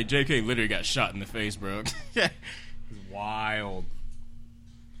 yeah. He was like, "JK literally got shot in the face, bro." Yeah. It's wild.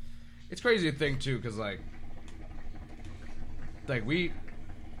 It's crazy to think too, because like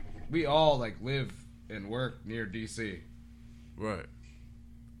we all like live and work near DC. Right.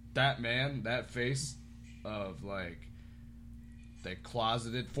 That man, that face of like that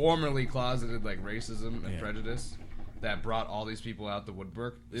formerly closeted like racism and Yeah. prejudice that brought all these people out the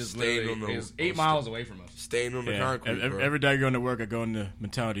woodwork is Staying literally on the- is 8 miles away from us. Staying on the Yeah. concrete, bro. Every day I go into work, I go into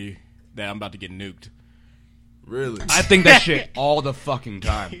mentality that I'm about to get nuked. Really? I think that shit all the fucking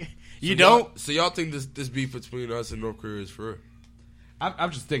time. You So don't? So y'all think this beef between us and North Korea is for real?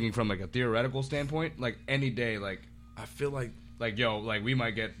 I'm just thinking from like a theoretical standpoint. Like any day, like I feel like yo, like we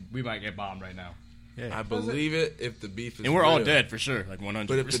might get bombed right now. I believe it if the beef is And we're all real. dead for sure, like 100%.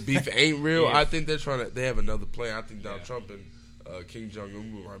 But if the beef ain't real, Yeah. I think they have another plan. I think Donald Yeah. Trump and Kim Jong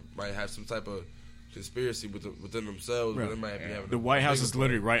Un might have some type of conspiracy within themselves. Bro, But they might be having the a White House bigger is plan.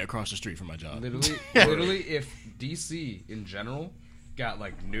 literally right across the street from my job. Literally, if DC in general got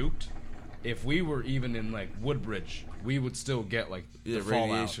like nuked, if we were even in like Woodbridge, we would still get like the fallout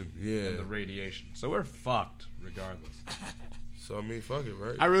radiation. Yeah. and the radiation. So we're fucked regardless. So I mean, fuck it,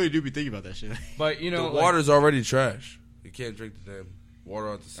 right? I really do be thinking about that shit. But you the know, water's already trash. You can't drink the damn water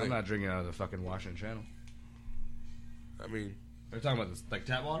out the I'm sink. not drinking out of the fucking Washington Channel. I mean, Are you talking about this like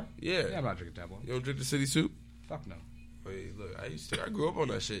tap water? yeah. Yeah, I'm not drinking tap water. You don't drink the city soup? Fuck no. Wait, look, I grew up on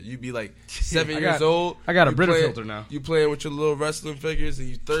that shit. You be like 7 years got- old. I got a you Brita playing- filter now. You playing with your little wrestling figures and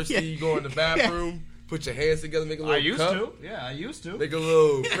you thirsty. You go in the bathroom, put your hands together, make a little cup. Yeah, I used to. Make a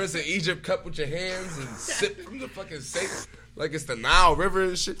little Prince of Egypt cup with your hands and sip from the fucking sink like it's the Nile River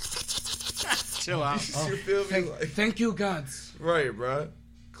and shit. Chill out. You feel me? Like, Thank you, gods. right, bro.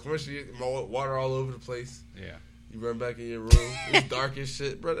 Crunchy, water all over the place. Yeah. You run back in your room. It's dark as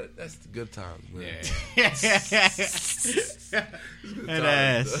shit, bro. That's the good times, man. It's good And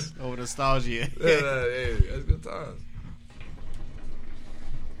times, ass. Oh, nostalgia. yeah, that's good times.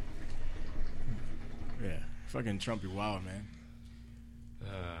 Yeah. Fucking Trump, you wild, man.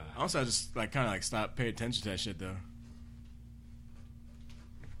 Also, I just like kind of like stop paying attention to that shit though.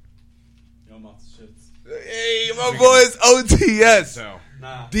 Yo, I'm off the shits. Hey, my boys, OTS. So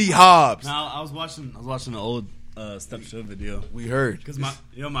Nah. D Hobbs. Nah, I was watching an old Step Show video. We heard. Because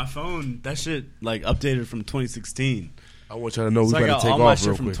my phone, that shit like updated from 2016. I want y'all to know we So I better got take all my off shit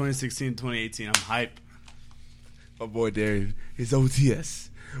real from quick. 2016 to 2018. I'm hype. My boy Darian is OTS.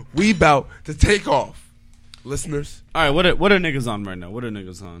 We about to take off. Listeners, All right, what are niggas on right now? What are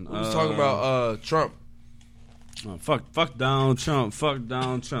niggas on? we was talking about Trump. Oh, fuck down Trump. Fuck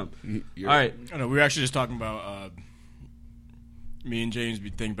down Trump. All right. I know we were actually just talking about me and James be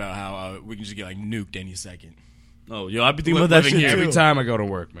thinking about how we can just get like nuked any second. Oh, yo, I be thinking about that living shit here. too. every time I go to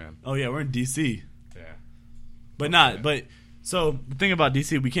work, man. Oh yeah, we're in DC. Yeah. But so the thing about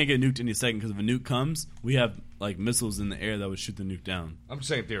DC, we can't get nuked any second because if a nuke comes, we have like missiles in the air that would shoot the nuke down. I'm just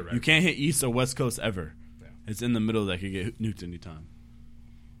saying theoretically. You can't hit East or West Coast ever. Yeah. It's in the middle that could get nuked anytime.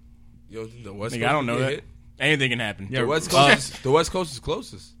 Yo, the West Like, Coast I don't know get that. hit. Anything can happen. The West Coast, the West Coast is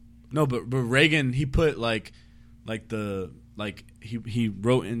closest. No, but Reagan, he put he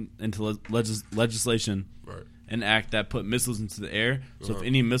wrote into legislation Right. an act that put missiles into the air. So if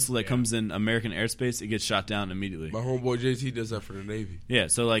any missile that comes in American airspace, it gets shot down immediately. My homeboy JT does that for the Navy. Yeah,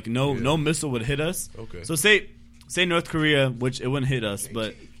 so like no missile would hit us. Okay. So say North Korea, which it wouldn't hit us,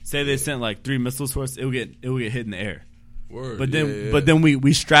 but say they sent like 3 missiles to us, it would get hit in the air. Word. But then yeah. but then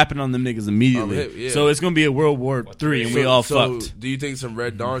we strap it on them niggas immediately. Yeah. So it's gonna be a World War III and we all fucked. Do you think some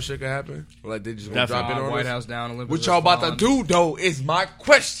Red Dawn shit could happen? Like they just gonna drop it on White us? House down. Olympus What y'all has about fallen. to do though is my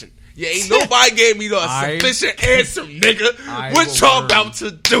question. Yeah, ain't nobody gave me the sufficient answer, nigga. I What will y'all learn. about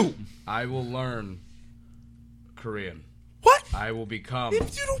to do? I will learn Korean. What? I will become.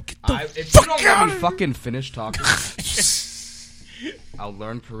 If you don't get the If you fuck don't out let me of fucking finish talking, I'll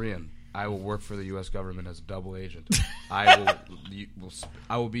learn Korean. I will work for the U.S. government as a double agent. I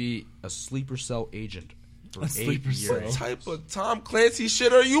will be a sleeper cell agent for 8 years. what type of Tom Clancy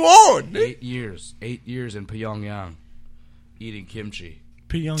shit are you on, nigga? 8 years. 8 years in Pyongyang, eating kimchi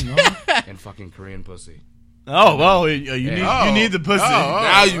Pyongyang. and fucking Korean pussy. Oh well, you need the pussy.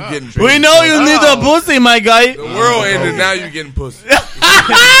 Now you getting We know you need the pussy, my guy. the world ended. Now you getting pussy.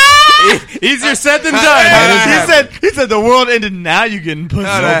 Easier said than How done. that He said the world ended. Now you getting pussy.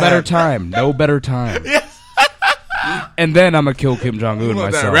 How No that better happened? time. No better time. And then I'm gonna kill Kim Jong You Un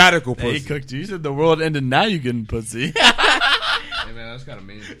want that myself. radical Hey, he pussy? cooked you. He said the world ended. Now you getting pussy. Hey man, that's kind of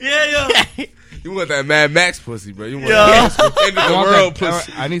mean. Yeah. You want that Mad Max pussy, bro? You want Yo. that end of the world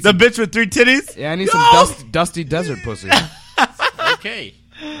pussy? I need The some. bitch with 3 titties. Yeah, I need some dusty desert pussy. At Okay.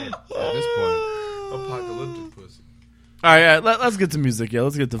 this point, Apocalyptic pussy. All right, let's get to music. Yeah,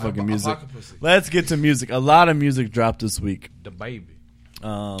 let's get to fucking music. Pussy. Let's get to music. A lot of music dropped this week. the baby. We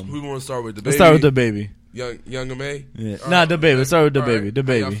want to start with the baby. Let's start with the baby. Young M.A. Yeah. All Nah, right. the baby. Let's start with the All baby. right. The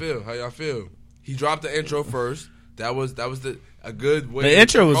baby. How y'all feel? He dropped the intro first. That was a good way. The to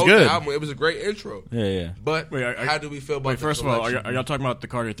intro was promote good. the album. It was a great intro. Yeah. But Wait, how do we feel about Wait, the first of all, selection? are y'all talking about the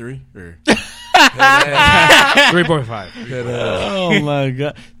Carter 3? Or 3.5. Oh my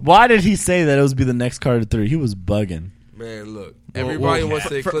god! Why did he say that it was be the next Carter 3? He was bugging. Man, look. Everybody wants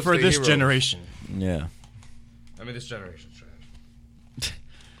to eclipse for their this hero. generation? Yeah. I mean, this generation's trash.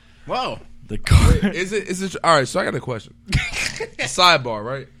 Whoa. The car. Is it? All right. So I got a question. Sidebar,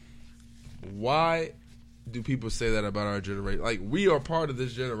 right? Why do people say that about our generation? Like, we are part of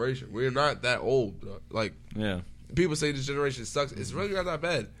this generation. We're not that old. Like, Yeah. people say this generation sucks. It's really not that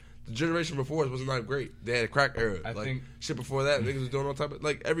bad. The generation before us wasn't that great. They had a crack era. I think- shit before that, niggas was doing all type of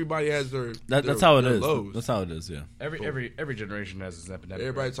like. Everybody has their. That's how it their is. Lows. That's how it is. Yeah. Every generation has its epidemic.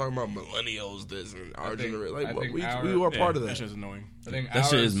 Everybody talking about millennials, this and our think- generation. I Like, what, think we our- were part of That that. shit's annoying. I think That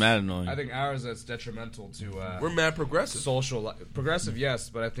shit ours- is mad annoying. I think ours that's detrimental to We're mad progressive. social progressive,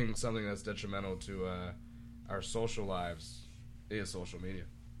 yes, but I think something that's detrimental to our social lives is social media.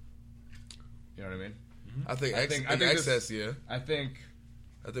 You know what I mean? I think I think excess. this- Yeah, I think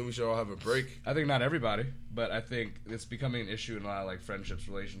we should all have a break. not everybody, but I think it's becoming an issue in a lot of like friendships,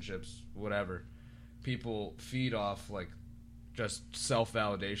 relationships, whatever. people feed off like just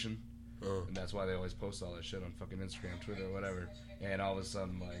self-validation. And that's why they always post all that shit on fucking Instagram, Twitter, or whatever. And all of a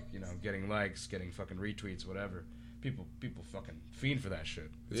sudden, like, you know, getting likes, getting fucking retweets, whatever. People fucking fiend for that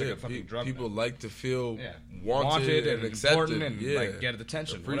shit. It's like a fucking drug. People now. like to feel Yeah. wanted and accepted and like get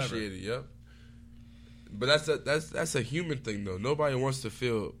attention, appreciated. Yep. But that's a human thing though. Nobody wants to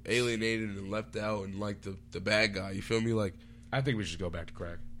feel alienated and left out and like the bad guy. You feel me? Like, I think we should go back to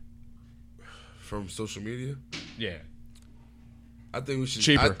crack. from social media. Yeah. I think we should.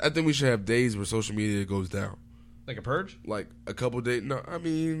 Cheaper. I think we should have days where social media goes down. Like a purge? Like a couple days. No, I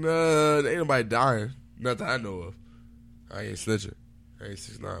mean, ain't nobody dying. Not that I know of. I ain't snitching. I ain't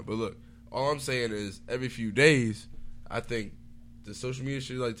 6ix9ine. But look, all I'm saying is every few days, I think the social media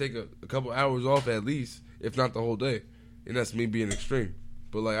should like take a couple hours off at least, if not the whole day. And that's me being extreme.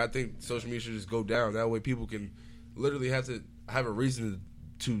 But like, I think social media should just go down. That way, people can literally have a reason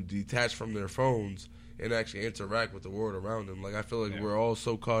to detach from their phones and actually interact with the world around them. Like, I feel like we're all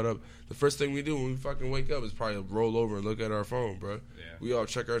so caught up. The first thing we do when we fucking wake up is probably roll over and look at our phone, bro. Yeah. We all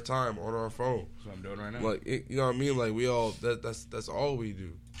check our time on our phone. That's what I'm doing right now. Like, you know what I mean? Like, we all that's all we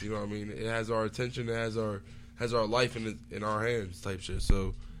do. You know what I mean? It has our attention. It has our life in our hands, type shit.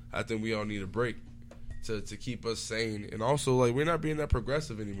 So I think we all need a break to keep us sane. And also, like, we're not being that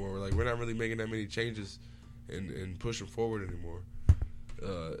progressive anymore. Like, we're not really making that many changes and pushing forward anymore.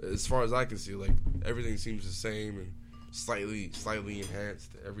 As far as I can see, like, everything seems the same and slightly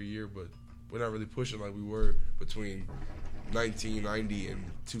enhanced every year, but we're not really pushing like we were between 1990 and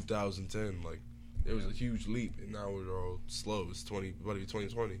 2010. Like, it was a huge leap, and now we're all slow. It's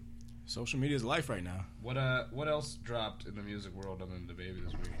 2020. Social media is life right now. What else dropped in the music world other than DaBaby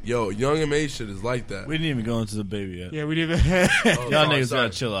this week? Yo, Young M.A. shit is like that. We didn't even go into the baby yet. Yeah, we didn't. Y'all niggas gotta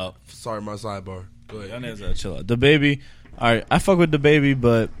chill out. Sorry, my sidebar. Go Y'all ahead. niggas gotta chill out. The baby. All right, I fuck with the baby,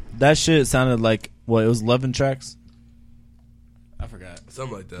 but that shit sounded like what? It was 11 tracks. I forgot.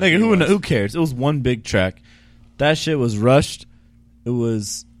 Something like that. Nigga, who cares? It was one big track. That shit was rushed. It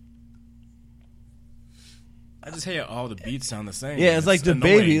was. I just hate all the beats sound the same. Yeah, it's like the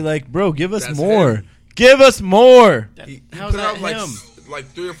annoying. baby. Like, bro, give us That's more. him. Give us more. He How's put that out like him? like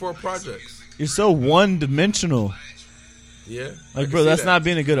 3 or 4 projects. You're so one dimensional. Yeah. I Like, can bro, see that's that. not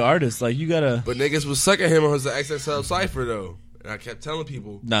being a good artist. Like, you gotta. But niggas was sucking him on his XXL Cypher though, and I kept telling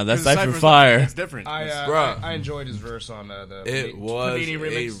people Nah, that's Because Cypher Cypher's- fire. That's different. Bruh. I enjoyed his verse on the it was Panini a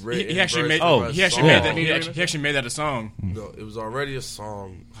remix. written he actually verse made. Oh, of a he actually song. made that. Yeah. He actually made that a song. No, it was already a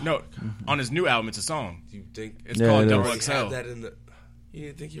song. No, on his new album, it's a song. Do you think It's Yeah, called it Double already had XL. that in the? You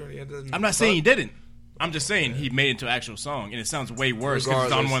didn't think you already had that? In I'm the not saying he cut? didn't. I'm just saying he made it into an actual song, and it sounds way worse because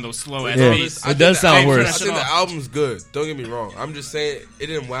it's on Regardless. one of those slow ass Yeah. beats. It I think does the sound album- worse. I think the album's good. Don't get me wrong. I'm just saying it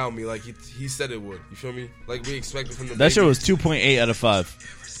didn't wow me like he said it would. You feel me? Like we expected from the. That shit Baby. was 2.8 out of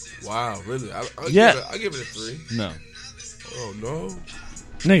 5. Wow, really? I Yeah. give it a 3. No. Oh no,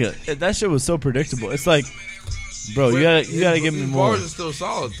 Nigga, that shit was so predictable. It's like, bro, you gotta give me his more. Bars are still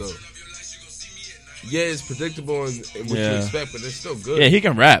solid though. Yeah, it's predictable and what you Yeah. expect, but it's still good. Yeah, he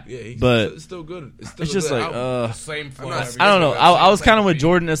can rap, Yeah, but it's still good. It's still it's a just good like, album. Same flow. I'm not- every I don't know. time. I was Same kind of with beat.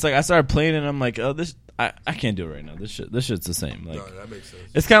 Jordan. It's like I started playing it and I'm like, oh, this, I can't do it right now. This shit's the same. Like, No, that makes sense.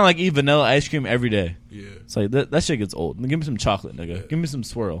 it's kind of like eat vanilla ice cream every day. Yeah. It's like that shit gets old. Give me some chocolate, nigga. Yeah. Give me some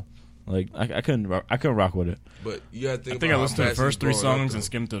swirl. Like I couldn't rock with it. But you gotta think I think about I how listened to the fast first he's 3 growing up, songs though. and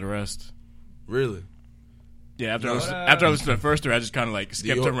skimmed through the rest. Really? Yeah, after No. I listened to the first 3, I just kind of like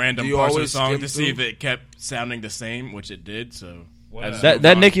skipped you- to random do you parts of the always song skim to see if through? it kept sounding the same, which it did. So What, I just That moved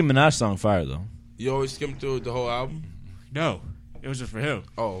that on. Nicki Minaj song fire though. You always skim through the whole album? No, it was just for him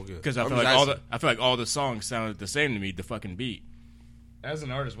Oh, okay. because I I'm feel just like asking. all the songs sounded the same to me. The fucking beat. As an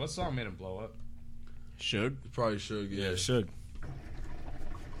artist, what song made him blow up? Should. You probably should. Yeah. should.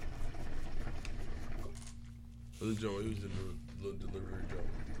 Little Joe, he was in the little delivery joint.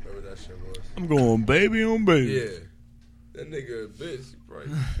 Whatever that shit was. I'm going baby on baby. Yeah. That nigga a bitch.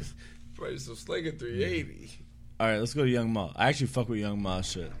 He probably some slinging 380. All right, let's go to Young Ma. I actually fuck with Young Ma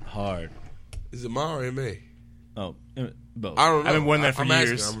shit hard. Is it Ma or M.A.? Oh, both. I don't know. I've been wanting that for I'm asking.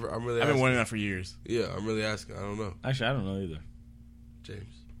 years. I'm really I've been asking. wanting that for years. Yeah, I'm really asking. I don't know. Actually, I don't know either.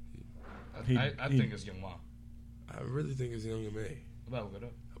 James. I think it's Young Ma. I really think it's Young M.A. About to look it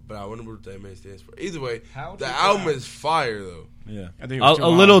up. But I wonder what the M.A. stands for. Either way, How the did album that- is fire, though. Yeah, I think it was a too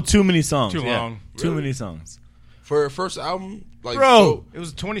long. little too many songs. Too yeah. long. Too Really? many songs. For her first album, like, Bro. It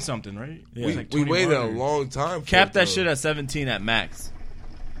was 20 something, right? Yeah. It was we, like we 21 waited a or- long time for Cap it, that though. shit at 17 at max.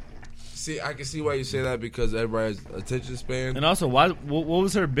 See, I can see why you say that because everybody has attention span. And also, what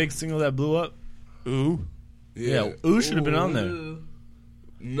was her big single that blew up? Ooh. Yeah, Ooh should have been on there.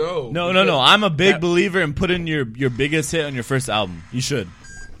 No. No. I'm a big believer in putting your biggest hit on your first album. You should.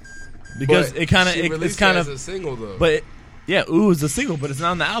 because But it kind of she it's released kind it of as a single though. but yeah, Ooh is a single, but it's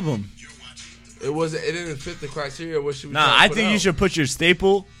not on the album. it wasn't. It didn't fit the criteria of what she was. Nah, trying to I put think you out. should put your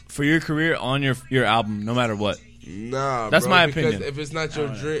staple for your career on your album, no matter what. Nah, That's bro, my because opinion. If it's not your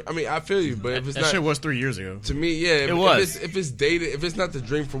dream, I mean, I feel you, but if it's That not shit was 3 years ago. to me, yeah, It was. If it's dated, if it's not the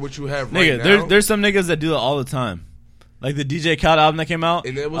dream for what you have Nigga, right now, there's some niggas that do that all the time. Like the DJ Khaled album that came out,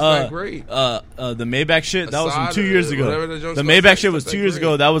 And it was not great. The Maybach shit that was from Aside 2 years or ago. whatever the Jones The Scott Maybach said, shit was it's 2 not years great.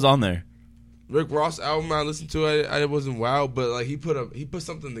 ago. That was on there. Rick Ross album I listened to, I wasn't wild, but like he put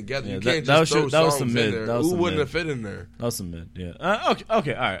something together. Yeah, You that- can't that was just throw shit- that was songs some in mid. there. That was Ooh some wouldn't mid. have fit in there. That was some mid. Yeah.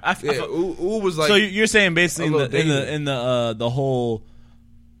 Okay. All right. Yeah, Ooh was like so you're saying basically a little in the whole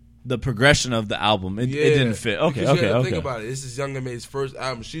the progression of the album, it didn't fit. Okay. Because you gotta Okay. Think about it. This is Young M.A's first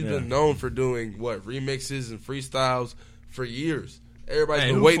album. She's been known for doing what remixes and freestyles for years. Everybody's Hey,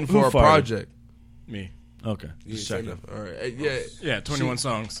 been who- waiting who for a farted? project. Me. Okay. You Just didn't say checking. nothing. All right. Yeah. Yeah, 21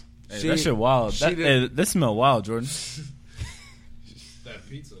 songs. Hey, that shit wild. she That, didn't- this smell wild, Jordan. That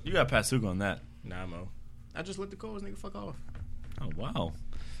pizza. You got Pasuga on that. Nah, Mo. I just let the coals nigga fuck off. Oh wow.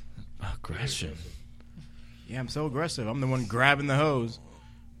 Aggression. Yeah, I'm so aggressive. I'm the one grabbing the hose.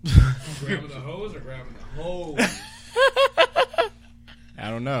 Grabbing the hose or grabbing the hose? I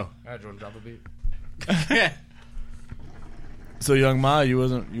don't know. All right, Jordan, drop a beat. So Young Ma, you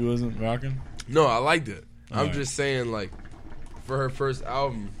wasn't rocking? No, I liked it. I'm Alright. just saying, like, for her first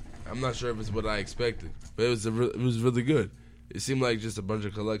album, I'm not sure if it's what I expected, but it was really good. It seemed like just a bunch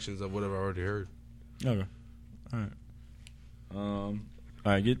of collections of whatever I already heard. Okay. All right. All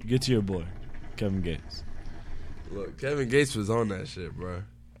right. Get to your boy, Kevin Gates. Look, Kevin Gates was on that shit, bro.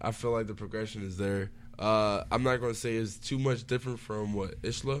 I feel like the progression is there. I'm not going to say it's too much different from what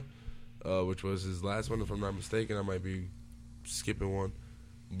Ishla, which was his last one, if I'm not mistaken. I might be skipping one.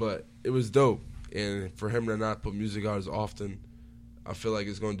 But it was dope. And for him to not put music out as often, I feel like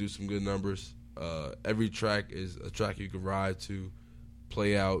it's going to do some good numbers. Every track is a track you can ride to,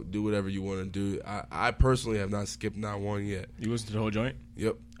 play out, do whatever you want to do. I personally have not skipped not one yet. You listen to the whole joint?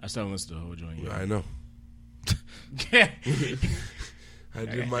 Yep, I still haven't listened to the whole joint yet. I know. Yeah. I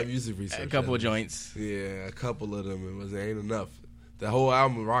did my music research. A couple of joints. Yeah, a couple of them. It ain't enough. The whole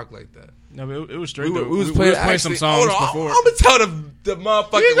album rocked like that. No, but it was straight. We though. was playing some actually- songs hold on, before. I'm gonna tell the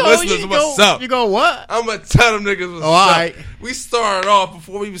motherfucking listeners what's up. You go what? I'm gonna tell them niggas what's Oh, up. alright. We started off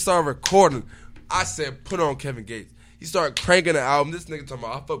before we even started recording. I said, put on Kevin Gates. He started cranking the album. This nigga talking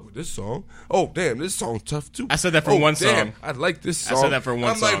about, I fuck with this song. Oh, damn, this song tough too. I said that for Oh, one damn, song. I like this I song. said that for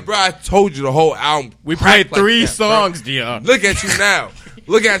one I'm song. like, bro, I told you the whole album. We cracked played like 3 that, bro. songs, Dion. Look at you now.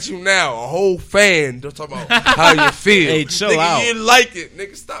 Look at you now. A whole fan. Don't talk about how you feel. Hey, chill nigga, out. You like it.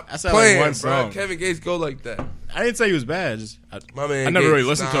 Nigga, stop I said playing, like one bro. song. Kevin Gates go like that. I didn't say he was bad. Just, My man I never Gates, really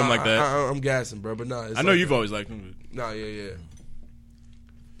listened to him like that. I'm gassing, bro, but nah. It's I know like you've that. always liked him. Nah, yeah.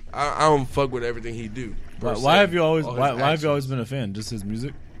 I don't fuck with everything he do. per se. Why have you always All his why have you actions. always been a fan? Just his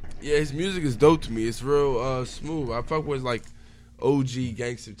music? Yeah, his music is dope to me. It's real smooth. I fuck with like OG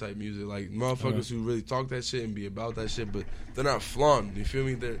gangster type music, like motherfuckers who really talk that shit and be about that shit, but they're not flaunting. You feel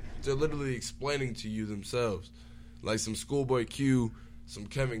me? They're literally explaining to you themselves, like some Schoolboy Q, some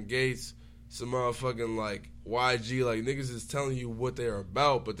Kevin Gates, some motherfucking like YG. Like niggas is telling you what they're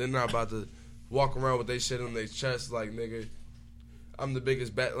about, but they're not about to walk around with they shit on their chest like nigga. I'm the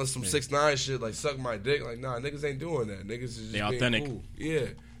biggest bat. Let's some 6ix9ine shit like suck my dick. Like nah, niggas ain't doing that. Niggas is just They being authentic. cool. Yeah,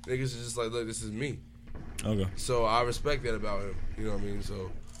 niggas is just like look, this is me. Okay. So I respect that about him. You know what I mean?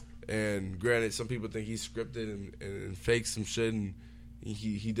 So, and granted, some people think he's scripted and fakes some shit, and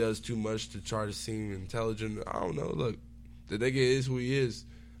he does too much to try to seem intelligent. I don't know. Look, the nigga is who he is.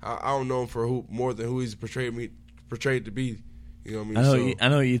 I don't know him for more than who he's portrayed to be. You know what I mean? I know. So, I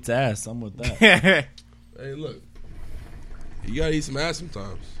know he eats ass. I'm with that. hey, look, you gotta eat some ass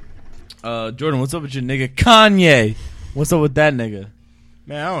sometimes. Jordan, what's up with your nigga Kanye? What's up with that nigga?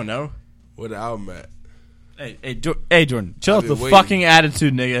 Man, I don't know. Where the album at? Hey, Jordan, chill I've out the been waiting. fucking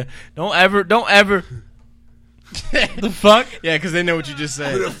attitude, nigga. Don't ever. The fuck? Yeah, because they know what you just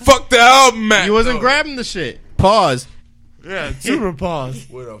Where the said. fuck the album at? You wasn't though? grabbing the shit. Pause. Yeah, super pause.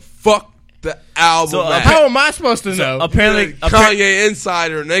 Where the fuck the album So, at? How am I supposed to know? Apparently, Kanye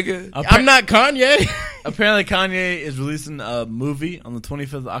Insider, nigga. I'm not Kanye. Apparently, Kanye is releasing a movie on the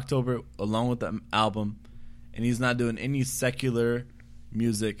 25th of October along with the album, and he's not doing any secular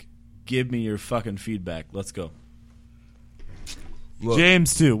music. Give me your fucking feedback. Let's go. Look,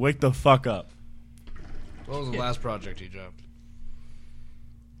 James, too. Wake the fuck up. What was the last project he dropped?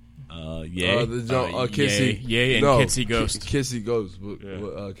 Yeah. Kissy. Yay and Kitsy Ghost. Kissy Ghost with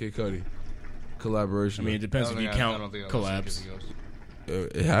Kid Cudi. Collaboration. I mean, it depends if you count collabs.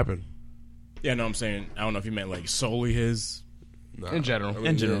 It happened. Yeah, no, I'm saying, I don't know if you meant like solely his. Nah. In general. I mean,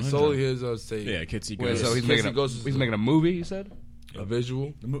 In general, yeah, in solely his say Yeah, Kids See Wait, Ghosts. so he's Kids making See Ghosts is he's making a movie. You said. a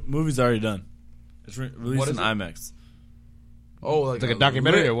visual. The movie's already done. It's released What is in it? IMAX. Oh, It's like a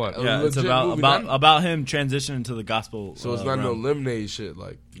documentary or what? Yeah, it's about him transitioning to the gospel. So it's not no realm. lemonade shit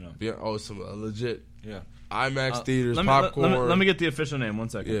like. No. Yeah, oh, it's a legit Yeah. IMAX theaters, Let me, popcorn. let me get the official name. 1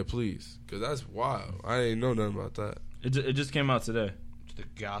 second. Yeah, please, because that's wild. I ain't know nothing about that. It just came out today. The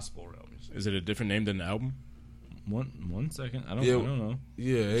gospel realm. Is it a different name than the album? 1 second. I don't know.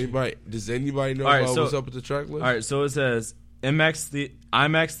 Yeah, anybody? Does anybody know All right, about so- what's up with the track list? All right, so it says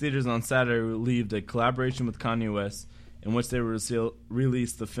IMAX theaters on Saturday relieved a collaboration with Kanye West in which they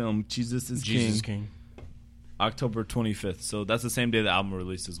released the film Jesus is King, October 25th. So that's the same day the album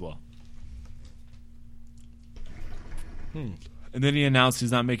released as well. And then he announced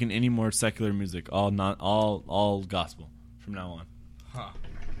he's not making any more secular music, all gospel from now on.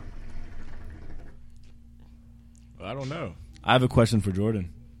 Well, I don't know. I have a question for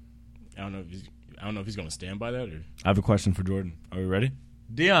Jordan. I don't know if he's going to stand by that or. I have a question for Jordan. Are we ready?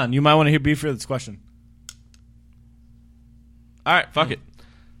 Dion, you might want to be for this question. All right, fuck it.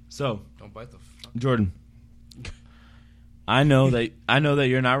 So, Don't bite the. Jordan, I know that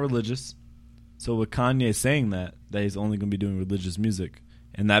you're not religious. So with Kanye saying that he's only going to be doing religious music,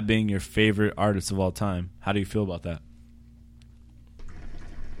 and that being your favorite artist of all time, how do you feel about that?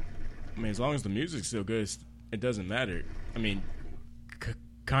 I mean, as long as the music's still good, it doesn't matter. I mean,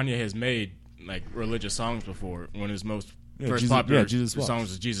 Kanye has made like religious songs before. One of his most first popular Jesus Walks. songs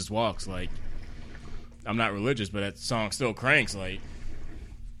was "Jesus Walks." Like, I'm not religious, but that song still cranks. Like,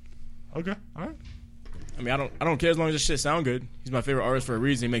 okay, all right. I mean, I don't care as long as this shit sound good. He's my favorite artist for a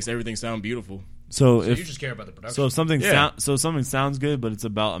reason. He makes everything sound beautiful. So You if just care about the production. so, if something Yeah. something sounds good, but it's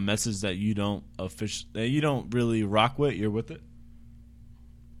about a message that you don't really rock with, you're with it.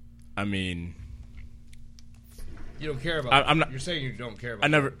 I mean, you don't care about. I'm not- You're saying you don't care about. I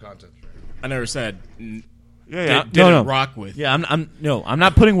never- the content. I never said Yeah, didn't rock with. Yeah, I'm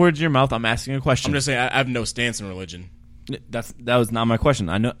not putting words in your mouth. I'm asking a question. I'm just saying I have no stance in religion. That was not my question.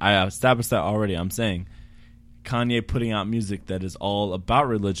 I know I established that already. I'm saying Kanye putting out music that is all about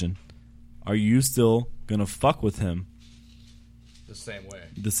religion. Are you still gonna fuck with him The same way.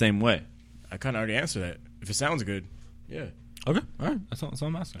 the same way? I kind of already answered that. If it sounds good, yeah. Okay, all right. That's all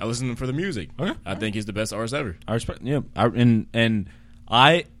I'm asking. I listen to him for the music. Okay. I think he's the best artist ever. I respect. Yeah, and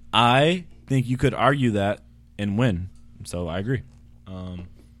I think you could argue that and win. So I agree.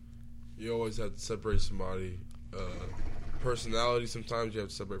 You always have to separate somebody. Personality. Sometimes you have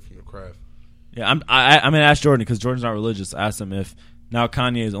to separate from the craft. Yeah, I'm gonna ask Jordan because Jordan's not religious. I asked him if now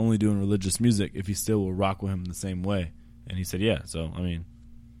Kanye is only doing religious music, if he still will rock with him the same way, and he said yeah. So I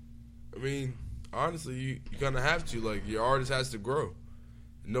mean, Honestly, you kind of have to. Like, your artist has to grow.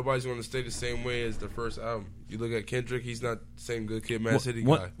 Nobody's going to stay the same way as the first album. You look at Kendrick; he's not the same Good Kid, Mad City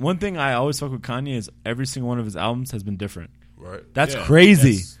guy, one thing I always fuck with Kanye is every single one of his albums has been different. right? That's Yeah,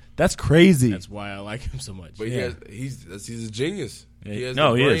 crazy. That's crazy. That's why I like him so much. But Yeah. he's a genius. He has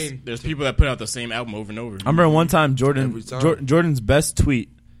No, the he brain. is. There's people that put out the same album over and over. I remember one time Every time. Jordan's best tweet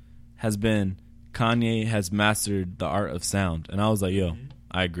has been Kanye has mastered the art of sound, and I was like, yo,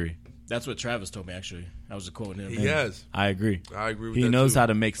 I agree. That's what Travis told me. Actually, I was just quoting him. He has. I agree. I agree with He that, knows too. how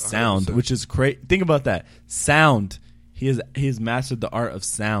to make sound, 100%. which is great. Think about that. Sound. He has mastered the art of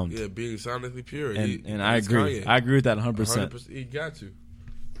sound. Yeah, being sonically pure. And I it's agree. Kanye. I agree with that 100%. 100%. He got to.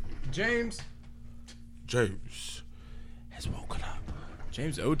 James has woken up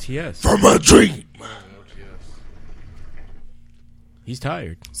James OTS. from a dream. He's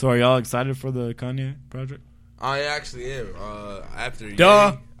tired. So are y'all excited for the Kanye project? I actually am. After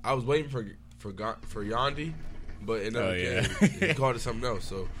Duh. Ye, I was waiting for Yandi, but it never Oh, yeah. came. He called it something else.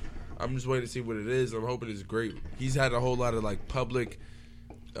 So I'm just waiting to see what it is. I'm hoping it's great. He's had a whole lot of like public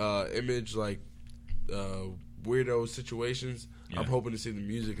image, like weirdo situations. I'm hoping to see the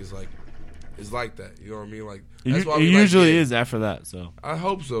music is like that. You know what I mean? Like that's why It we usually like Ye. is after that. So I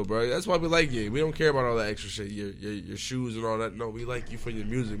hope so, bro. That's why we like you. We don't care about all that extra shit, your shoes and all that. No, we like you for your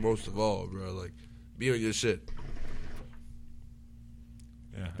music most of all, bro. Like, be on your shit.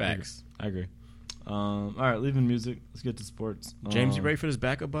 yeah, Facts. I agree. All right, leaving music. Let's get to sports. James, you ready for this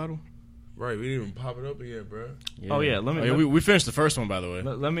backup bottle? Right, we didn't even pop it open yet, bro. Oh yeah, let me we finished the first one, by the way,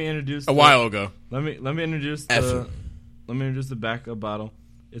 let me introduce a while ago. Let me introduce the backup bottle.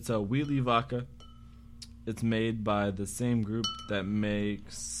 It's a Wheatley vodka. It's made by the same group that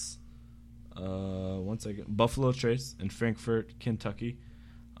makes Buffalo Trace in Frankfort, Kentucky.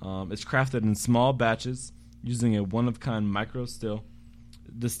 It's crafted in small batches using a one-of-kind micro still,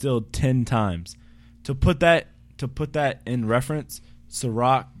 distilled 10 times. To put that in reference,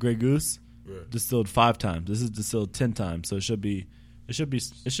 Ciroc Grey Goose distilled 5 times. This is distilled 10 times, so it should be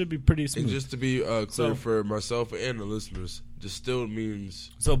pretty smooth. And just to be clear So- for myself and the listeners, distilled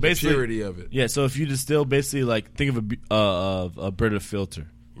means So the basically, purity of it. yeah. So if you distill, basically, like think of a Brita filter.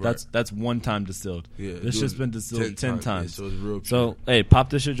 That's 1 time distilled. Yeah, This do shit's it been distilled 10 times. Yeah, so it's real pure. So hey, pop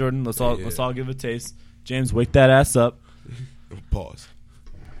this shit, Jordan. Let's all give it a taste. James, wake that ass up. Pause.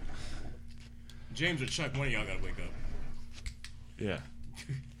 James or Chuck, one of y'all gotta wake up. Yeah.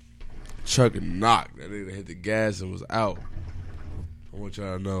 Chuck and knock. That nigga hit the gas and was out. I want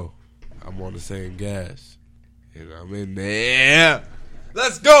y'all to know I'm on the same gas. And I'm in there.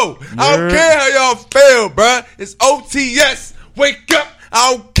 Let's go. I don't care how y'all feel, bruh. It's OTS. Wake up.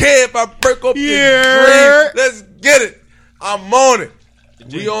 I don't care if I break up your dreams. Let's get it. I'm on it.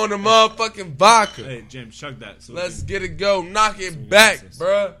 We on the motherfucking vodka. Hey, James, chug that. So Let's get it go. Knock it back,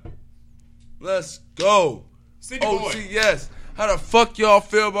 bruh. Let's go. City boy. OTS. How the fuck y'all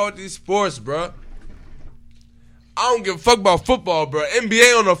feel about these sports, bruh? I don't give a fuck about football, bruh.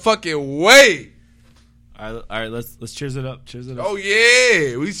 NBA on the fucking way. all right. Let's cheers it up. Cheers it up. Oh,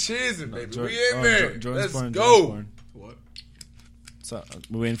 yeah. We cheersing, baby. Jor- We in there. Jordan's Let's pouring, go. Jordan's pouring. What? So,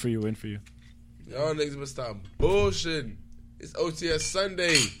 we're waiting for you. Y'all niggas must stop bullshitting. It's OTS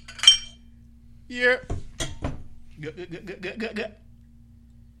Sunday. Yeah.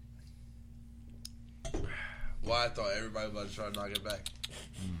 Why I thought everybody was about to try to knock it back.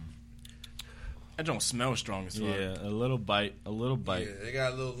 That don't smell strong as fuck. Yeah, a little bite. Yeah, they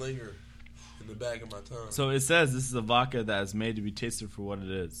got a little linger in the back of my tongue. So it says this is a vodka that is made to be tasted for what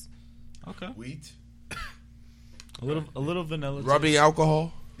it is. Okay. Wheat. A little vanilla. Rubbing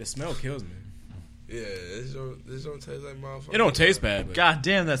alcohol. The smell kills me. Yeah, this don't taste like motherfucker. It don't taste bad, but God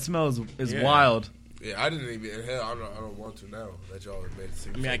damn, that smell is Yeah. wild. Yeah, I didn't even. Hell, I don't want to now that y'all have made it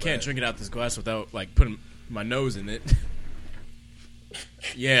seem. I mean, so I can't bad. drink it out this glass without like putting my nose in it.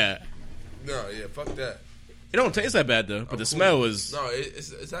 Yeah, No, yeah, fuck that. it don't taste that bad though, but the Cool. smell is. No,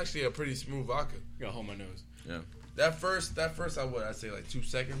 it's actually a pretty smooth vodka. I gotta hold my nose. That first, I'd say like 2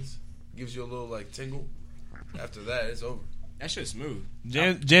 seconds gives you a little like tingle. After that, it's over. That shit's smooth.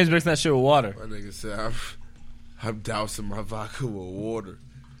 James mixing that shit with water. My nigga said I'm dousing my vodka with water.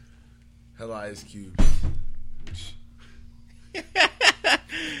 Hella ice cubes.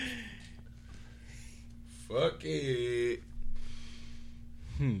 Fuck it.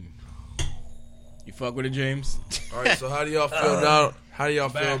 You fuck with it, James? All right, so how do y'all feel now? How do y'all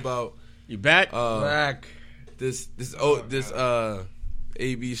feel about You back? Back. this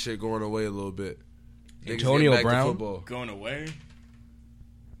AB shit going away a little bit? Niggas Antonio getting back to Brown? football. Going away?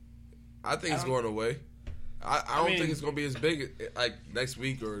 I think it's going away. I don't mean- think it's going to be as big like next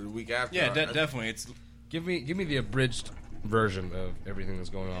week or the week after. Yeah, I- definitely. It's Give me the abridged version of everything that's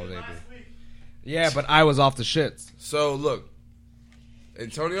going on with AB. Yeah, but I was off the shits. So look,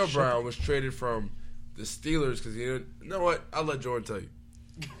 Antonio Brown was traded from the Steelers because you know what? I'll let Jordan tell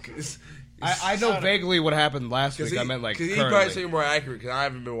you. I know vaguely what happened last week. I meant like he probably currently. say more accurate because I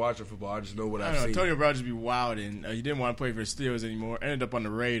haven't been watching football. I just know what I I've don't know. seen. Antonio Brown just be wild, and he didn't want to play for the Steelers anymore. Ended up on the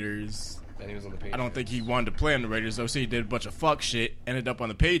Raiders. Then he was on the Patriots. I don't think he wanted to play on the Raiders, though. So he did a bunch of fuck shit. Ended up on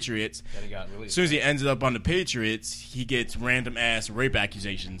the Patriots. Then he got As released. soon as he ended up on the Patriots, he gets random ass rape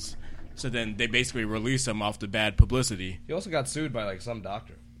accusations. So then they basically release him off the bad publicity. He also got sued by like some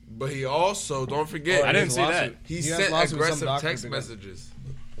doctor. But he also don't forget. I didn't His see lawsuit. that. He has sent lawsuit with some aggressive doctor text because- messages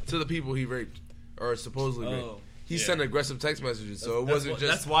to the people he raped or supposedly raped. He yeah. sent aggressive text messages, so it wasn't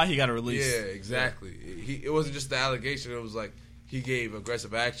just. That's why he got a release. Yeah, exactly. It wasn't just the allegation. It was like he gave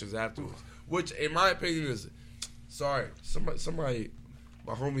aggressive actions afterwards, which, in my opinion, is sorry. Somebody,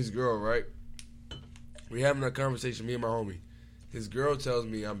 my homie's girl, right? We having a conversation. Me and my homie. His girl tells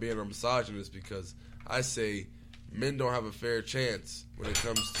me I'm being a misogynist because I say men don't have a fair chance when it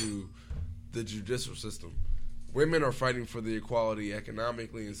comes to the judicial system. Women are fighting for the equality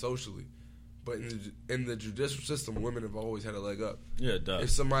economically and socially, but in the judicial system, women have always had a leg up. Yeah, it does. If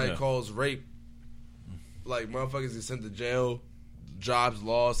somebody Yeah. calls rape, like motherfuckers get sent to jail, jobs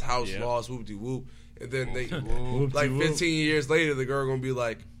lost, house Yeah. lost, whoop de whoop, and then they like Whoop-de-whoop. 15 years later, the girl gonna be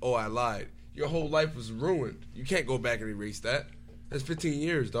like, "Oh, I lied. Your whole life was ruined. You can't go back and erase that. That's 15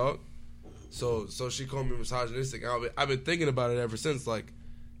 years, dog." So she called me misogynistic. I've been thinking about it ever since. Like,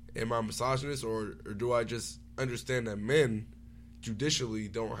 am I misogynist or do I just understand that men judicially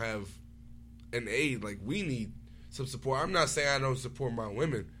don't have an aid? Like, we need some support. I'm not saying I don't support my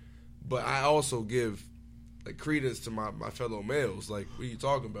women, but I also give like credence to my fellow males. Like, what are you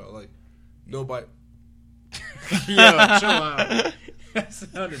talking about? Like, nobody. Yo, chill out. That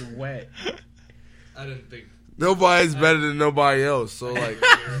sounded wet. I didn't think. Nobody's better than nobody else. So like,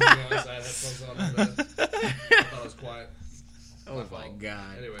 I had headphones on. I thought it was quiet. Oh my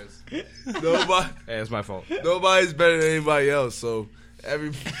god. Anyways, Nobody, hey, it's my fault. nobody's better than anybody else. So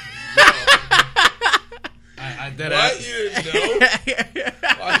every. I dead What? ass. You didn't know?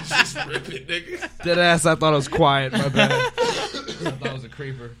 Why you just rip it, nigga? Dead ass. I thought it was quiet. My bad. I thought it was a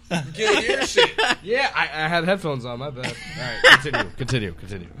creeper. You can't hear shit. Yeah, I had headphones on. My bad. All right, continue.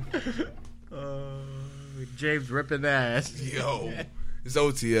 James ripping ass. Yo, it's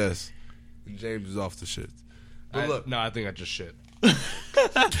OTS. And James is off the shit. But look, No, I think I just shit.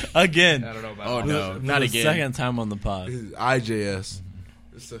 Again. I don't know about Oh that. no, For not the again. second time on the pod. this is IJS.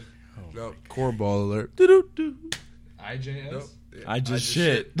 It's a no cornball alert. Doo-doo-doo. IJS? Nope. Yeah, I just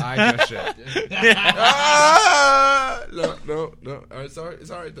shit. I just shit. Ah! No. All right, it's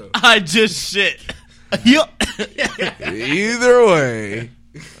all right though. I just shit. Yup. Either way.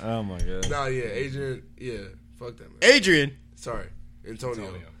 Oh my god. Nah, yeah, Adrian. Yeah, fuck that man. Adrian. Sorry,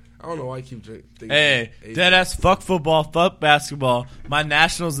 Antonio. I don't know why I keep thinking. Hey, Adrian. deadass, fuck football, fuck basketball. My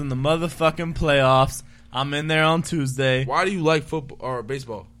nationals in the motherfucking playoffs. I'm in there on Tuesday. Why do you like football or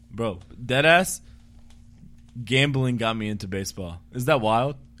baseball? Bro, deadass, gambling got me into baseball. Is that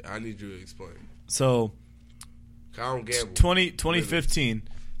wild? I need you to explain. So, I don't gamble. 2015,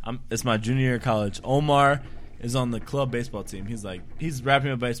 it's my junior year of college. Omar is on the club baseball team. He's rapping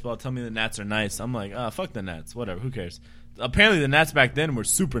about baseball, telling me the Nats are nice. I'm like, fuck the Nats. Whatever, who cares? Apparently the Nats back then were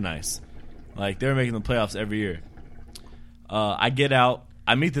super nice. Like, they were making the playoffs every year. I get out.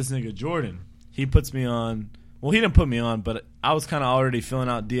 I meet this nigga, Jordan. He puts me on. Well, he didn't put me on, but I was kind of already filling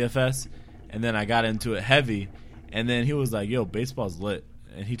out DFS, and then I got into it heavy. And then he was like, yo, baseball's lit.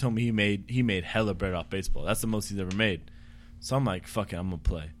 And he told me he made hella bread off baseball. That's the most he's ever made. So I'm like, fuck it, I'm going to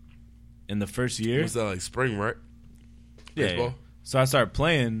play. In the first year. What's that, like spring, right? Yeah, Baseball? yeah. So I started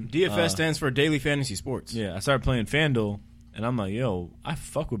playing. DFS stands for Daily Fantasy Sports. Yeah, I started playing FanDuel, and I'm like, yo, I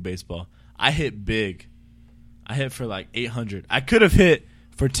fuck with baseball. I hit big. I hit for like 800. I could have hit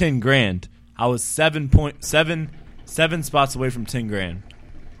for 10 grand. I was 7 spots away from 10 grand.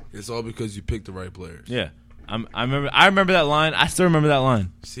 It's all because you picked the right players. Yeah. I remember that line. I still remember that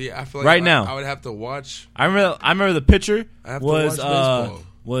line. See, I feel like Right now. I would have to watch. I remember the pitcher I have to was watch baseball.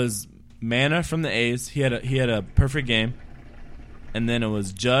 was Manna from the A's. He had a perfect game. And then it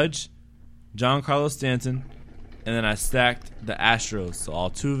was Judge, Giancarlo Stanton, and then I stacked the Astros. So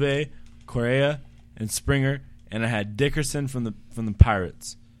Altuve, Correa, and Springer, and I had Dickerson from the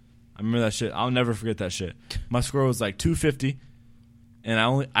Pirates. I remember that shit. I'll never forget that shit. My score was like 250,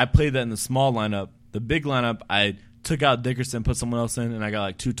 and I played that in the small lineup. The big lineup, I took out Dickerson, put someone else in, and I got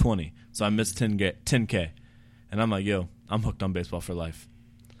like 220. So I missed 10K. And I'm like, yo, I'm hooked on baseball for life.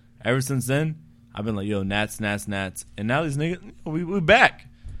 Ever since then, I've been like, yo, Nats. And now these niggas, we back.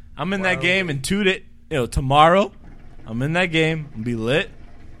 I'm in that game in 2 days. Tomorrow, I'm in that game. I'm be lit.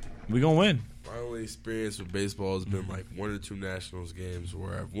 We gonna win. My only experience with baseball has been like 1 or 2 Nationals games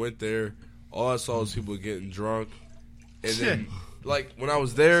where I went there. All I saw was people getting drunk. And then, like, when I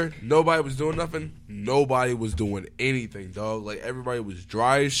was there, nobody was doing nothing. Nobody was doing anything, dog. Like, everybody was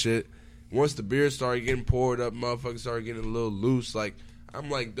dry as shit. Once the beer started getting poured up, motherfuckers started getting a little loose. Like,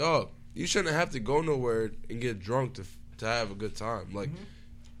 I'm like, dog, you shouldn't have to go nowhere and get drunk to have a good time. Like,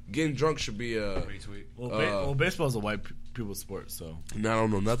 getting drunk should be a... Well, baseball's a white people's sport, so. And I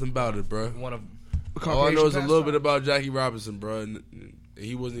don't know nothing about it, bro. One of All I know is a little bit about Jackie Robinson, bro. And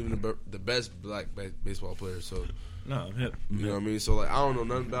he wasn't even the best black baseball player, so... No, I'm hip. You know what I mean? So, like, I don't know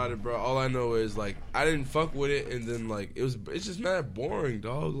nothing about it, bro. All I know is, like, I didn't fuck with it, and then, like, it's just mad boring,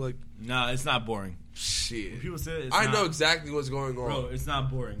 dog. Like, No, it's not boring. shit. People say it's I not, know exactly what's going on. Bro, it's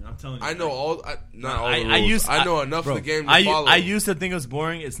not boring. I'm telling you. I know not all the rules. I used. I know enough bro, of the game to I follow. I used to think it was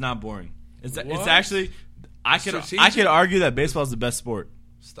boring. It's not boring. It's What? actually. I could Strategic? argue that baseball is the best sport.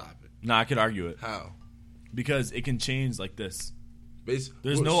 Stop it. No, I could argue it How? because it can change like this. There's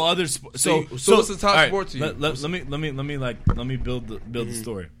What- no other sport. so So what's the top all right, sport to you? Let me build the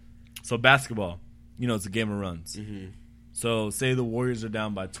story. So basketball, it's a game of runs. So say the Warriors are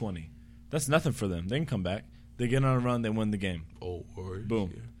down by 20, that's nothing for them. They can come back. They get on a run. They win the game. Oh, Warriors.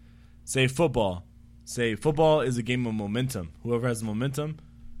 Boom. Yeah. Say football is a game of momentum. Whoever has momentum,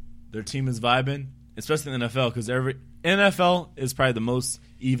 their team is vibing, especially in the NFL, because NFL is probably the most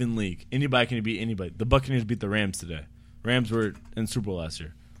even league. Anybody can beat anybody. The Buccaneers beat the Rams today. Rams were in Super Bowl last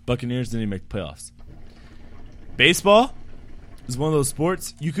year. Buccaneers didn't even make the playoffs. Baseball is one of those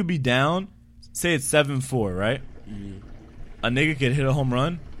sports, you could be down, say it's 7-4, right? A nigga could hit a home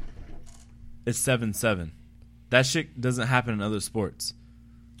run, it's 7-7. That shit doesn't happen in other sports.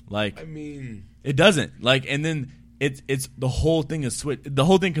 Like, I mean, it doesn't. Like, and then it's the whole thing is switch. The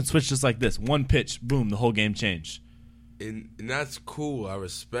whole thing can switch just like this. One pitch, boom, the whole game changed. and that's cool. I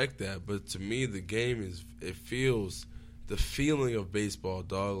respect that. But to me, the game it feels the feeling of baseball,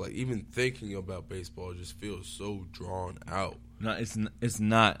 dog. Like even thinking about baseball just feels so drawn out. No, it's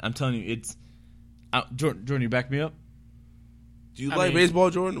not. I'm telling you, it's. Jordan, you back me up? Do you like baseball,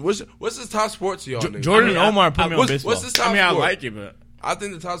 Jordan? What's the top sport to y'all? niggas? Jordan and Omar put me on baseball. What's the top sport? I like it, but I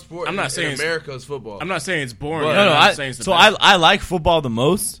think the top sport I'm not in saying America is football. I'm not saying it's boring. No, I'm saying it's the so best. I like football the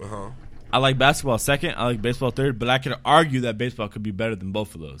most. Uh-huh. I like basketball second. I like baseball third. But I could argue that baseball could be better than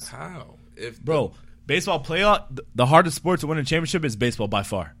both of those. How? Bro, baseball playoff, the hardest sport to win a championship is baseball by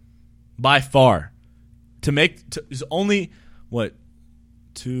far. By far. There's only, what,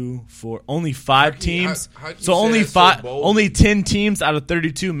 2, 4, only 5 teams. how can you So say only that so 5, boldly? only 10 teams out of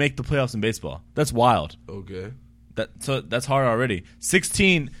 32 make the playoffs in baseball. That's wild. Okay. So that's hard already.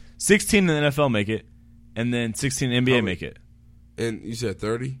 16 in the NFL make it, and then 16 in NBA make it. And you said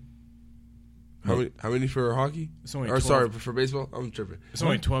 30? How many for hockey? It's only or 12. sorry, for baseball? I'm tripping. It's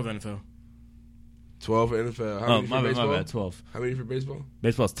only 12 NFL. 12 for NFL. How Oh, many for my baseball? bad, 12. How many for baseball?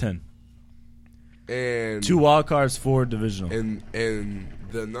 Baseball's 10. And 2 wild cards, 4 divisional. and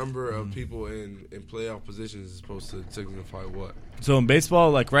the number of people in playoff positions is supposed to signify what? So in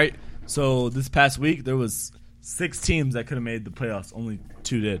baseball, so this past week there was 6 teams that could have made the playoffs. Only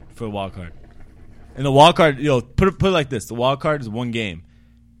 2 did for a wild card. And the wild card, put it like this: the wild card is 1 game,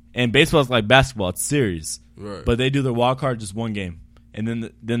 and baseball is like basketball; it's series. Right. But they do their wild card just 1 game, and then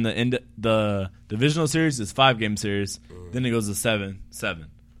the divisional series is 5-game series. Then it goes to 7.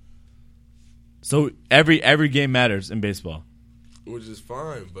 So every game matters in baseball. Which is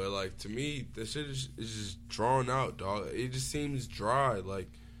fine, but like to me, that shit is just drawn out, dog. It just seems dry. Like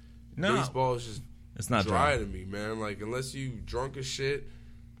baseball is just It's not dry dry. to me, man. Like unless you drunk as shit,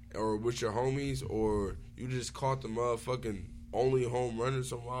 or with your homies, or you just caught the motherfucking only home run or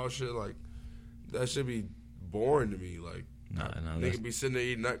some wild shit, like that should be boring to me. Like No, nigga be sitting there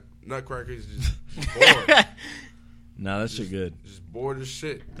eating nutcrackers, just bored, no, that shit good. just bored as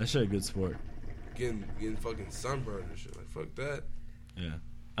shit, That shit a good sport. getting fucking sunburned and shit. Like fuck that. Yeah,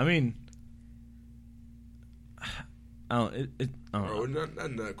 I mean, I don't. I don't know. Or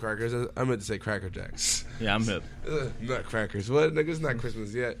not nutcrackers. I meant to say Cracker Jacks. Yeah, I'm hip. Nutcrackers. What? Nigga, it's not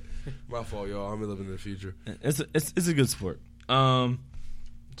Christmas yet. My fault, y'all. I'm living in the future. It's a good sport. So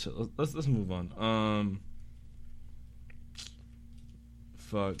let's move on.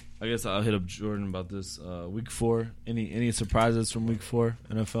 Fuck. I guess I'll hit up Jordan about this. Week 4. Any surprises from week 4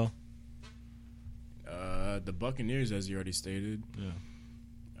 NFL? The Buccaneers, as you already stated. Yeah.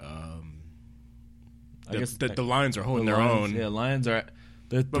 I guess the Lions are holding their own. Yeah, Lions are.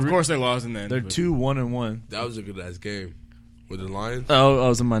 But of course they lost in the end. They're but 2-1-1. That was a good ass game with the Lions.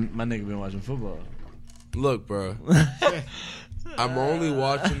 Oh, so my nigga been watching football. Look, bro. I'm only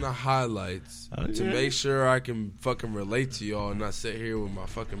watching the highlights to make sure I can fucking relate to y'all and not sit here with my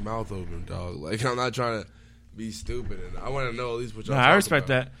fucking mouth open, dog. Like I'm not trying to be stupid, and I want to know at least what y'all. I respect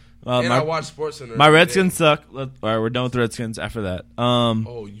about. that. And I watch SportsCenter. My every Redskins day. suck. All right, we're done with the Redskins after that.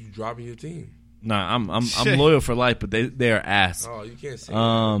 Oh, you dropping your team? Nah, I'm loyal for life, but they are ass. Oh, you can't say.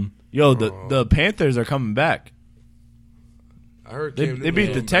 The Panthers are coming back. I heard They Cam Newton beat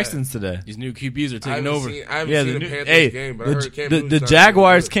the came Texans today. these new QBs are I taking haven't over. Seen, I haven't seen the Panthers game, but I heard Cam the Newton's not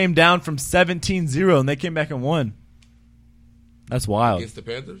Jaguars good. came down from 17-0 and they came back and won. That's wild. Against the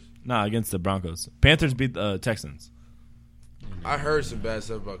Panthers. Nah, against the Broncos. Panthers beat the Texans. I heard some bad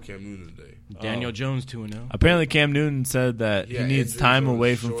stuff about Cam Newton today. Daniel Jones 2-0. Apparently, Cam Newton said that he Yeah, needs injuries time on away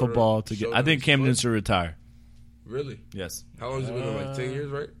his from shoulder- football to get. I shoulder think and Cam foot. Newton should retire. Really? Yes. How long has it been? Like 10 years,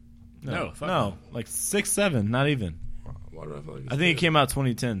 right? No, fuck No, like 6, 7, not even. Why do I feel like I think it came out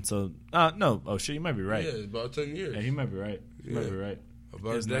 2010. So no. Oh shit, you might be right. Yeah, it's about 10 years. Yeah, he might be right. He might Yeah. be right.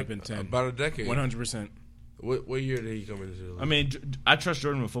 About It's not been 10. About a decade. 100%. What year did he come into the league? I mean, I trust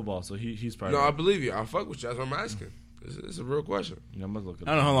Jordan with football, so he's probably. No, I right. believe you. I fuck with you. That's what I'm asking. It's a real question. I'm about to look it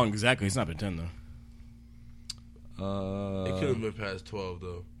I don't know how long exactly. It's not been 10 though. It could have been past 12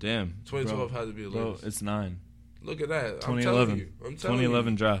 though. Damn. 2012 had to be the Bro, latest. it's 9. Look at that. I'm 2011. telling you. I'm telling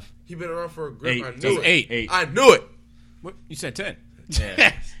 2011 you. draft. He been around for a grip. 8. I That's knew it. 8. I knew it. What? You said 10.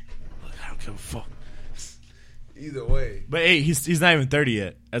 Yeah. I don't give a fuck. Either way, But hey, he's not even 30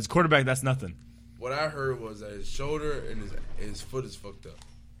 yet. As a quarterback, that's nothing. what I heard was that his shoulder and his foot is fucked up.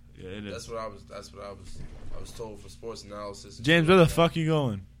 Yeah, it That's what I was told for sports analysis. and James, shit where the like that. fuck you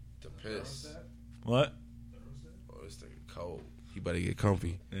going? To piss. What? Oh, this thing cold. You better get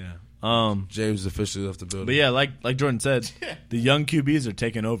comfy. Yeah. James officially left the building. But yeah, like Jordan said, the young QBs are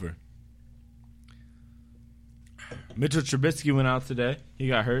taking over. Mitchell Trubisky went out today. He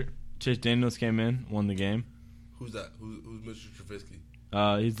got hurt. Chase Daniels came in, won the game. Who's that? Who's Mr.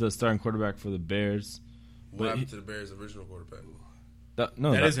 Trubisky? He's the starting quarterback for the Bears. What But happened to the Bears' original quarterback?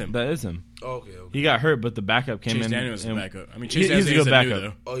 No, That is him. That is him. Oh, okay. He got hurt, but the backup came Chase in. Daniels is and- backup. I mean, He- Chase he's Daniels a is good a new, backup.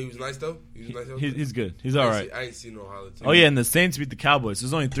 though. Oh, he was nice though. He was nice. Though? He's good. He's all right. I ain't seen no highlights. Oh yeah, and the Saints beat the Cowboys.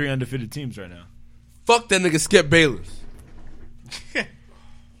 There's only 3 undefeated teams right now. Fuck that nigga Skip Bayless.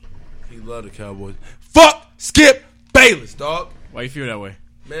 He love the Cowboys. Fuck Skip Bayless, dog. Why you feel that way?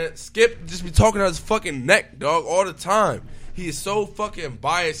 Man, Skip just be talking out his fucking neck, dog, all the time. He is so fucking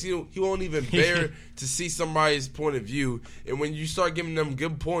biased. He won't even bear to see somebody's point of view. And when you start giving them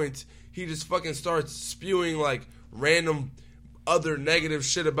good points, he just fucking starts spewing like random other negative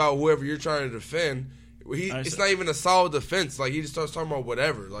shit about whoever you're trying to defend. It's not even a solid defense. Like, he just starts talking about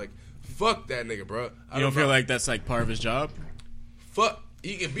whatever. Like, fuck that nigga, bro. You don't feel like that's like part of his job? Fuck.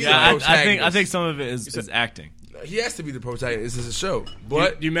 He can be Yeah, the protagonist. I think some of it is acting. He has to be the protagonist. This is a show.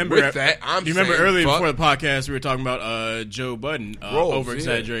 But do you remember? with that, I'm do you remember saying, earlier fuck. before the podcast we were talking about Joe Budden Roles, over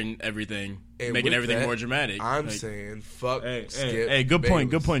exaggerating everything, And making with everything that, more dramatic? I'm Like, saying fuck Hey, Skip. good point.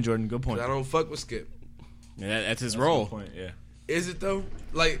 Bayless. Good point, Jordan. Good point. I don't fuck with Skip. yeah, that's his role. Good point. Yeah. Is it though?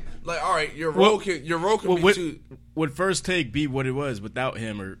 Like, all right, your role can be would, too. would First Take be what it was without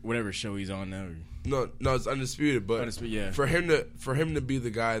him or whatever show he's on now? No, it's undisputed. But Undisputed, yeah. for him to be the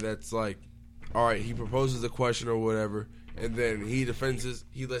guy that's like, all right, he proposes a question or whatever, and then he defends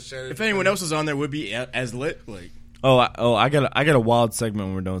he lets Shannon. If anyone else was on there, would be as lit. Like, I got a wild segment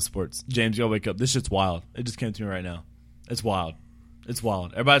when we're done with sports. James, you gotta wake up. This shit's wild. It just came to me right now. It's wild. It's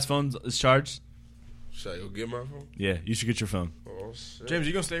wild. Everybody's phone is charged. Should I go get my phone? Yeah, you should get your phone. Oh shit. James,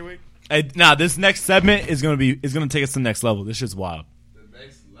 you gonna stay awake? Hey, this next segment is gonna take us to the next level. This shit's wild. The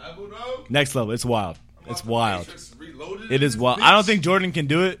next level though. Next level. It's wild. It's wild. Matrix Reloaded It is in wild. this I don't bitch? think Jordan can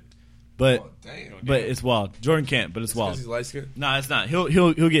do it, but Oh, damn. but it's wild. Jordan can't, but it's wild. Because he's light skinned. Nah, it's not. He'll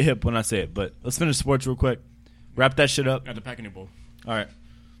get hip when I say it. But let's finish sports real quick. Wrap that shit up. Got the packing bowl. All right.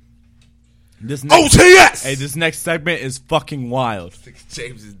 This next, OTS. hey, this next segment is fucking wild.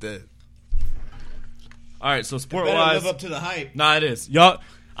 James is dead. All right, so sport Better wise, live up to the hype. nah, it is. Y'all,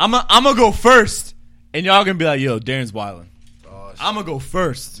 I'm gonna go first, and y'all gonna be like, "Yo, Darren's wildin'." Oh, shit. I'm gonna go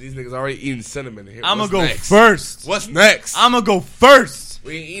first. These niggas already eating cinnamon here. I'm gonna What's go next? first. What's next? I'm gonna go first.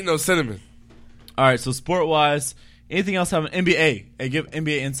 We ain't eating no cinnamon. All right, so sport wise, anything else have an NBA? Hey, give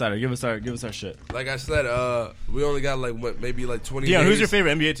NBA Insider. Give us our shit. Like I said, we only got maybe 20 Yeah, days. who's your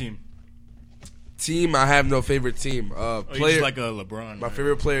favorite NBA team? team? I have no favorite team. Oh, you Player, just like a LeBron. my right?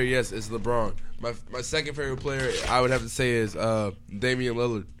 favorite player, yes, is LeBron. My second favorite player, I would have to say, is Damian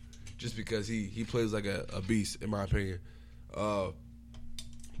Lillard, just because he plays like a beast, in my opinion.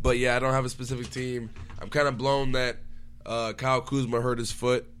 But yeah, I don't have a specific team. I'm kind of blown that Kyle Kuzma hurt his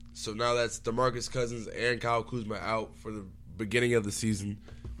foot, so now that's DeMarcus Cousins and Kyle Kuzma out for the beginning of the season,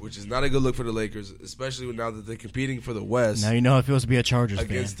 which is not a good look for the Lakers, especially now that they're competing for the West Now you know how it feels to be a Chargers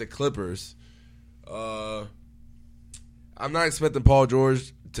against fan. the Clippers. I'm not expecting Paul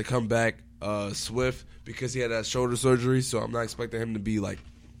George to come back swift because he had that shoulder surgery, so I'm not expecting him to be like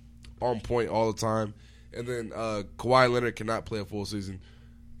on point all the time. And then Kawhi Leonard cannot play a full season,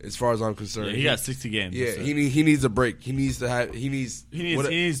 as far as I'm concerned. Yeah, he got 60 games. Yeah, That's it. he needs a break. He needs 3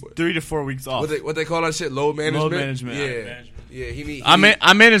 to 4 weeks off. what they call that shit, load management. management. Yeah, yeah.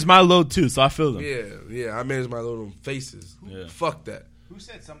 I manage my load too, so I feel them. Yeah. I manage my little faces. Yeah. Fuck that. Who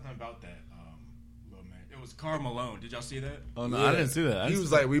said something about that? Little man, it was Karl Malone. Did y'all see that? Oh no, Yeah. I didn't see that. He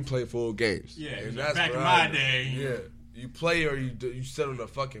was like, "We play full games." Yeah, and back what in I my know. day. Yeah, you play or you sit on the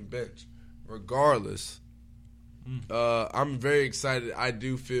fucking bench. Regardless, I'm very excited. I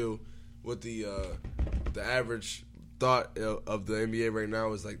do feel what the average thought of the NBA right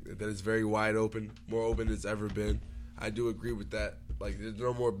now is like that it's very wide open, more open than it's ever been. I do agree with that. Like, there's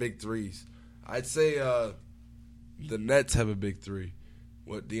no more big threes. I'd say the Nets have a big three.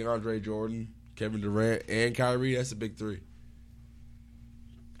 What, DeAndre Jordan, Kevin Durant, and Kyrie? That's a big three.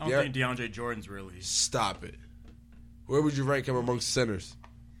 I don't Yeah. think DeAndre Jordan's really. Stop it. Where would you rank him amongst centers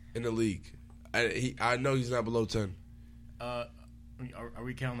in the league? I know he's not below 10. Are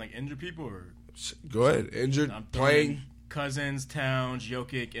we counting like injured people or Go ahead. Injured, I'm playing. Cousins, Towns,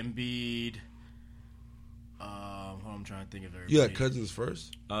 Jokic, Embiid. I'm trying to think of everybody. You had Cousins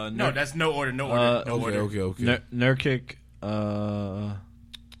first? No, that's no order. No order. No order. Okay. Nurkic.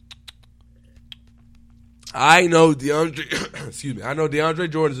 I know DeAndre. Excuse me. I know DeAndre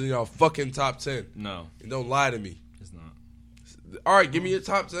Jordan's in y'all fucking top 10. No, And don't lie to me. it's not. All right, give me your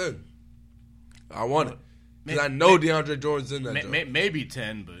top 10. I want it. Because I know DeAndre Jordan's in that. joint. Maybe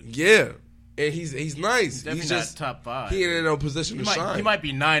 10, but Yeah. And he's nice. he's definitely just not top 5. he ain't in no position to shine. He might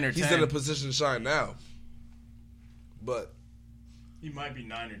be 9 or 10. He's in a position to shine now. But He might be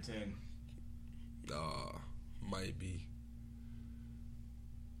 9 or 10. might be.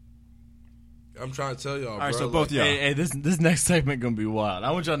 I'm trying to tell y'all, All right, bro. so both y'all. Hey, this next segment gonna be wild.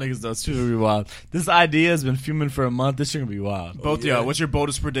 I want y'all niggas to know it's gonna be wild. This idea has been fuming for a month. This shit gonna be wild. Both yeah. y'all, what's your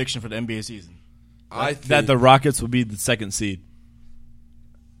boldest prediction for the NBA season? I think That the Rockets will be the second seed.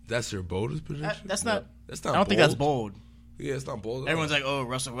 that's your boldest prediction. That's not. That's not. I don't think that's bold. Yeah, it's not bold. Everyone's like, "Oh,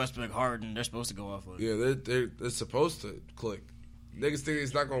 Russell Westbrook, Harden, they're supposed to go off." Like. yeah, they're supposed to click. Niggas think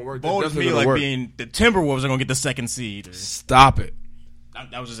it's not gonna work. Bold They're to definitely me, gonna like work. being the Timberwolves are gonna get the second seed. Or, Stop it.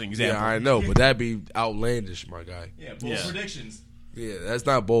 that was just an example. Yeah, I know, but that'd be outlandish, my guy. Yeah, bold Yeah. predictions. Yeah, that's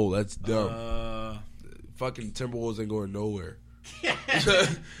not bold. That's dumb. Fucking Timberwolves ain't going nowhere.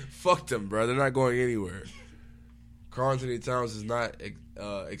 Fuck them, bro. They're not going anywhere. Karl Anthony Towns has not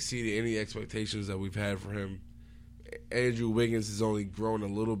exceeded any expectations that we've had for him. Andrew Wiggins has only grown a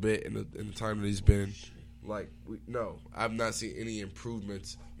little bit in the time that he's been. I've not seen any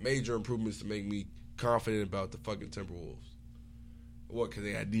improvements, major improvements to make me confident about the fucking Timberwolves. What? Because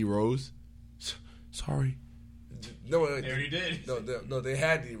they had D Rose? Sorry. No, They already did. No, they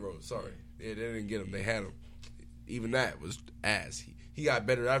had D Rose. Sorry, they didn't get him. They had him. Even that was ass. He got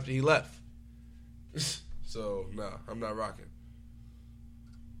better after he left. So I'm not rocking.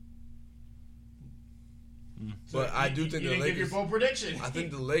 But I do think you the didn't give your Lakers. bold prediction. I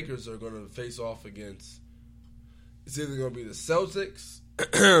think the Lakers are going to face off against. It's either going to be the Celtics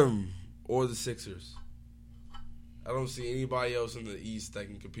or the Sixers. I don't see anybody else in the East that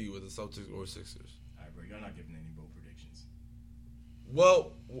can compete with the Celtics or Sixers. All right, bro, you're not giving any bold predictions.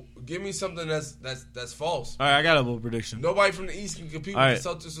 Well, give me something that's false. All right, I got a bold prediction. Nobody from the East can compete All with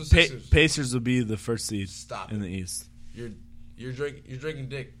right. the Celtics or Sixers. Pacers will be the first seed Stop in it. the East. You're drinking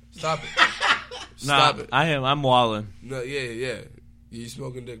dick. Stop it. Stop it. I am. I'm walling. No, yeah. You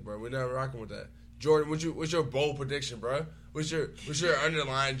smoking dick, bro. We're not rocking with that. Jordan, what's your bold prediction, bro? What's your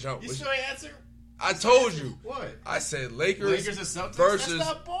underlying jump? You still ain't answer? I told you. What? I said Lakers Lakers and Celtics? versus. That's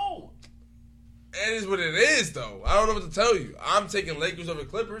not bold. It is what it is, though. I don't know what to tell you. I'm taking Lakers over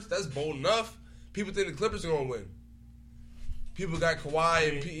Clippers. That's bold enough. People think the Clippers are going to win. People got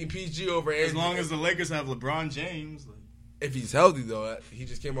Kawhi and PG over Andrew. As long as the Lakers have LeBron James. Like, If he's healthy, though, he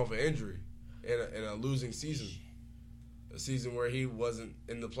just came off an injury in a losing season. A season where he wasn't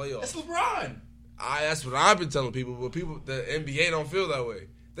in the playoffs. that's LeBron. That's what I've been telling people, but the NBA don't feel that way.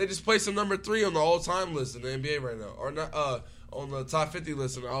 They just placed him number 3 on the all-time list in the NBA right now, or not on the top 50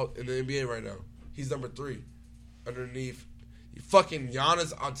 list in the NBA right now. He's number 3, underneath fucking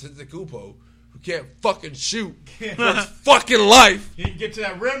Giannis Antetokounmpo, who can't fucking shoot for his fucking life. He can get to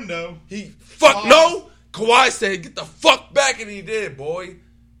that rim, though. No. Kawhi said, "Get the fuck back," and he did, boy.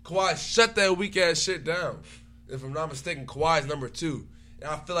 Kawhi shut that weak ass shit down. If I'm not mistaken, Kawhi's number 2. And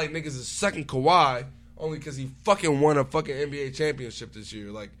I feel like niggas is sucking Kawhi only because he fucking won a fucking NBA championship this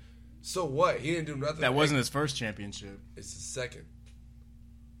year. Like, so what? He didn't do nothing. That wasn't his first championship. It's his second.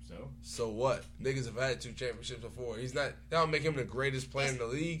 So what? Niggas have had 2 championships before. He's not. That don't make him the greatest player in the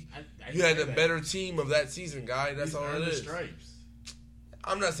league. I You had say the that. better team of that season, guy. That's He's all earned it the is. stripes.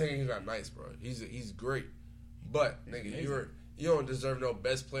 I'm not saying he's not nice, bro. He's great. But nigga, amazing. you don't deserve no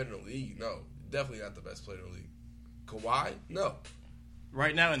best player in the league. No, definitely not the best player in the league. Kawhi, no.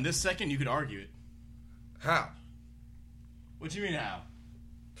 Right now, in this second, you could argue it. How? What do you mean how?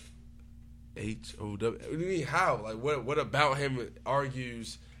 HOW. What do you mean how? Like what about him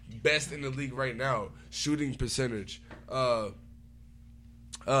argues best in the league right now? Shooting percentage, time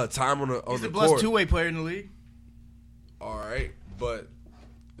on the He's the court. best two-way player in the league. All right, but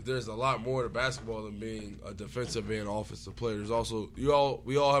there's a lot more to basketball than being a defensive and offensive player. There's also we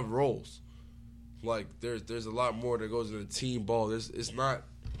all have roles. Like there's a lot more that goes into team ball. It's not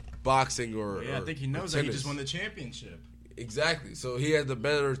boxing or Yeah, I or- think he or knows that he tennis. just won the championship. Exactly. So he had the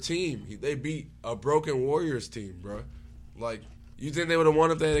better team. They beat a broken Warriors team, bro. Like, you think they would have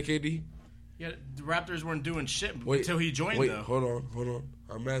won if they had a KD? Yeah, the Raptors weren't doing shit Wait, until he joined, though. Hold on.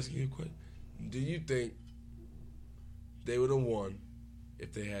 I'm asking you a question. Do you think they would have won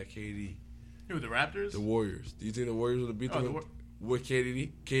if they had KD? Who, the Raptors? The Warriors. Do you think the Warriors would have beat Oh, them with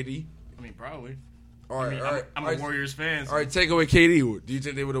KD? I mean, probably. All right, all right. I'm all a right. Warriors fan. So All right, take away KD. Do you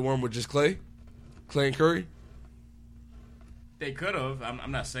think they would have won with just Clay and Curry? they could have.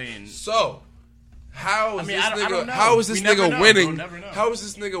 I'm not saying. So, how is I mean, this I nigga? don't know. How is this We never nigga know, bro. winning? Never know. How is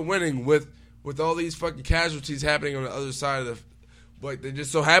this nigga winning with all these fucking casualties happening on the other side of the? But they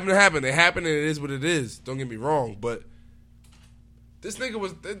just so happen to happen. They happen, and it is what it is. Don't get me wrong, but this nigga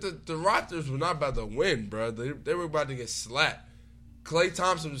was the Raptors were not about to win, bro. They were about to get slapped. Klay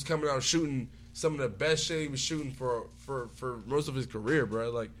Thompson was coming out shooting some of the best shit he was shooting for most of his career,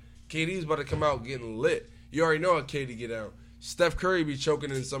 bro. Like KD's about to come out getting lit. You already know how KD get out. Steph Curry be choking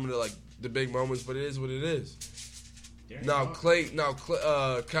in some of the big moments, but it is what it is.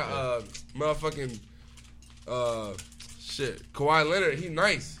 Motherfucking, Kawhi Leonard, he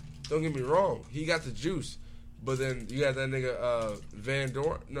nice. Don't get me wrong. He got the juice. But then you got that nigga, Van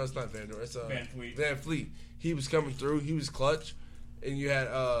Dorn. No, it's not Van Dorn. It's Van Fleet. He was coming through. He was clutch. And you had,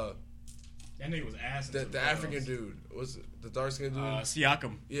 that nigga was ass. The African dude. Was it the dark skinned dude?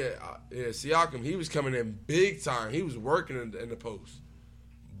 Siakam. Yeah, Siakam. He was coming in big time. He was working in the post.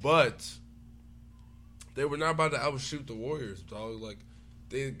 But they were not about to outshoot the Warriors, dog. Like,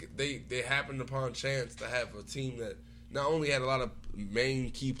 they happened upon chance to have a team that not only had a lot of main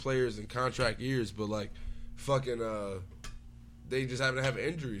key players in contract years, but like fucking they just happened to have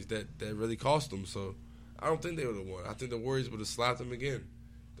injuries that really cost them. So I don't think they would have won. I think the Warriors would have slapped them again.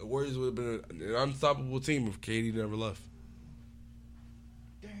 The Warriors would have been an unstoppable team if KD never left.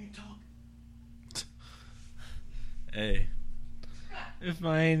 Hey, if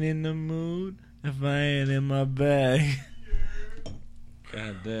I ain't in the mood, if I ain't in my bag,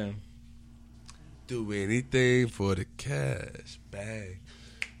 god damn. Do anything for the cash bag.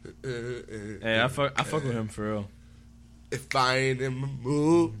 Hey, I fuck with him for real. If I ain't in my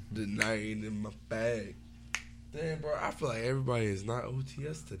mood, then I ain't in my bag. Damn, bro, I feel like everybody is not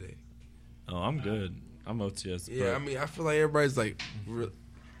OTS today. Oh, I'm good. I'm OTS. Yeah, I mean, I feel like everybody's like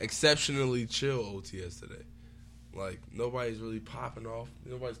exceptionally chill OTS today. Like, nobody's really popping off.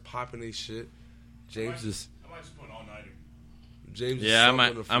 Nobody's popping their shit. James is. I might just put an all-nighter. James. Yeah,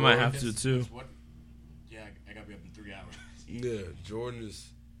 is I might have to too. Yeah, I gotta be up in 3 hours. Yeah, Jordan is.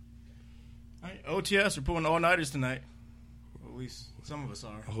 OTS, we're pulling all-nighters tonight. Or at least some of us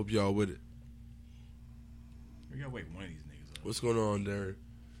are. I hope y'all with it. We gotta wake one of these niggas up. What's going on, Darren?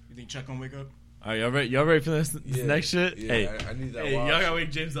 You think Chuck gonna wake up? All right, y'all ready for this next shit? Yeah, hey, I need that. hey, wild y'all gotta shit.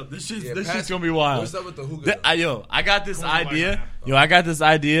 wake James up. This shit's Pass- gonna be wild. What's up with the hookah? Yo, I got this idea. right Yo, I got this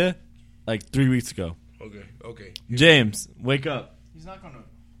idea like 3 weeks ago. Okay. James, wake up. He's not gonna.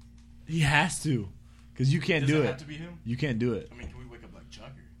 He has to, because you can't Does do it it. have to be him? You can't do it. I mean, can we wake up like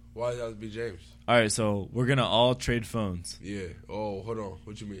Chuck? Why does it have to be James? All right, so we're gonna all trade phones. Yeah. Oh, hold on.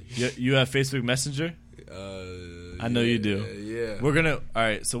 What you mean? You have Facebook Messenger? I know you do. Yeah. We're gonna. All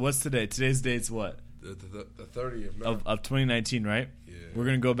right. So what's today? Today's date's what? The 30th Of 2019, right? Yeah. We're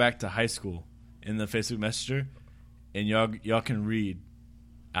gonna go back to high school in the Facebook Messenger, and y'all can read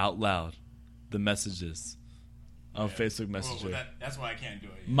out loud the messages on Facebook Messenger. Well, that's why I can't do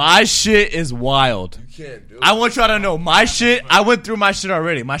it. My shit is wild. You can't do it. I want y'all to know my shit. I went through my shit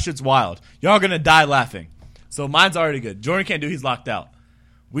already. My shit's wild. Y'all gonna die laughing. So mine's already good. Jordan can't do. He's locked out.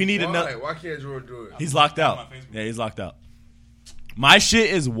 We need another. Why can't Jordan do it? He's locked out. on my Facebook. Yeah, he's locked out. My shit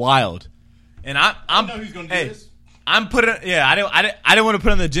is wild, and I'm. know who's gonna do hey, this. I'm putting. Yeah, I didn't want to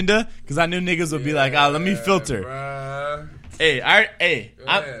put on the agenda because I knew niggas would be like, "Ah, let me filter." Bruh. Hey, I've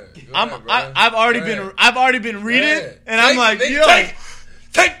already been reading, ahead. and I'm like, yo,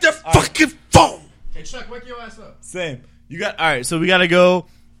 Take the fucking phone. Hey, Chuck, wake your ass up. same. You got all right. So we gotta go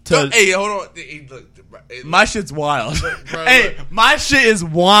to. Hey, hold on. Hey, look, hey, My shit's wild. bro, Hey, look. my shit is I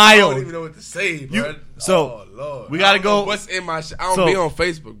don't wild. even know what to say, bro. So, oh, Lord. we gotta I don't know go- What's in my shit? I don't So- be on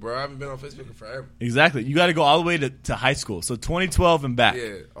Facebook, bro. I haven't been on Facebook in forever. Exactly. You got to go all the way to high school. So 2012 and back.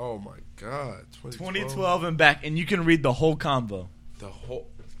 Yeah. Oh my God. 2012 and back, and you can read the whole convo. The whole.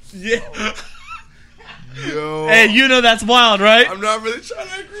 Yeah. Yo. Hey, you know that's wild, right? I'm not really trying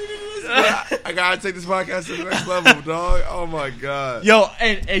to agree to this, but I gotta take this podcast to the next level, dog. Oh my God. Yo,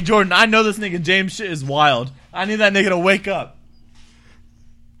 hey, Jordan, I know this nigga James shit is wild. I need that nigga to wake up.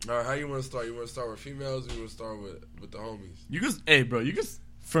 All right, how you want to start? You want to start with females, or you want to start with the homies? You can, hey, bro,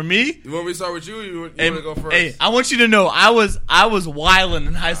 for me. You want me to start with you? Or you want Hey, to go first? hey, I want you to know I was wilding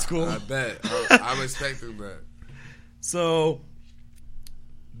in high school. I bet. I'm expecting that. So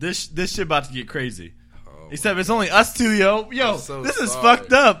this shit about to get crazy. Except it's only us two, yo. Yo, I'm so this is sorry.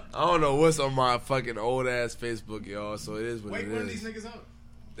 fucked up. I don't know what's on my fucking old ass Facebook, y'all. So it is what Wake it one of these is. niggas up.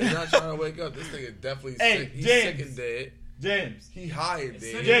 They're not trying to wake up. This nigga definitely Hey, sick. He's James. sick and dead. James. He high and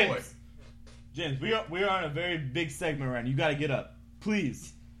dead. James, we are on a very big segment right now. You got to get up,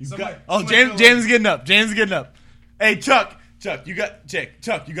 please. Somebody James getting up. James getting up. Hey, Chuck, you got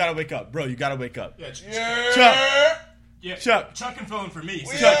Chuck. You got to wake up, bro. You got to wake up. Yeah, Chuck, Chuck and phone for me.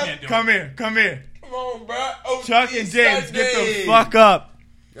 So Yeah. Chuck can't do come it. here, come here. Come on, bro. Oh, Chuck and James, Sunday. get the fuck up.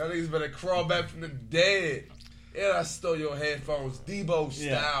 Y'all niggas better crawl back from the dead. And I stole your headphones, Debo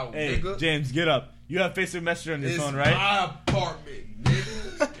style, Hey, nigga. James, get up. You have Facebook Messenger on your It's phone, right? my apartment,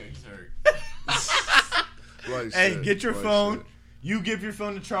 nigga. Yeah, he's hurt. Bloody Hey, shit, get your bloody phone. shit. You give your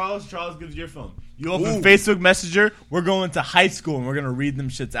phone to Charles. Charles gives your phone. You open Facebook Messenger. We're going to high school and we're gonna read them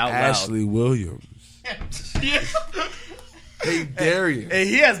shits out Ashley Williams. loud. Hey, Darian. Hey,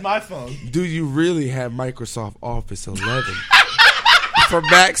 he has my phone. Do you really have Microsoft Office 11 for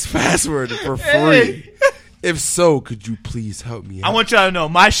max password for free? Hey. If so, could you please help me out? I want y'all to know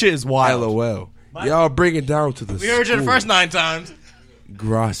my shit is wild. LOL. Y'all bring it down to the We heard you the school. first 9 times.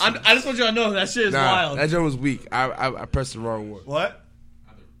 Grassy. I just want y'all to know that shit is wild. That joke was weak. I pressed the wrong one. What?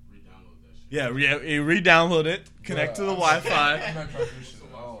 Yeah, you re-download it, connect to the Wi-Fi.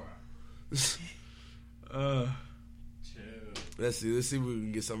 Let's see if we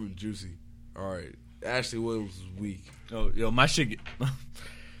can get something juicy. All right. Ashley Williams was weak. Oh, yo, my shit.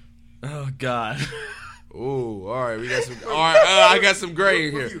 Oh God. Oh, all right. We got some. All right, I got some gray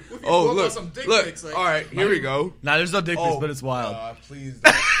in here. Oh, look, some dick look. pics, like- All right, here we go. Nah, there's no dick pics, but it's wild. Please.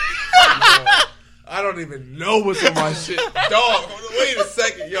 No. I don't even know what's on my shit, dog. Wait a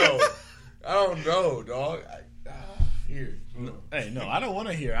second, yo. I don't know, dog. Here. Hey, no, I don't want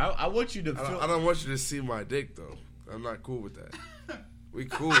to hear. I want you to feel. I don't want you to see my dick, though. I'm not cool with that. We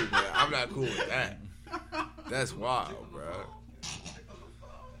cool, man. I'm not cool with that. That's wild, bro.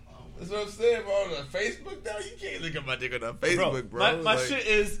 That's what I'm saying, bro. On the Facebook now, you can't look at my dick on the Facebook, bro. My Like, shit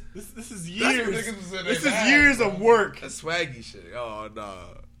is this is that's years. what niggas was in This their is bag, years bro. of work. That's swaggy shit. Oh no.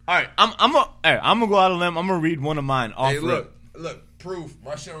 All right, I'm gonna go out on a limb. I'm gonna read one of mine. Off Hey, rip. look, proof.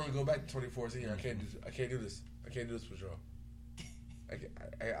 My shit only go back to 2014. I can't do this. I can't do this with y'all. I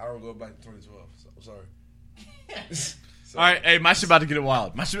don't go back to 2012. So I'm sorry. All right, hey, my shit about to get it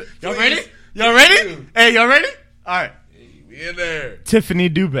wild. Y'all Please. ready? Y'all ready? Dude. Hey, y'all ready? All right. Hey, we in there. Tiffany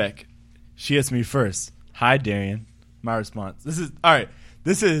Dubeck. She asked me first. Hi, Darian. My response. This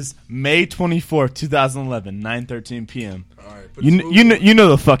is May 24th, 2011, 9:13 p.m. All right. Put You know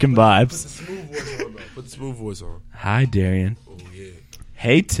the fucking Put vibes. the smooth voice on, though. Put the smooth voice on. Hi, Darian. Oh yeah.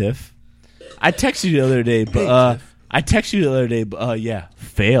 Hey, Tiff. I texted you the other day, but yeah,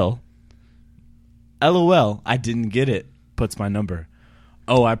 fail. LOL, I didn't get it. Puts my number.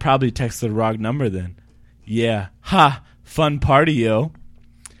 Oh, I probably texted the wrong number then. Yeah. Ha. Fun party, yo.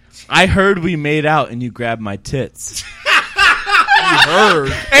 I heard we made out and you grabbed my tits. Heard.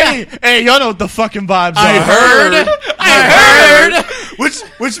 Hey, y'all know what the fucking vibes I are. I heard.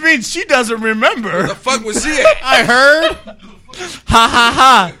 Which means she doesn't remember. The fuck was she at? I heard. Ha ha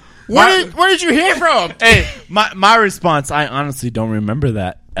ha. Where did you hear from? Hey, my response, I honestly don't remember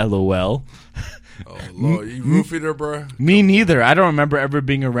that. LOL. Oh Lord, you roofied her, bro. Me neither. I don't remember ever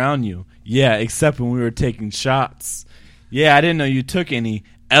being around you. Yeah, except when we were taking shots. Yeah, I didn't know you took any.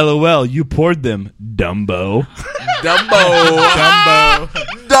 LOL, you poured them, Dumbo. Dumbo.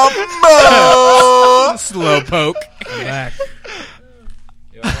 Slowpoke. Back.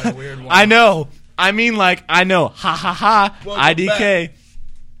 Yo, I got a weird one. I know. I mean, like, I know. Ha ha ha. IDK.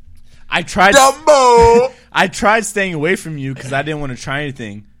 I tried staying away from you because I didn't want to try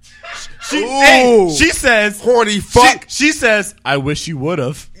anything. She says, Horny fuck. She says, I wish you would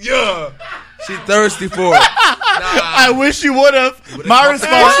have. Yeah. She thirsty for it. I wish you would have. My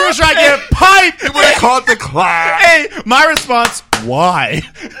response, You was trying to get piped. would have caught the clap. Hey, my response, why?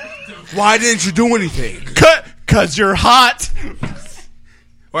 Why didn't you do anything? Cause you're hot.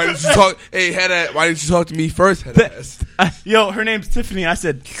 Why didn't you talk? Hey, head why didn't you talk to me first? Head ass. Yo, her name's Tiffany. I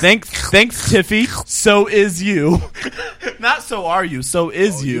said, thanks, Tiffy. So is you. Not so are you. So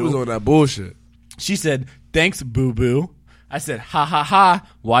is You was you. on that bullshit. She said, thanks, boo boo. I said, ha ha ha.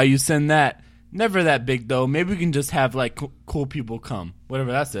 Why you send that? Never that big though. Maybe we can just have like cool people come.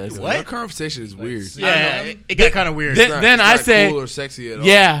 Whatever that says. That conversation is weird. Yeah, it got kind of weird. Then I It's not say, cool or sexy at all.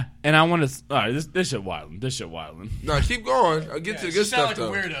 yeah, and I want to. All right, this shit wildin'. This shit wildin'. No, keep going. I'll get to the good stuff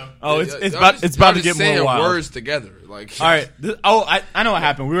though. Oh, Y'all it's about to just get saying more wild. words together. Like, All right. I know what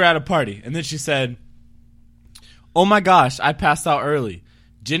happened. We were at a party, and then she said, "Oh my gosh, I passed out early."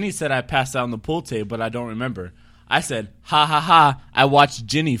 Jenny said I passed out on the pool table, but I don't remember. I said, "Ha ha ha! I watched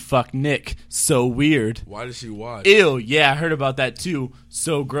Jenny fuck Nick. So weird." Why did she watch? Ew. Yeah, I heard about that too.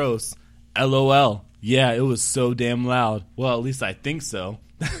 So gross. LOL. Yeah, it was so damn loud. Well, at least I think so.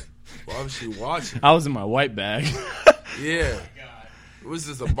 Why was she watching? I was in my white bag. Yeah. Was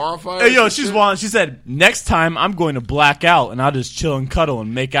this a bonfire? Hey, yo, she's wild. She said, next time I'm going to black out and I'll just chill and cuddle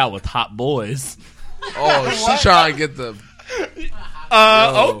and make out with hot boys. Oh, she trying to get the.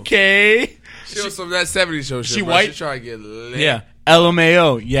 Yo. Okay. She was some of that 70s show shit. She bro. white? She trying to get lit. Yeah.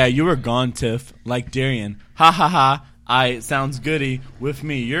 LMAO. Yeah, you were gone, Tiff. Like Darian. Ha ha ha. Sounds goody. With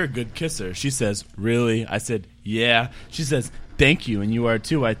me, you're a good kisser. She says, really? I said, yeah. She says, thank you, and you are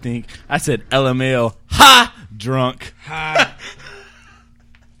too, I think. I said, LMAO. Ha! Drunk.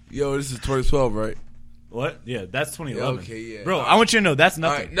 Yo, this is 2012, right? What? Yeah, that's 2011. Yeah, okay, yeah. Bro, I want you to know that's All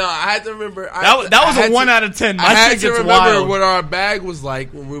nothing. right, no, I had to remember. That was a 1 out of 10. My I had shit to gets remember wild. what our bag was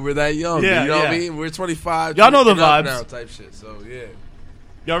like when we were that young. Yeah, you know what I yeah. mean? We're 25. Y'all know the 20 up vibes. now type shit. So yeah.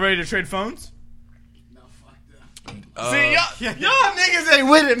 Y'all ready to trade phones? Uh, See, y'all niggas ain't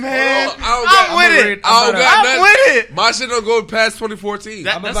with it, man. I'm with it. I'm with it. My shit don't go past 2014.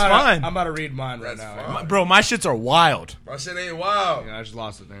 That's I'm fine. about to read mine right That's now. fine. Bro, my shits are wild. My shit ain't wild. Yeah, I just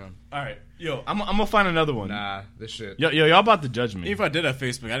lost it. Hang on. All right. Yo, I'm gonna find another one. Nah, this shit. Yo, y'all about to judge me. If I did have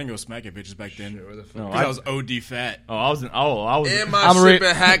Facebook, I didn't go smack at bitches back then. Where the fuck? No, Because I was OD fat. I was. And my I'ma shit read-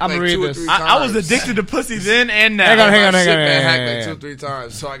 been hacked I'ma like read 2 or this. 3 times. I was addicted to pussy then and now. Hang on, hang My on, shit hang on, been hang hacked on, like hang 2 on. or 3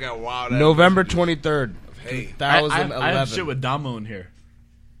 times, so I got wild. November 23rd, Hey. 2011. I have shit with Damo in here.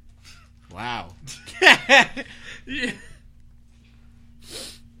 Wow. Yeah.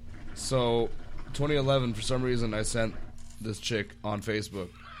 So, 2011, for some reason, I sent this chick on Facebook.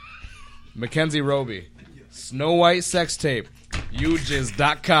 Mackenzie Roby. Snow White sex tape.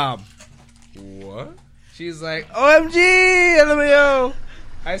 Ujiz.com. What? She's like, OMG, LMAO.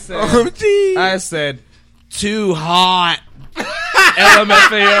 I said, too hot.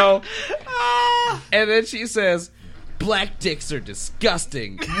 LMFAO. And then she says, black dicks are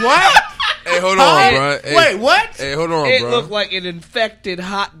disgusting. What? Hey, hold on, bro. Hey, Wait, what? Hey, hold on, It bro. looked like an infected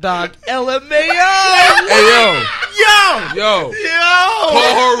hot dog. LMAO. Hey, yo. Yo!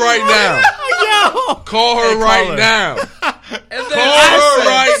 Call her right now. Call her right now. And then Call her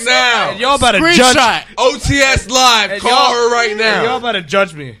right now. And y'all about to judge. Screenshot. OTS Live. And Call y'all- her right and y'all now. about to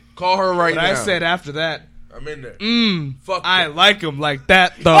judge me. Call her right But now. I said after that, I'm in there. fuck, Fuck I that. like him like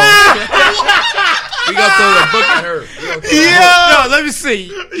that, though. We got to throw the book at her. We gonna throw the book. Yo, let me see.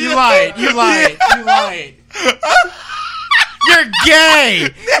 You lied. You lied. You lied. You're gay.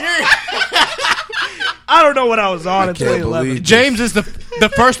 I don't know what I was on in can't 2011. believe James is the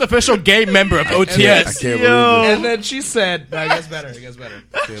first official gay member of I OTS. can't believe And this. then she said, no, it gets better, it gets better.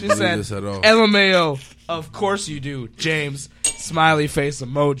 Can't She believe said, this at all. LMAO, of course you do, James, smiley face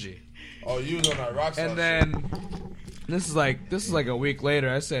emoji. Oh, you was on that rock And then, this is like a week later,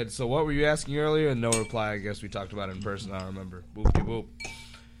 I said, so what were you asking earlier? And no reply, I guess we talked about it in person, I don't remember. Boop-de-boop.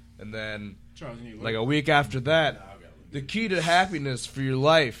 And then, like a week after that, the key to happiness for your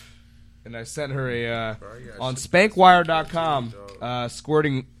life. And I sent her a on spankwire.com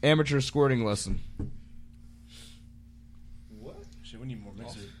amateur squirting lesson. Shit, we need more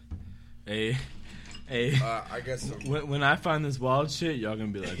mixers. Hey, I guess so. when I find this wild shit, y'all gonna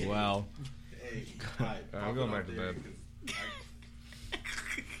be like, wow. I'm going back to bed.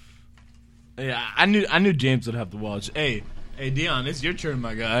 Yeah, I knew James would have the wild shit. Hey, Dion, it's your turn,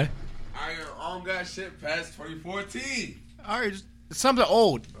 my guy. I don't got shit past 2014. All right, just something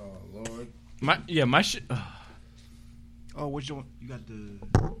old. Oh, Lord. My shit. Oh, which one? You got the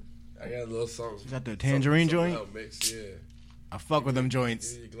I got a little something. You got the tangerine joint? Help mix, yeah. I fuck with them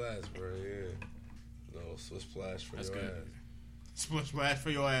joints. In your glass, bro, yeah. No, Swiss splash for your good. ass. Splish splash for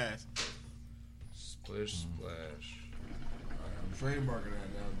your ass. Splish splash. I'm trademarking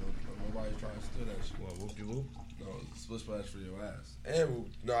that now, though. Nobody's trying to steal that shit. What, whoop-de-whoop? No, split splash for your ass. And whoop.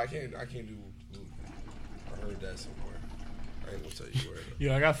 No, I can't do whoop. I heard that somewhere. I ain't gonna tell you where though.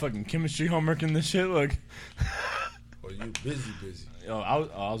 Yo, I got fucking chemistry homework in this shit. Look. Oh, you busy. Yo, I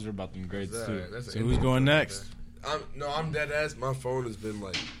was about them grades too. So who's going next? I'm dead ass. My phone has been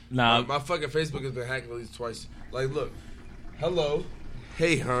like, Nah. my fucking Facebook has been hacked at least twice. Like, look, hello,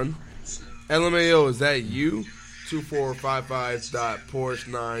 hey hun, LMAO, is that you?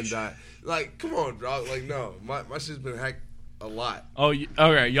 2455.Porsche9. Like, come on, dog. Like, no, my shit's been hacked a lot. Oh,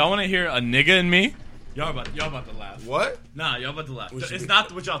 okay. Y'all want to hear a nigga and me? Y'all about to laugh. What? Nah, y'all about to laugh. What you It's mean?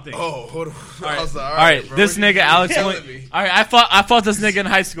 not what y'all think. Oh, hold on. All right, I was like, all right. bro, This you nigga Alex. killing me. All right, I fought this nigga in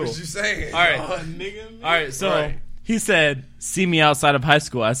high school. What you saying? All right. dog? All right, so Right. he said, "See me outside of high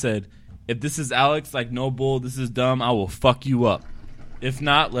school." I said, "If this is Alex, like no bull, this is dumb. I will fuck you up. If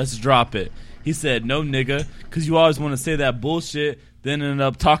not, let's drop it." He said, "No, nigga, because you always want to say that bullshit, then end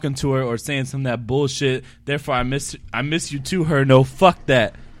up talking to her or saying some of that bullshit. Therefore, I miss you to her. No, fuck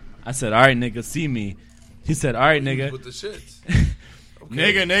that." I said, "All right, nigga, see me." He said, "All right, nigga." With the shits.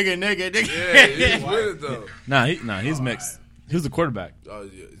 Nigga. Yeah, you was with it though. He's mixed. He was the quarterback. Oh,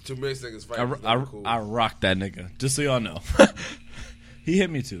 yeah. Two mixed niggas I, fighting. I, Cool. I rocked that nigga. Just so y'all know. He hit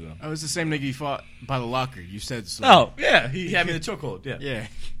me too, though. Oh, it's the same nigga you fought by the locker. You said so. Oh, yeah. He had me in the chokehold. Yeah. Yeah.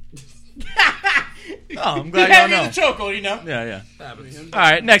 Oh, I'm glad y'all know. chokehold, you know. Yeah. All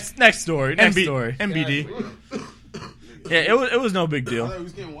right, next story. Next story. MBD. Yeah, it was no big deal. It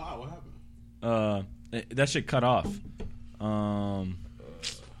was getting wild. What happened? That shit cut off.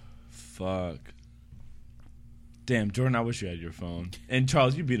 Fuck. Damn, Jordan, I wish you had your phone. And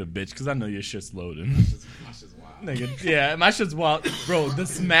Charles, you beat a bitch because I know your shit's loading. Nigga, yeah, my shit's wild. Bro, the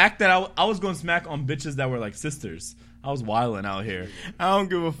smack that I was going smack on bitches that were like sisters. I was wilding out here. I don't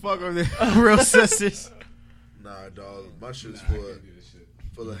give a fuck over there. Real sisters. Nah, dog. My shit's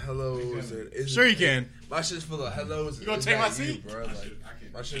full of hellos. And it's Sure you can. My shit's full of hellos. You gonna take my seat? bro? Like,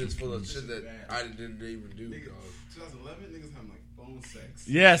 my shit is full of shit that I didn't even do, dog. 2011 niggas have like phone sex.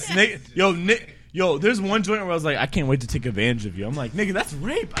 Yes, nigga. Yo, there's one joint where I was like, I can't wait to take advantage of you. I'm like, nigga, that's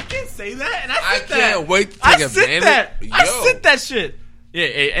rape. I can't say that. And I said that. can't wait to take I advantage. That. Yo. I said that shit. Yeah,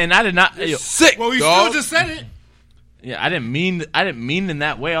 and I did not. Yo, Sick, Well, we dog. still just said it. yeah, I didn't mean in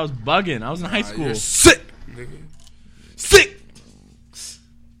that way. I was bugging. I was in high school. You're sick, nigga. Sick.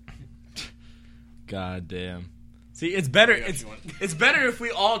 God damn. See, it's better. It's better if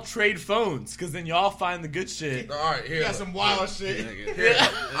we all trade phones, because then y'all find the good shit. All right, here. You got some wild shit.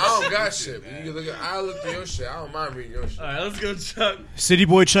 I don't got shit. But you can look at. I look through your shit. I don't mind reading your shit. All right, let's go, Chuck. City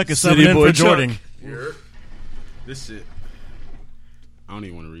Boy Chuck is City subbing in Boy for Chuck. Jordan. Here. This shit. I don't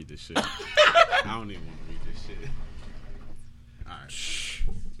even want to read this shit. I don't even want to read this shit. All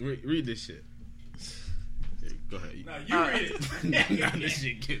right. Read this shit. Here, go ahead. You read it. Now this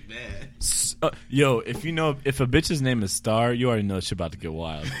shit get bad. Yo, if a bitch's name is Star, you already know shit about to get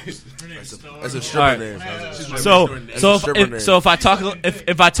wild. That's a stripper All right. name. So if I talk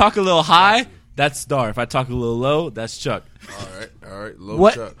a little high, that's Star. If I talk a little low, that's Chuck. All right. Low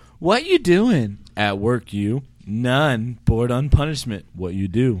Chuck. What you doing at work? You none. Bored on punishment. What you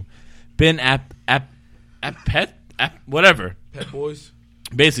do? Been at whatever. Pet Boys.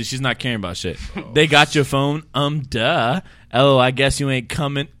 Basically, she's not caring about shit. They got your phone. Duh. LO, I guess you ain't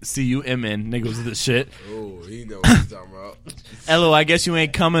coming. CUMN. Niggas with the shit. Oh, he know what he's talking about. LO, I guess you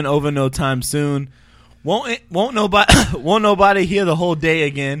ain't coming over no time soon. Won't nobody hear the whole day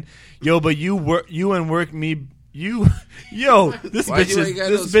again. Yo, but you and work me. Yo, this Why bitch you is ain't got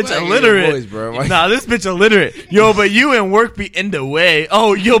this no bitch swag in your illiterate. voice, bro? Why- Nah, this bitch illiterate. Yo, but you and work be in the way.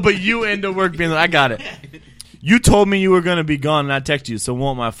 Oh, yo, but you and the work being. I got it. You told me you were gonna be gone, and I texted you, so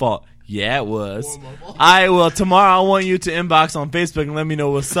won't my fault. Yeah, it was. Tomorrow I want you to inbox on Facebook and let me know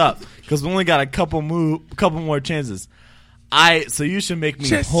what's up, because we only got a couple more chances. So you should make me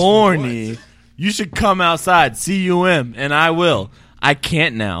horny. You should come outside, CUM, and I will. I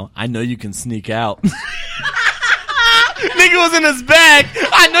can't now. I know you can sneak out. Nigga was in his bag.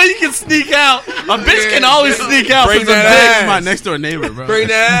 I know you can sneak out. A bitch can always sneak out. Bring for some that dick. ass. My next door neighbor, bro. Bring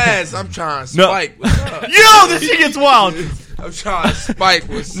that ass. I'm trying to No. spike. What's up? Yo, this shit gets wild. I'm trying to spike.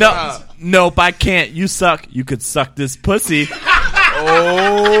 What's No, up? nope, I can't. You suck. You could suck this pussy.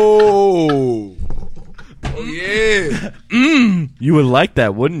 Oh. Oh, yeah. You would like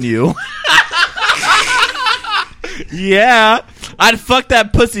that, wouldn't you? Yeah, I'd fuck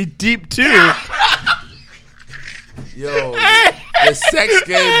that pussy deep too. Yo, the sex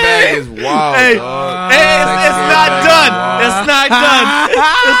game bag is wild, Hey, dog. it's not done.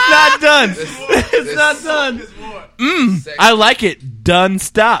 It's not done. I like it. Done.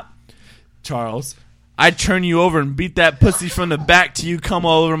 Stop, Charles. I'd turn you over and beat that pussy from the back till you come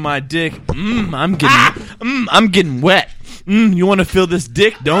all over my dick. I'm getting wet. You want to feel this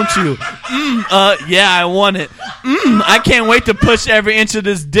dick, don't you? Yeah, I want it. I can't wait to push every inch of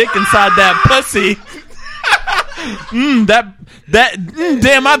this dick inside that pussy.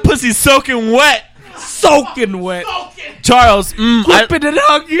 Damn, my pussy's soaking wet. Charles,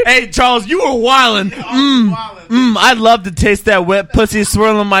 Hey, Charles, you were wildin'. I'd love to taste that wet pussy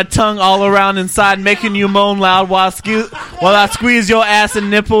swirling my tongue all around inside, making you moan loud while I squeeze your ass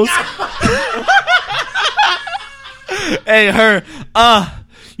and nipples. Hey,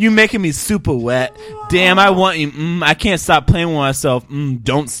 you making me super wet. Damn, I want you. I can't stop playing with myself.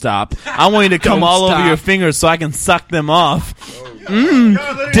 Don't stop. I want you to come all over your fingers so I can suck them off. Damn,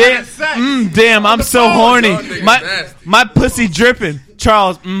 I'm so horny. My pussy dripping.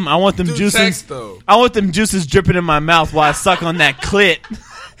 Charles, I want them juices. I want them juices dripping in my mouth while I suck on that clit.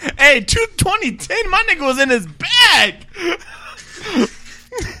 Hey, 2010, my nigga was in his bag.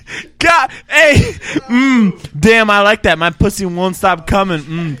 God, hey, damn, I like that. My pussy won't stop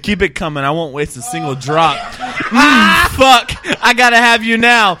coming. Keep it coming. I won't waste a single drop. Fuck, I gotta have you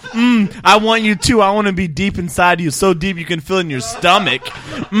now. I want you too. I want to be deep inside you, so deep you can feel it in your stomach.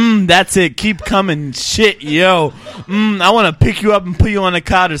 That's it. Keep coming, shit, yo. I want to pick you up and put you on the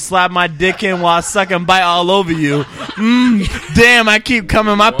couch and slap my dick in while I suck and bite all over you. Damn, I keep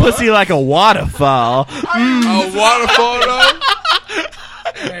coming. My pussy like a waterfall. A waterfall, though?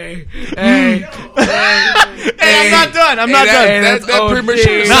 Hey, I'm not done. I'm not done. That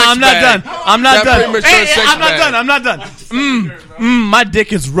premature sex No, I'm not bag. done. I'm not That done. premature Hey, sex I'm not bag. done. I'm not done. My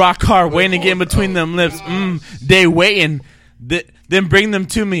dick is rock hard, waiting to get in between them lips. They waiting. Then bring them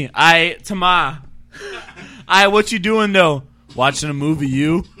to me. Tama. What you doing though? Watching a movie,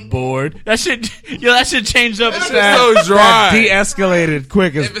 you bored? That shit changed up. It's so dry. De-escalated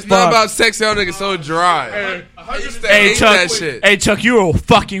quick as If it's fuck. not about sex, y'all niggas so dry. I used to hate that shit. Hey Chuck, you were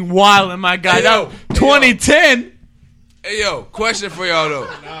fucking wildin', my guy. Hey, yo. 2010. Hey yo, question for y'all though.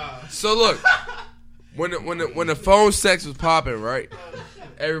 So look, when the phone sex was popping, right?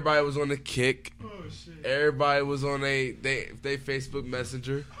 Everybody was on the Kick. Everybody was on they Facebook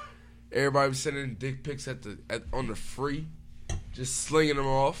Messenger. Everybody was sending dick pics on the free, just slinging them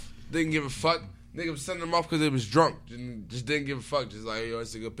off. Didn't give a fuck. Nigga was sending them off because they was drunk. Just didn't give a fuck. Just like, hey, yo,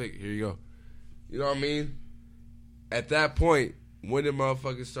 it's a good pic. Here you go. You know what I mean? At that point, when did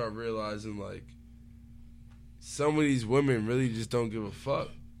motherfuckers start realizing like some of these women really just don't give a fuck?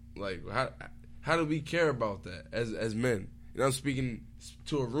 Like, how do we care about that as men? And I'm speaking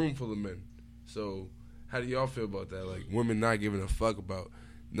to a room full of men. So how do y'all feel about that? Like women not giving a fuck about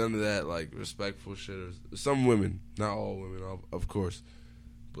none of that, like respectful shit. Or some women, not all women, of course,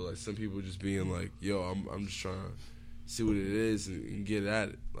 but like some people just being like, "Yo, I'm just trying to see what it is and get at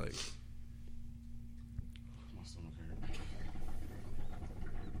it." Like,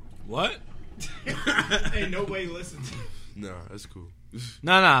 What? Ain't no way he listens. nah, that's cool.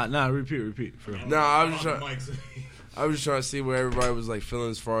 Nah. Repeat. For real. Nah, I was just trying to see where everybody was like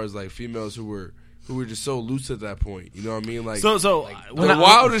feeling as far as like females who were just so loose at that point. You know what I mean? Like, So the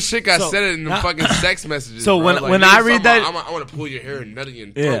wildest shit got said in the fucking sex messages. So bro. when Like, I niggas read talking that, about, I want to pull your hair and nut in your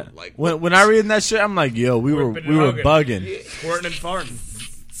yeah. throat. Like, When I read that shit, I'm like, yo, we were bugging. Squirting and farting.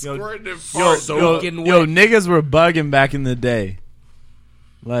 squirting and farting. Yo, niggas were bugging back in the day.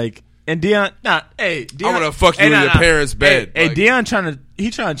 Like, and Dion, Dion, I want to fuck you in your parents' bed. Hey, like, Dion trying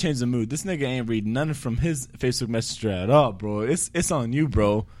to change the mood. This nigga ain't reading none from his Facebook Messenger at all, bro. It's on you,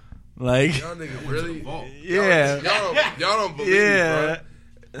 bro. Like, y'all niggas really? yeah, Y'all don't believe yeah. me,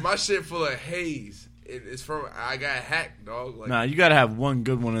 bro. My shit full of haze. It's from I got hacked, dog. Like, Nah, you gotta have one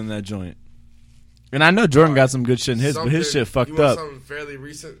good one in that joint. And I know Jordan got some good shit in his, but his shit fucked you want up. Something fairly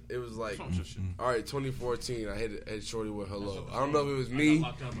recent. It was like, all right, 2014. I hit Shorty with hello. I don't know if it was me.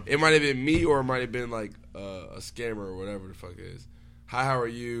 It might have been me, or it might have been like a scammer or whatever the fuck it is. Hi, how are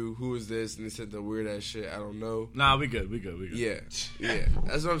you? Who is this? And they said the weird ass shit. I don't know. Nah, we good. Yeah.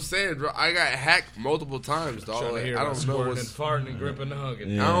 That's what I'm saying, bro. I got hacked multiple times, dog. Like, I don't know what's. Farting and gripping and hugging.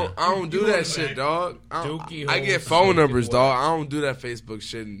 Yeah. I don't do that shit, dog. I get phone numbers, dog. I don't do that Facebook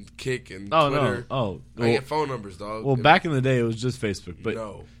shit and Kick and Twitter. I get phone numbers, dog. Well, back in the day, it was just Facebook, but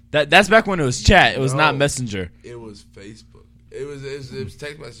no, that's back when it was chat. It was not Messenger. it was Facebook. It was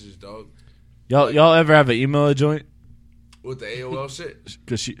text messages, dog. Y'all ever have an email joint? With the AOL shit.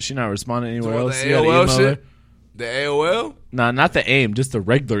 Because she not responding anywhere Talking about else. the You gotta AOL email shit? her. The AOL? Nah, not the AIM, just the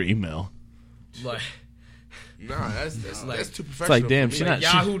regular email. Like Nah, that's too professional. It's like, damn, for she me. not.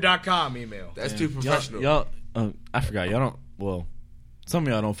 Yahoo.com email. That's too professional. Y'all, I forgot. Y'all don't. Well, some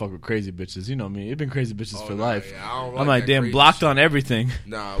of y'all don't fuck with crazy bitches. You know me. It's been crazy bitches for no, life. yeah, I don't I'm like, that damn, crazy blocked shit. on everything.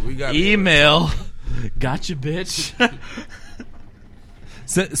 Nah, we got Email. Gotcha, bitch.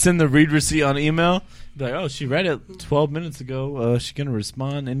 Send the read receipt on email. Be like, oh, she read it 12 minutes ago. She gonna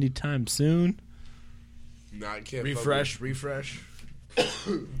respond anytime soon. Nah, I can't Refresh.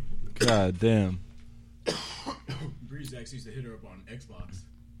 God damn. Breeze actually used to hit her up on Xbox.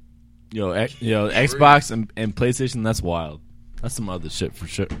 Yo, Xbox and PlayStation. That's wild. That's some other shit for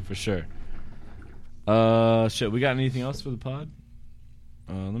sure. Shit. We got anything else for the pod?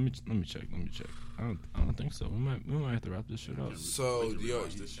 Let me check. I don't think so. We might have to wrap this shit up. So,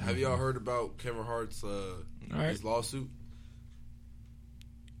 have y'all heard about Kevin Hart's his lawsuit?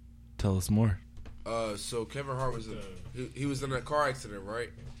 Tell us more. So Kevin Hart was he was in a car accident, right?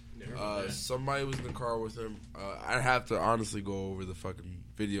 Somebody was in the car with him. I'd have to honestly go over the fucking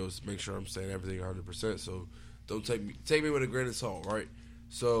videos to make sure I'm saying everything 100%. So don't take me with a grain of salt, right?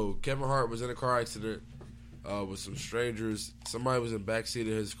 So Kevin Hart was in a car accident with some strangers. Somebody was in the backseat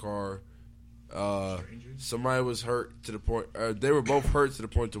of his car. Somebody was hurt to the point. They were both hurt to the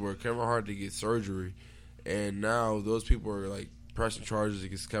point to where Kevin Hart had to get surgery, and now those people are like pressing charges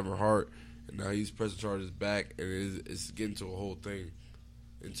against Kevin Hart, and now he's pressing charges back, and it's getting to a whole thing.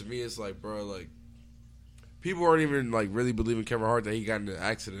 And to me, it's like, bro, like people aren't even like really believing Kevin Hart that he got in an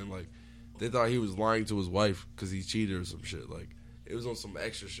accident. Like they thought he was lying to his wife because he cheated or some shit. Like it was on some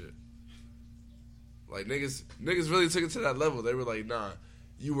extra shit. Like niggas really took it to that level. They were like, nah.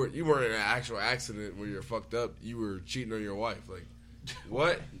 You weren't in an actual accident where you're fucked up. You were cheating on your wife. Like,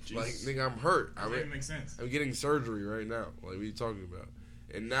 what? Like, nigga, I'm hurt. That doesn't make sense. I'm getting surgery right now. Like, what are you talking about?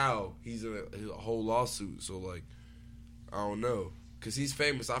 And now he's in a whole lawsuit. So, like, I don't know, cause he's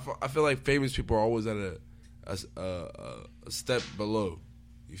famous. I feel like famous people are always at a step below.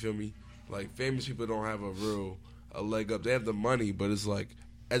 You feel me? Like famous people don't have a leg up. They have the money, but it's like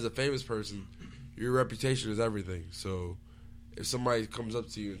as a famous person, your reputation is everything. So if somebody comes up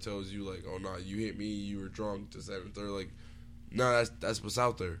to you and tells you like, "Oh no, you hit me, you were drunk," this, that, and third, like, no, that's what's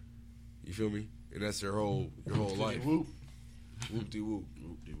out there. You feel me? And that's your whole life. Whoop. Whoop de whoop.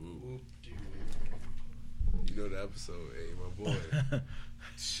 Whoop de whoop. You know the episode, hey my boy.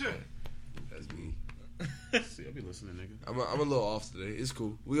 Shit. That's me. See, I be listening, nigga. I'm a little off today. It's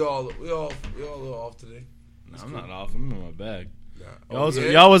cool. We all a little off today. No, I'm not off. I'm in my bag. Nah.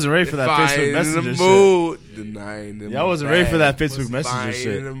 Y'all wasn't ready for that Facebook Messenger shit. Denying Y'all wasn't ready for that Facebook Messenger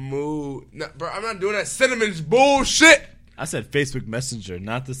shit. In the mood. Nah, bro, I'm not doing that cinnamon bullshit. I said Facebook Messenger,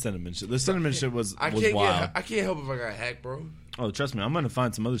 not the cinnamon shit. The cinnamon shit was wild. I can't help if I got hacked, bro. Oh, trust me, I'm gonna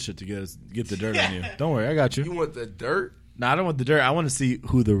find some other shit to get the dirt on you. Don't worry, I got you. You want the dirt? Nah, I don't want the dirt. I want to see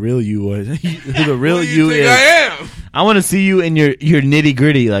who the real you is. Who the real Who do you think is. I am? I want to see you in your nitty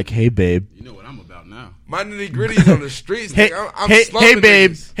gritty. Like, hey, babe. You know what I'm about now. My nitty gritty's on the streets. Hey, I'm hey, slumping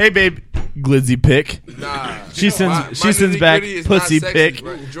babe. niggas. Hey, babe. Glizzy pick. Nah, She sends my sends back nitty-gritty is pussy not sexy, pick.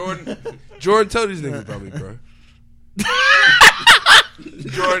 bro. Jordan, tell these niggas about me, bro.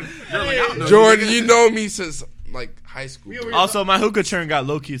 Jordan, you know me since like high school. Bro. Also, my hookah churn got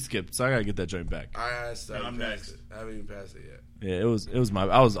low key skipped, so I gotta get that joint back. I haven't even passed it yet. Yeah, it was my.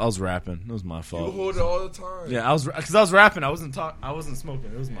 I was rapping. It was my You fault. hold it all the time. Yeah, I was because I was rapping. I wasn't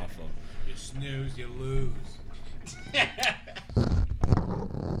smoking. It was my fault. You snooze, you lose.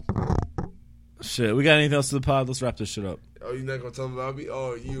 Shit, we got anything else to the pod? Let's wrap this shit up. Oh, you not gonna tell them about me?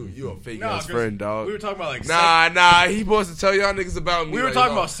 Oh, you a fake No, ass 'cause friend, dog. We were talking about like Nah, he supposed to tell y'all niggas about me. We were like,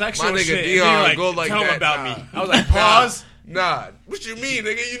 talking oh, about sexual my nigga shit. and Dion then you're like, go like tell that. him about Nah. me. I was like, pause. Nah, what you mean,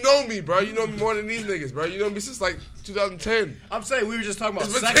 nigga? You know me, bro. You know me more than these niggas, bro. You know me since like 2010. I'm saying we were just talking about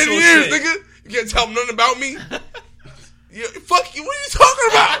It's been sexual 10 years, shit. nigga. You can't tell them nothing about me. Yeah, fuck you. What are you talking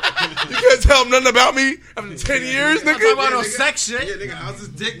about? You can't tell them nothing about me after 10 years, I'm not nigga. talking about no sex shit. Yeah, nigga, how's his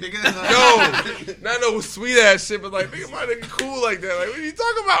dick, nigga? Yo, not no sweet ass shit, but like, nigga, my nigga cool like that. Like, what are you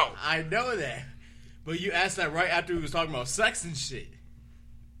talking about? I know that. But you asked that right after we was talking about sex and shit.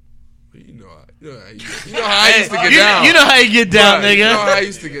 You know how I used to get down. You know how you get down, Bruh, nigga. You know how I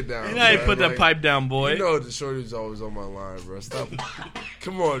used to get down. You know how you bruh. put that Like, pipe down, boy. You know the shorty was always on my line, bro. Stop.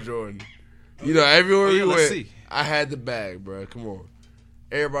 Come on, Jordan. You know, everywhere we let's went, see. I had the bag, bro. Come on.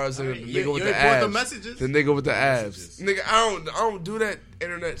 Everybody was saying the you- nigga with you the ain't bought abs. the messages? The nigga with the abs. Nigga, I don't do that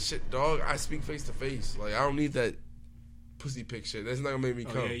internet shit, dog. I speak face to face. Like, I don't need that pussy pic shit. That's not gonna make me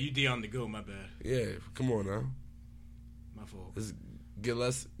Oh come. yeah, you D on the go. My bad. Yeah, come on now. My fault. Let's get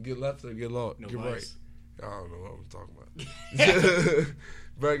left or get left. No get vice. right. I don't know what I'm talking about.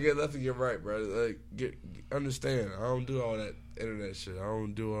 Bro, get left and get right, bro. Like, understand. I don't do all that internet shit. I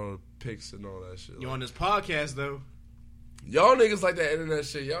don't do all the pics and all that shit. You Like, on this podcast though? y'all niggas like that internet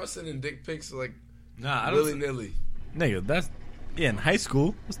shit. Y'all sending dick pics like Nah, I willy don't. nilly. Nigga, that's in high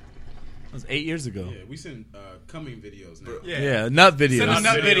school. That was 8 years ago. Yeah, we send coming videos now. Yeah, nut videos. Send us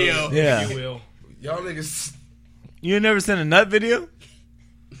that video. Yeah. You will. Y'all niggas. You ain't never sent a nut video?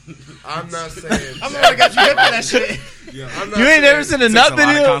 I'm not saying. I'm the one that got you hip to that shit. I'm not You ain't never saying- sent a Takes nut a lot of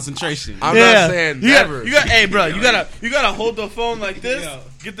video? concentration. I'm not saying you never. Got, hey, bro, you gotta hold the phone like this.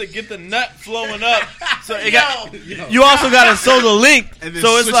 Get the nut flowing up. So it got. You also gotta sew the link. And then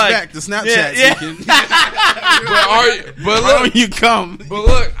so it's switch like back to Snapchat. Yeah, So you can, but right when look, you come. but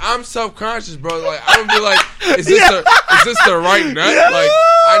look, I'm self conscious, bro. Like I'm gonna be like, is this the right nut? Like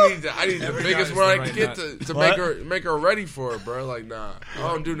I need the biggest one I can get to What? make her ready for it, bro. Like nah, I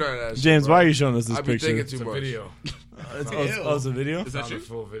don't do none of that. James, shit, why bro. are you showing us this I be picture? thinking It's too a much. video. It's a video? Is that It's on you? the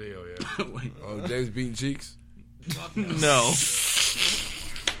full video, yeah. Oh, James beating cheeks. No. Make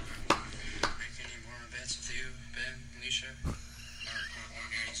any more bets with you, Ben, Alicia?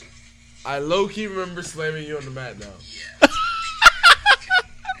 I low key remember slamming you on the mat now.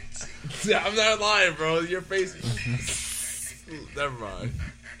 Yeah. I'm not lying, bro. Your face. Never mind.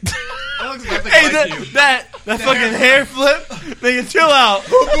 That looks nothing Hey, like you. that fucking hair flip? Nigga, chill out.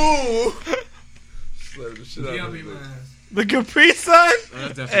 Slam the shit out of me. The Capri Sun?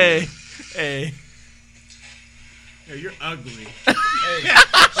 That's definitely Hey. Yo, you're ugly.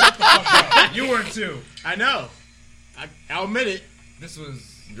 You were too. I know. I'll admit it. This was.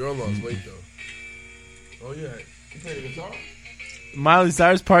 Your lost weight though. Oh yeah, you play the guitar? Miley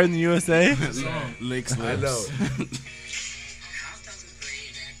Cyrus part in the USA? Licks I know.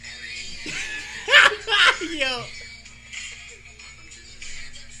 Yo.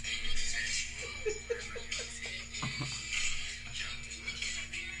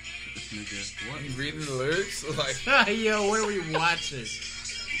 nigga. What? You reading the lyrics? Like, Yo, what are we watching?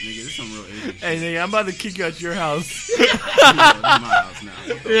 Nigga, this some real Asian shit. Hey, nigga, I'm about to kick you out your house. Yeah, this is my house now.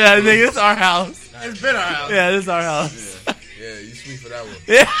 Yeah, nigga, it's our house. It's been our house. Yeah, this is our house. yeah, you sweet for that one.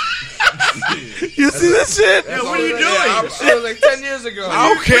 Yeah. You see this shit? That's what are you all- doing? Yeah, It was like 10 years ago. I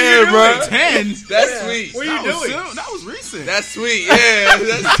don't care, bro. 10? That's sweet. What are you doing? That was recent. That's sweet. Yeah,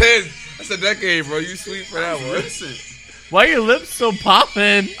 that's 10. That's a decade, bro. You sweet for that one. recent. Why are your lips so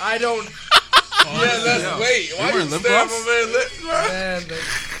popping? I don't. Yeah, let's wait. Why you wearing lip stab gloss? my man lips, bro? Man,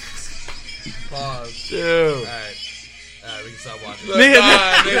 pause. Dude. Alright, we can stop watching. Look, Nigga,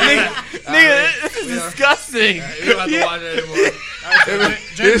 nah, nigga, this is disgusting. You don't have to watch it anymore.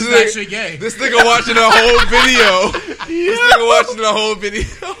 James is actually gay. This nigga watching the whole video. This nigga watching the whole video.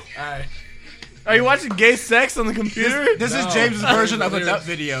 Alright. Are you watching gay sex on the computer? This is James's version of a nut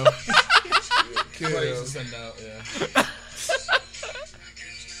video. What I used to send out, yeah.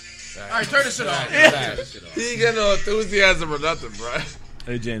 Alright, turn this shit off. He ain't got no enthusiasm or nothing, bro.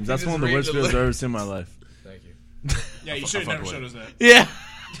 Hey, James, that's just one of the read worst the videos I've lyrics. ever seen in my life. Thank you. Yeah, you should have never showed us that. Yeah.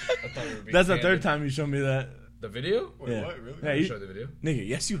 I thought we were being That's the candid. third time you showed me that. The video? Yeah. What, really? Yeah, I you, showed the video. nigga,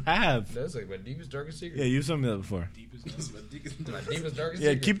 yes, you have. That's like my deepest, darkest secret. Yeah, you showed me that before. My deepest, darkest Yeah,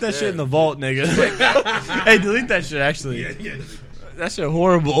 secret. keep that shit in the vault, nigga. Hey, delete that shit, actually. Yeah. That shit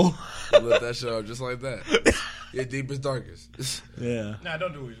horrible. Let that show up just like that. Your deepest, darkest. Yeah. Nah,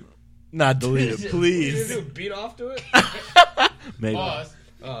 don't do it. Nah, delete it, You please. do a beat off to it? Maybe. Pause.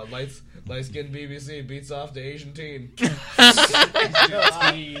 Light skinned BBC beats off the Asian teen.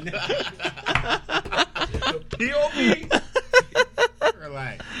 POV.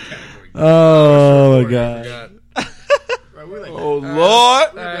 Relax. Oh, my God. God. Right, we're like, Oh,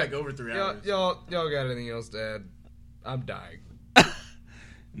 Lord. we're like over 3 hours. Y'all got anything else to add? I'm dying.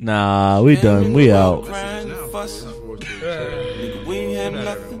 Nah, we done. We out. We ain't had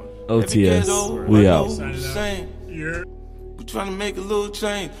nothing. OTS. We out. We tryna make a little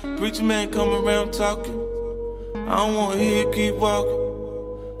change. Preacher man come around talking. I don't wanna hear you keep walking.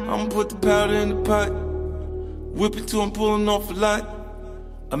 I'ma put the powder in the pot. Whip it till I'm pulling off a lot.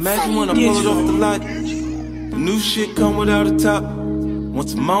 Imagine when I pull it off the lot. The new shit come without a top.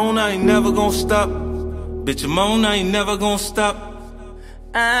 Once I'm on, I ain't never gonna stop. Bitch, I'm on, I ain't never gonna stop.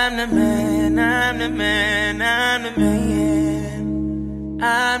 I'm the man, I'm the man, I'm the man.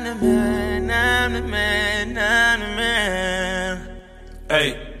 I'm the man, I'm the man, I'm the man.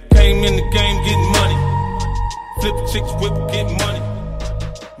 Hey, came in the game getting money. Flip chicks, whip, get money.